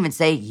 You can't even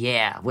say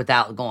yeah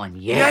without going,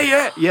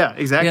 yeah. Yeah,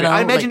 exactly. You know,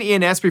 I imagine like,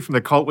 Ian Astbury from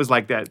The Cult was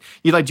like that.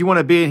 You're like, do you want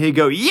to be? And he'd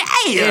go, yeah.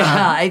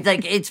 It's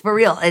like, it's for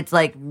real. It's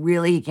like,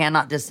 really, he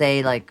cannot just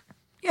say like,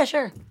 yeah,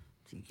 sure.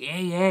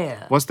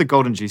 Yeah. What's the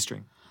golden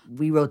G-string?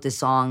 We wrote this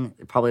song,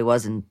 it probably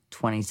was in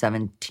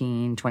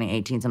 2017,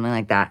 2018, something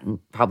like that. And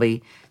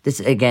probably this,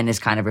 again, is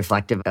kind of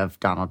reflective of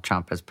Donald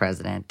Trump as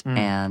president.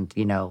 And,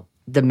 you know,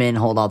 the men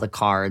hold all the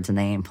cards and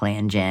they ain't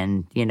playing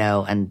gin, you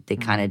know, and they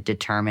kind of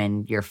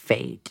determine your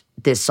fate.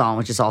 This song,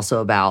 which is also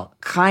about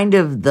kind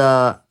of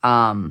the,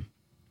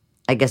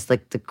 I guess,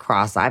 like the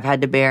cross I've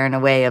had to bear in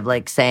a way of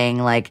like saying,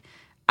 like,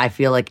 I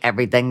feel like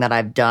everything that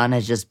I've done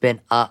has just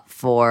been up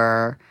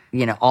for,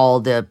 you know, all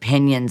the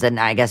opinions and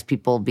I guess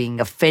people being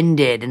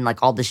offended and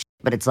like all the shit.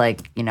 But it's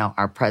like, you know,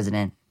 our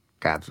president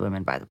grabs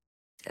women by the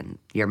and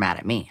you're mad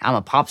at me. I'm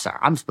a pop star.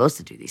 I'm supposed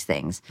to do these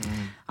things.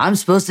 I'm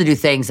supposed to do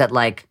things that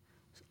like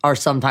are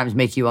sometimes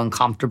make you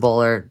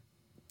uncomfortable or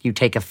you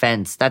take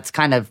offense. That's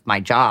kind of my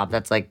job.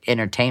 That's like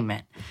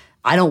entertainment.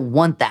 I don't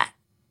want that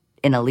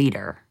in a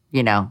leader,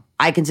 you know.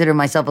 I consider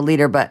myself a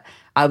leader, but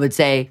I would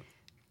say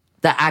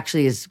that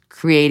actually is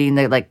creating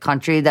the like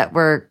country that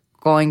we're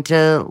going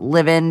to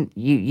live in.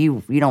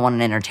 You don't want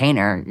an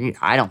entertainer.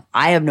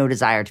 I have no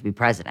desire to be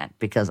president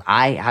because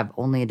I have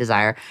only a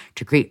desire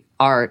to create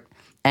art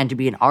and to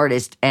be an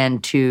artist,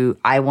 and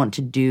I want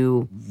to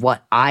do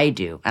what I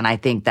do. And I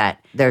think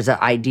that there's an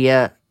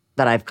idea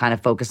that I've kind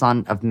of focused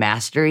on of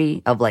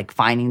mastery, of like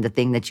finding the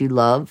thing that you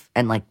love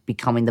and like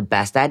becoming the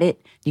best at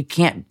it. You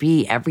can't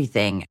be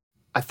everything.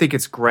 I think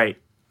it's great.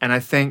 And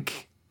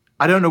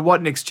I don't know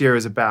what next year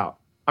is about.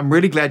 I'm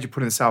really glad you're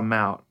putting this album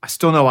out. I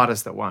still know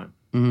artists that won't.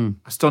 Mm-hmm.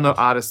 I still know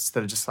artists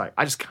that are just like,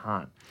 I just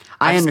can't.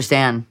 I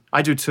understand.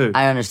 I do too.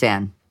 I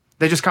understand.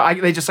 They just can't,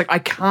 I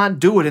can't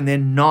do it, and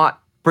then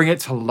not bring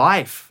it to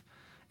life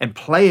and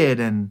play it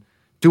and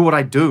do what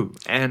I do.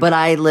 But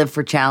I live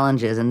for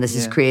challenges, and this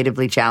is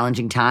creatively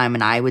challenging time.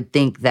 And I would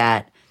think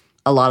that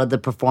a lot of the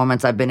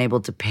performance I've been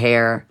able to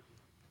pair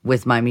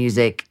with my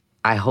music,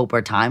 I hope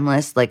are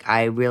timeless. Like,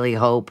 I really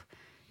hope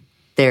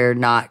they're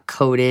not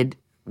coded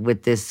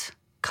with this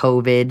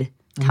COVID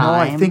time. No,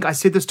 I think I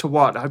said this to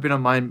Watt. I hope you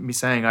don't mind me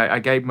saying. I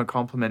gave him a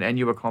compliment, and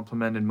you a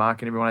compliment, and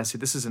Mark and everyone. I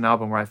said, this is an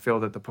album where I feel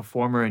that the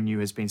performer in you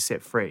has been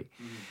set free.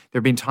 There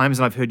have been times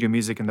when I've heard your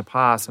music in the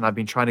past, and I've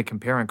been trying to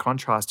compare and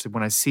contrast to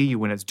when I see you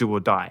when it's do or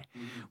die.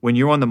 When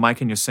you're on the mic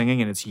and you're singing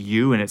and it's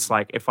you, and it's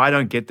like, if I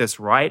don't get this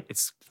right,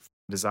 it's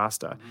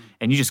disaster.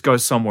 And you just go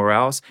somewhere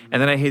else.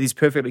 And then I hear these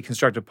perfectly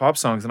constructed pop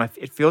songs, and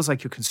it feels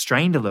like you're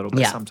constrained a little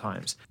bit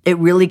sometimes. It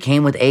really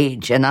came with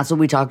age, and that's what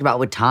we talked about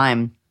with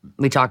time.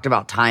 We talked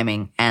about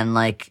timing, and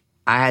like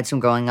I had some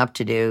growing up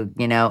to do,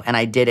 and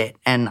I did it,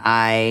 and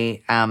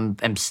I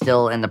am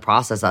still in the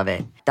process of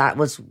it. That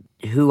was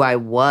who I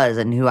was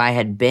and who I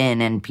had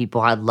been, and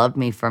people had loved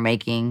me for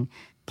making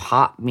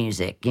pop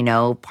music,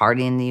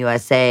 Party in the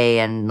USA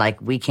and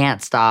like We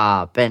Can't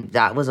Stop. And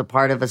that was a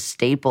part of a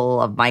staple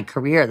of my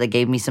career that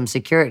gave me some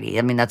security.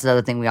 I mean, that's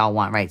another thing we all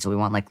want, right? So we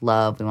want like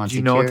love, we want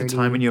security. Do you know at the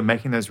time when you were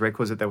making those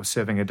records that they were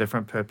serving a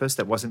different purpose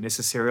that wasn't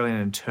necessarily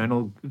an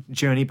internal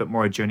journey, but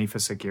more a journey for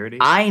security?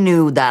 I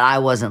knew that I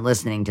wasn't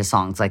listening to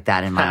songs like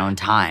that in my own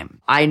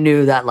time. I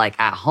knew that like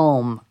at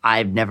home,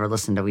 I've never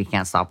listened to We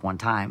Can't Stop one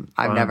time.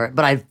 But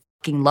I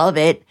fucking love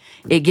it.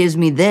 It gives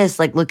me this,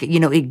 like, look,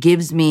 it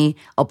gives me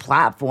a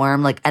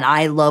platform, like, and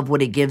I love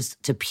what it gives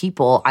to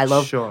people. I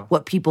love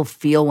what people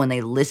feel when they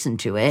listen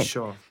to it.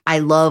 Sure. I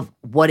love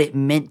what it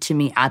meant to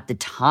me at the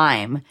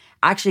time.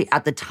 Actually,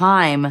 at the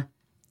time,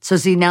 so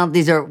see, now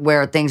these are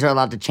where things are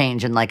allowed to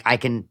change, and like I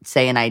can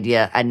say an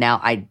idea, and now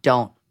I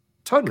don't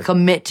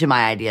commit to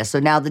my idea. So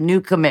now the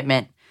new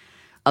commitment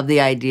of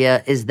the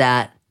idea is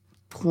that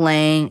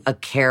playing a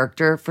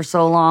character for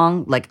so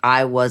long, like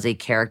I was a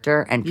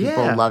character and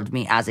people loved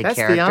me as a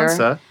character. That's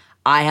the answer.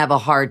 I have a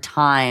hard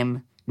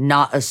time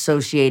not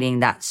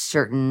associating that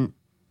certain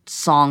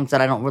songs that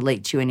I don't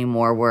relate to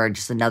anymore were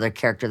just another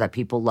character that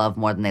people love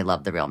more than they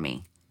love the real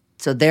me.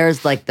 So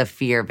there's like the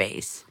fear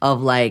base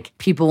of like,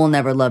 people will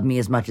never love me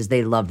as much as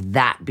they love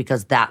that,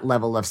 because that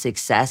level of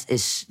success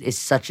is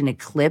such an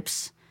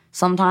eclipse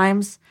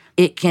sometimes.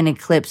 It can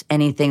eclipse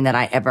anything that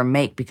I ever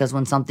make, because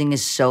when something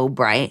is so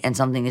bright and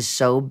something is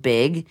so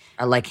big,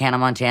 or like Hannah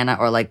Montana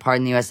or like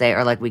Pardon the USA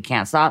or like We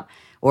Can't Stop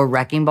or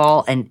Wrecking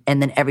Ball, and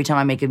then every time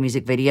I make a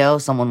music video,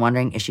 someone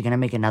wondering, is she going to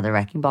make another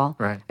Wrecking Ball?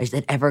 Right. Is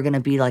it ever going to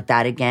be like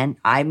that again?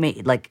 I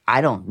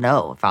don't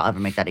know if I'll ever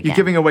make that again. You're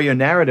giving away your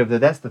narrative, though.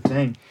 That's the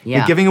thing. Yeah.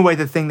 You're giving away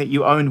the thing that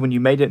you owned when you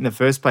made it in the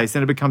first place.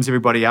 Then it becomes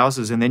everybody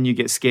else's, and then you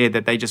get scared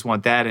that they just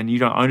want that, and you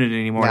don't own it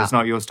anymore. And it's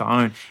not yours to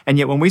own. And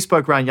yet when we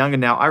spoke around Younger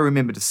Now, I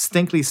remember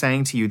distinctly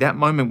saying to you, that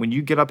moment when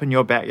you get up in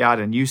your backyard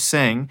and you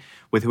sing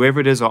with whoever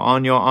it is or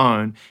on your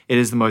own, it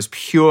is the most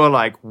pure,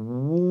 like,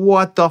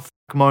 what the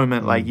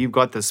moment. Like, you've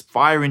got this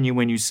fire in you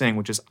when you sing,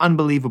 which is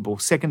unbelievable,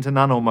 second to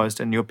none almost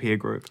in your peer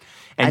group.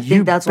 And I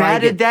think that's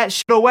batted that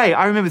shit away.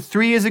 I remember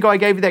 3 years ago I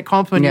gave you that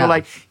compliment. You were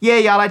like,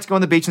 I like to go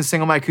on the beach and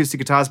sing on my acoustic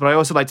guitars, but I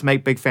also like to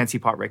make big fancy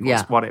pop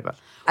records, whatever.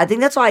 I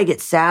think that's why I get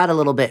sad a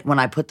little bit when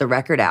I put the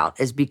record out,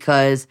 is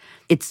because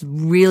it's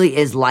really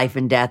is life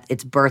and death.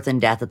 It's birth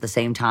and death at the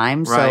same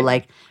time. Right. So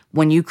like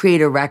when you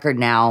create a record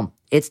now,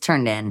 it's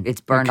turned in, it's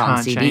burned on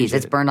CDs.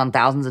 It's burned on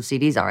thousands of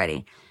CDs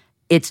already.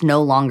 It's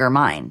no longer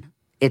mine.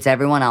 It's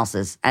everyone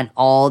else's. And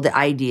all the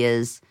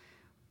ideas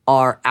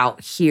are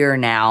out here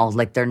now.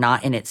 Like, they're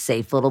not in its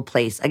safe little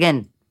place.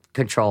 Again,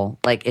 control.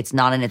 Like, it's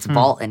not in its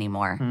vault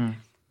anymore.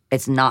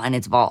 It's not in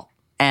its vault.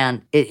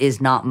 And it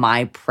is not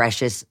my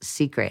precious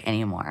secret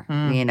anymore,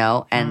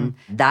 And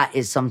that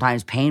is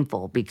sometimes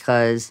painful,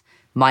 because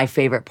my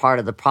favorite part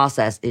of the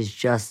process is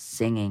just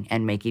singing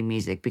and making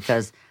music,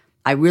 because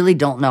I really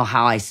don't know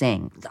how I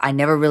sing. I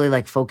never really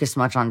like focused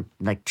much on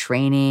like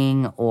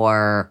training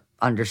or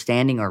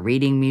understanding or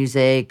reading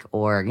music,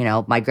 or,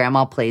 my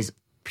grandma plays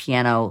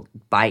piano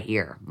by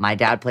ear. My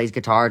dad plays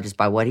guitar just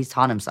by what he's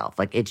taught himself.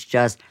 Like, it's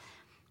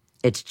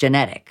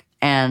genetic.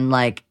 And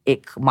like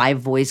my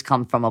voice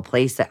comes from a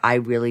place that I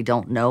really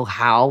don't know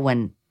how,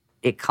 when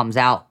it comes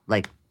out,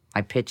 like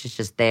my pitch is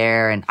just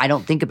there and I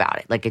don't think about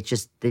it. Like it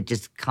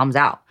just comes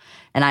out,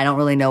 and I don't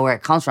really know where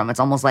it comes from. It's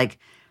almost like,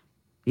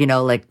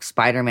 like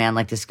Spider-Man,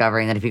 like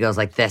discovering that if he goes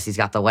like this, he's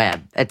got the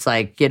web. It's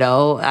like,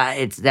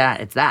 it's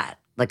that.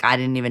 Like, I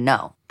didn't even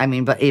know. I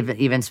mean, but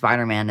even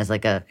Spider-Man is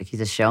like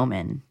he's a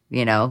showman,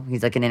 you know?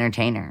 He's like an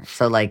entertainer.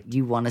 So, like,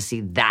 you want to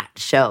see that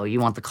show. You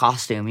want the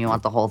costume. You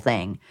want the whole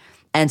thing.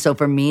 And so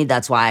for me,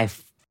 that's why I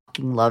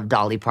fucking love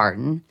Dolly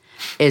Parton,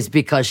 is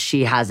because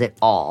she has it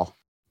all.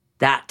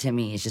 That, to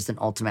me, is just an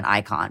ultimate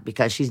icon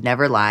because she's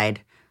never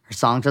lied. Her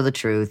songs are the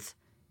truth.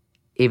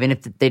 Even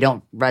if they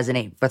don't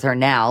resonate with her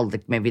now,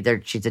 like maybe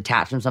she's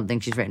attached from something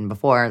she's written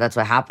before. That's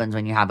what happens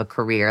when you have a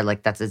career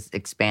like that's as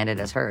expanded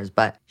as hers.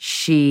 But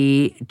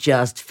she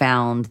just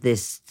found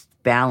this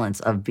balance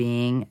of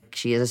being,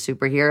 she is a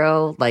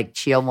superhero. Like,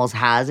 she almost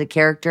has a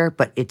character,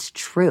 but it's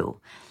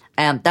true.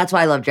 And that's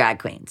why I love drag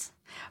queens,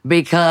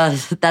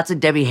 because that's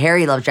what Debbie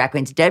Harry loves drag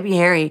queens. Debbie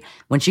Harry,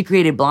 when she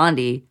created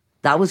Blondie,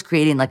 that was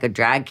creating like a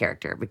drag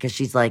character, because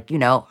she's like, you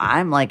know,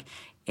 I'm like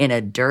in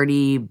a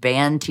dirty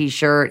band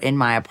t-shirt in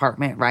my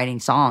apartment writing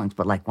songs,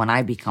 but like when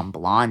I become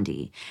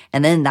Blondie,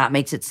 and then that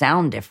makes it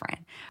sound different.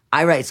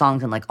 I write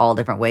songs in like all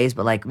different ways,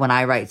 but like when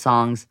I write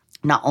songs,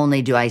 not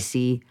only do I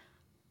see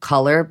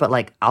color, but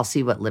like I'll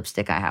see what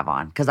lipstick I have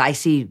on, because I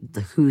see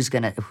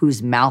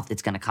whose mouth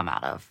it's gonna come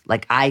out of.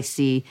 Like, I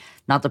see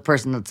not the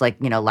person that's like,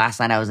 you know, last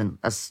night I was in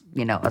a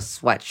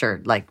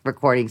sweatshirt like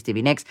recording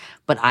Stevie Nicks,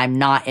 but I'm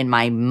not in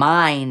my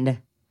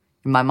mind.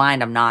 In my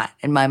mind, I'm not.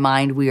 In my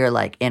mind, we are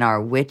like in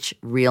our witch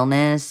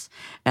realness,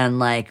 and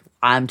like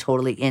I'm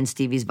totally in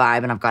Stevie's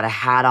vibe, and I've got a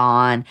hat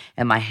on,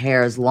 and my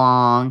hair is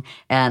long,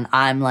 and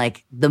I'm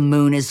like, the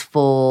moon is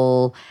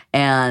full,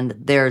 and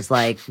there's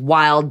like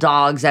wild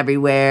dogs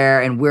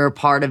everywhere, and we're a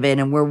part of it,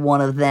 and we're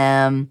one of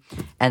them,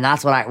 and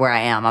that's where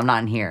I am. I'm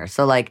not in here.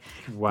 So like,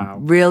 wow,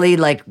 really,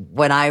 like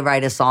when I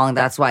write a song,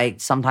 that's why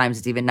sometimes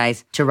it's even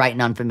nice to write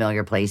in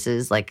unfamiliar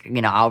places. Like,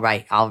 you know,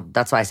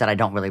 that's why I said I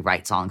don't really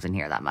write songs in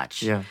here that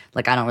much. Yeah.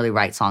 Like, I don't really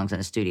write songs in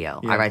a studio.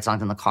 Yeah. I write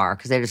songs in the car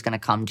because they're just going to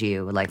come to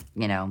you, like,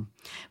 you know.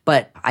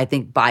 But I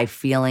think by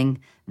feeling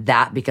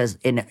that, because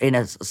in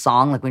a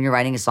song, like when you're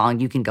writing a song,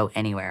 you can go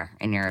anywhere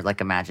in your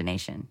like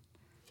imagination.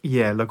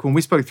 Yeah, look, when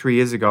we spoke 3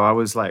 years ago, I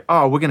was like,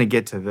 oh, we're going to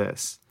get to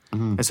this.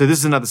 Mm-hmm. And so this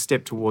is another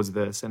step towards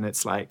this. And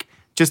it's like,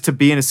 just to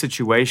be in a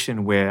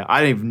situation where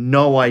I have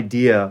no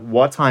idea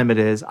what time it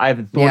is, I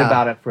haven't thought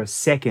about it for a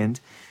second.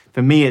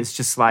 For me, it's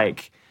just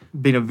like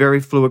been a very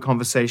fluid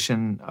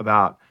conversation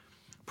about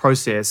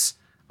process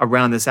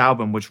around this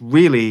album, which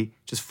really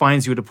just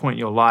finds you at a point in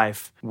your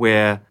life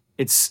where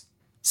it's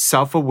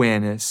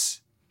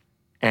self-awareness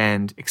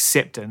and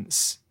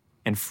acceptance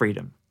and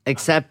freedom.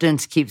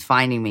 Acceptance keeps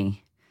finding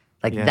me.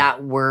 Like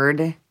that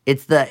word,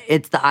 it's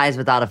the eyes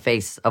without a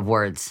face of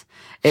words.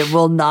 It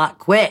will not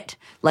quit.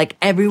 Like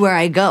everywhere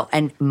I go.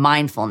 And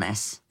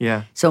mindfulness.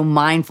 Yeah. So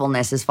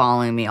mindfulness is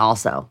following me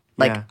also.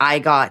 Like I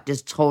got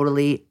just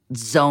totally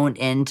zoned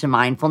into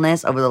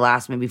mindfulness over the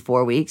last maybe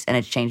 4 weeks, and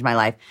it's changed my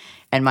life.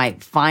 And my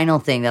final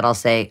thing that I'll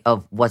say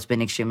of what's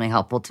been extremely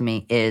helpful to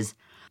me is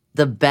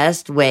the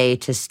best way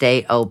to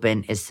stay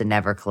open is to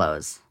never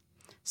close.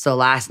 So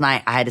last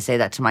night I had to say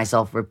that to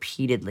myself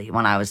repeatedly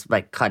when I was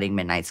like cutting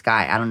Midnight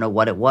Sky. I don't know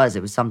what it was.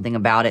 It was something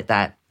about it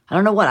that, I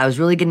don't know what, I was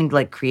really getting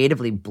like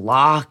creatively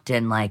blocked,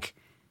 and like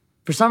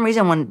for some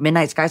reason when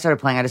Midnight Sky started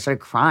playing, I just started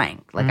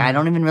crying. Like I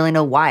don't even really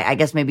know why. I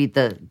guess maybe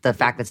the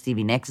fact that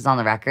Stevie Nicks is on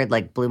the record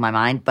like blew my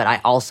mind, but I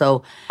don't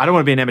want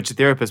to be an amateur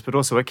therapist, but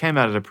also it came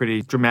out at a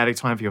pretty dramatic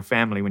time for your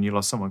family when you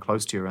lost someone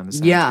close to you around the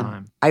same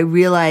time. I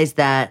realized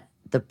that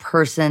the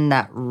person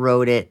that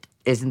wrote it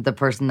isn't the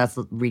person that's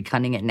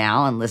recutting it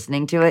now and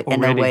listening to it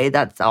in a way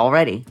that's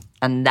already.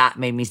 And that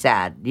made me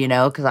sad, you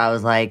know, because I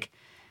was like,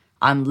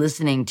 I'm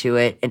listening to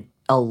it and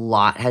a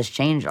lot has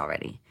changed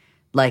already.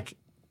 Like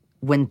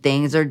when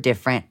things are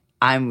different,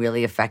 I'm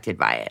really affected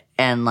by it.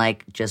 And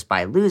like just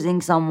by losing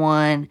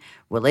someone,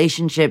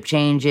 relationship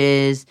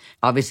changes.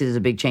 Obviously, there's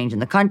a big change in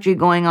the country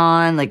going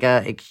on, like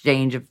a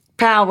exchange of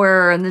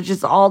power, and there's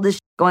just all this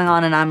going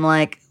on. And I'm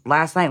like,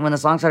 last night when the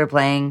song started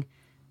playing,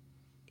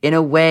 in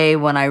a way,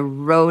 when I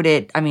wrote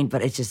it, I mean,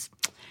 but it's just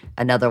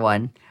another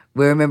one.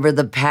 We remember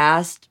the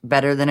past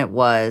better than it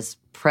was,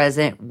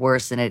 present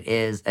worse than it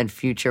is, and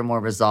future more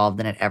resolved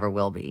than it ever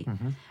will be.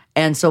 Mm-hmm.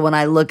 And so when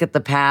I look at the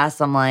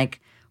past, I'm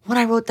like, when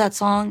I wrote that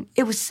song,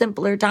 it was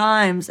simpler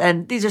times,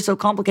 and these are so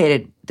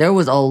complicated. There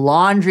was a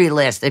laundry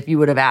list if you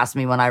would have asked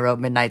me when I wrote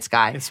Midnight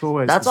Sky. It's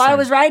always That's why I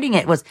was writing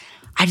it, was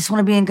I just want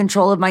to be in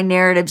control of my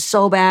narrative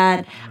so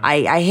bad. Mm-hmm.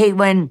 I hate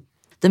when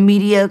the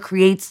media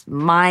creates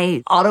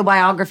my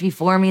autobiography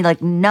for me.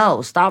 Like,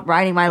 no, stop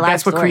writing my life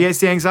That's what story. creates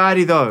the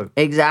anxiety, though.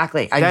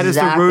 Exactly. That is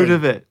the root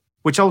of it.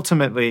 Which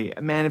ultimately,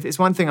 man, if it's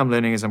one thing I'm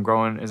learning as I'm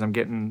growing, as I'm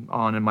getting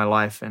on in my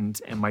life,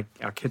 and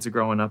our kids are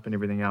growing up and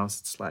everything else,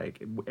 it's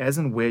like, as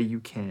and where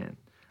you can,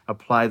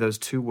 apply those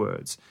two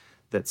words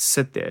that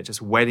sit there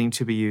just waiting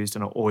to be used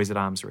and are always at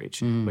arm's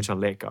reach, which are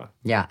let go.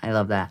 Yeah, I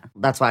love that.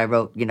 That's why I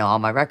wrote, you know,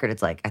 on my record,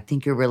 it's like, I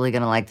think you're really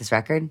going to like this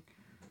record,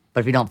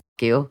 but if you don't, f***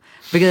 you.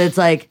 Because it's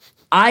like,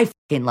 I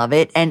fucking love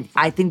it. And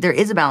I think there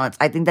is a balance.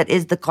 I think that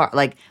is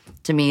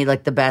to me,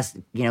 like the best,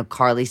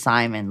 Carly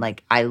Simon.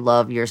 Like, I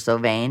love You're So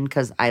Vain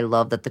because I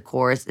love that the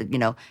chorus,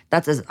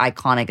 that's as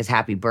iconic as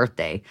Happy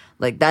Birthday.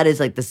 Like, that is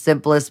like the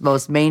simplest,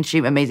 most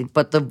mainstream, amazing.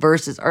 But the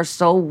verses are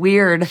so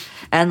weird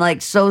and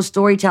like so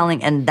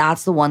storytelling. And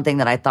that's the one thing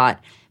that I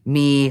thought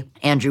me,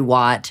 Andrew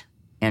Watt,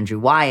 Andrew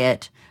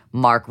Wyatt,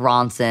 Mark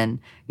Ronson,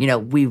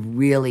 we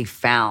really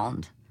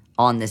found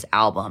on this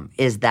album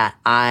is that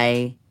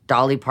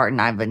Dolly Parton,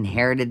 I've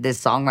inherited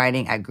this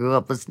songwriting. I grew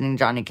up listening to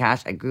Johnny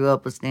Cash. I grew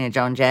up listening to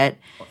Joan Jett.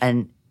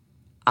 And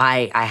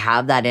I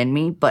have that in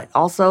me. But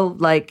also,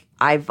 like,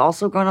 I've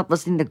also grown up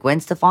listening to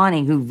Gwen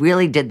Stefani, who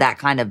really did that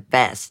kind of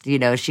best.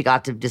 She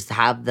got to just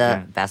have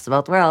the best of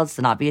both worlds,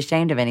 to not be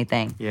ashamed of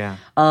anything. Yeah.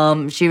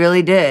 She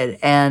really did.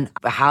 And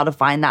how to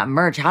find that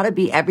merge, how to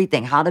be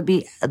everything, how to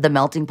be the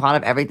melting pot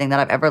of everything that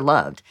I've ever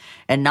loved,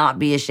 and not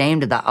be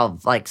ashamed of that,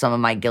 of like some of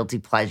my guilty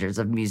pleasures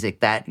of music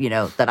that,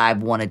 that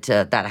I've wanted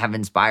to, that have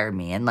inspired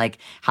me, and like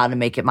how to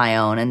make it my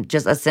own, and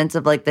just a sense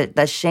of like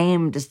the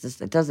shame,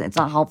 it's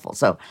not helpful.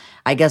 So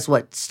I guess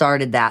what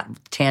started that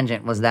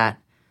tangent was that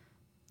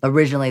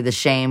originally the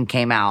shame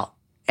came out,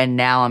 and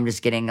now I'm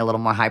just getting a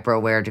little more hyper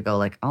aware to go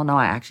like, oh no,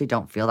 I actually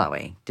don't feel that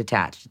way.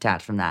 Detached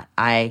from that.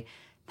 I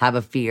have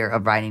a fear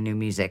of writing new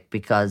music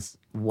because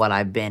what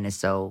I've been is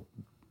so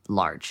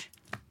large.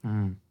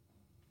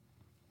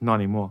 Not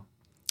anymore.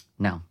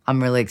 No,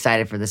 I'm really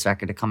excited for this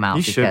record to come out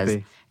because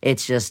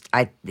it's just,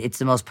 it's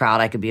the most proud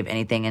I could be of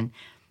anything. And,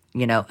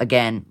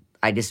 again,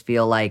 I just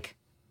feel like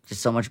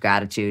just so much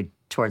gratitude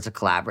towards the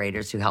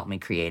collaborators who helped me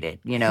create it.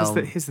 Here's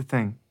the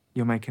thing.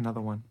 You'll make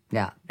another one.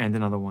 Yeah. And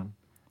another one.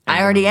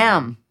 I already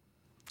am.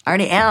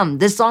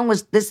 This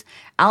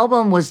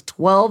album was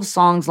 12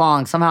 songs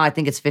long. Somehow I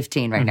think it's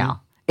 15 right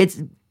now.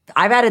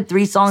 I've added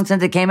 3 songs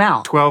since it came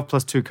out. 12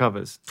 plus 2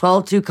 covers.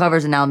 2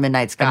 covers, and now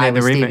Midnight Sky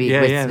with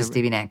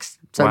Stevie Nicks.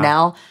 So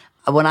now,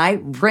 when I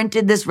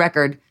printed this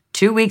record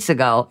 2 weeks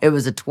ago, it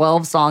was a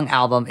 12-song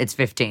album. It's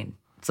 15.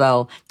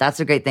 So that's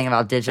the great thing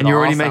about digital. And you're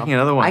already making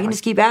another one. I can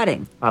just keep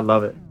adding. I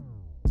love it.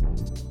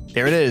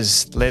 There it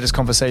is, the latest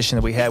conversation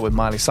that we had with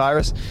Miley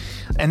Cyrus.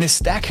 And they're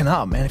stacking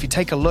up, man. If you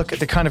take a look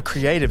at the kind of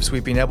creatives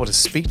we've been able to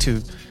speak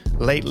to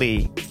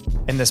lately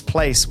in this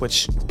place,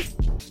 which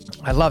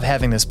I love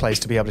having this place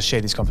to be able to share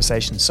these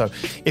conversations. So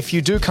if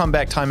you do come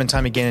back time and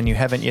time again and you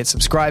haven't yet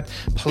subscribed,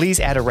 please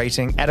add a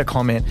rating, add a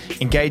comment,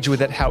 engage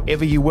with it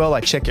however you will.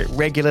 I check it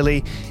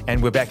regularly.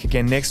 And we're back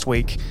again next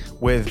week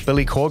with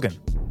Billy Corgan,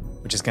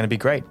 which is going to be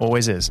great.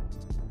 Always is.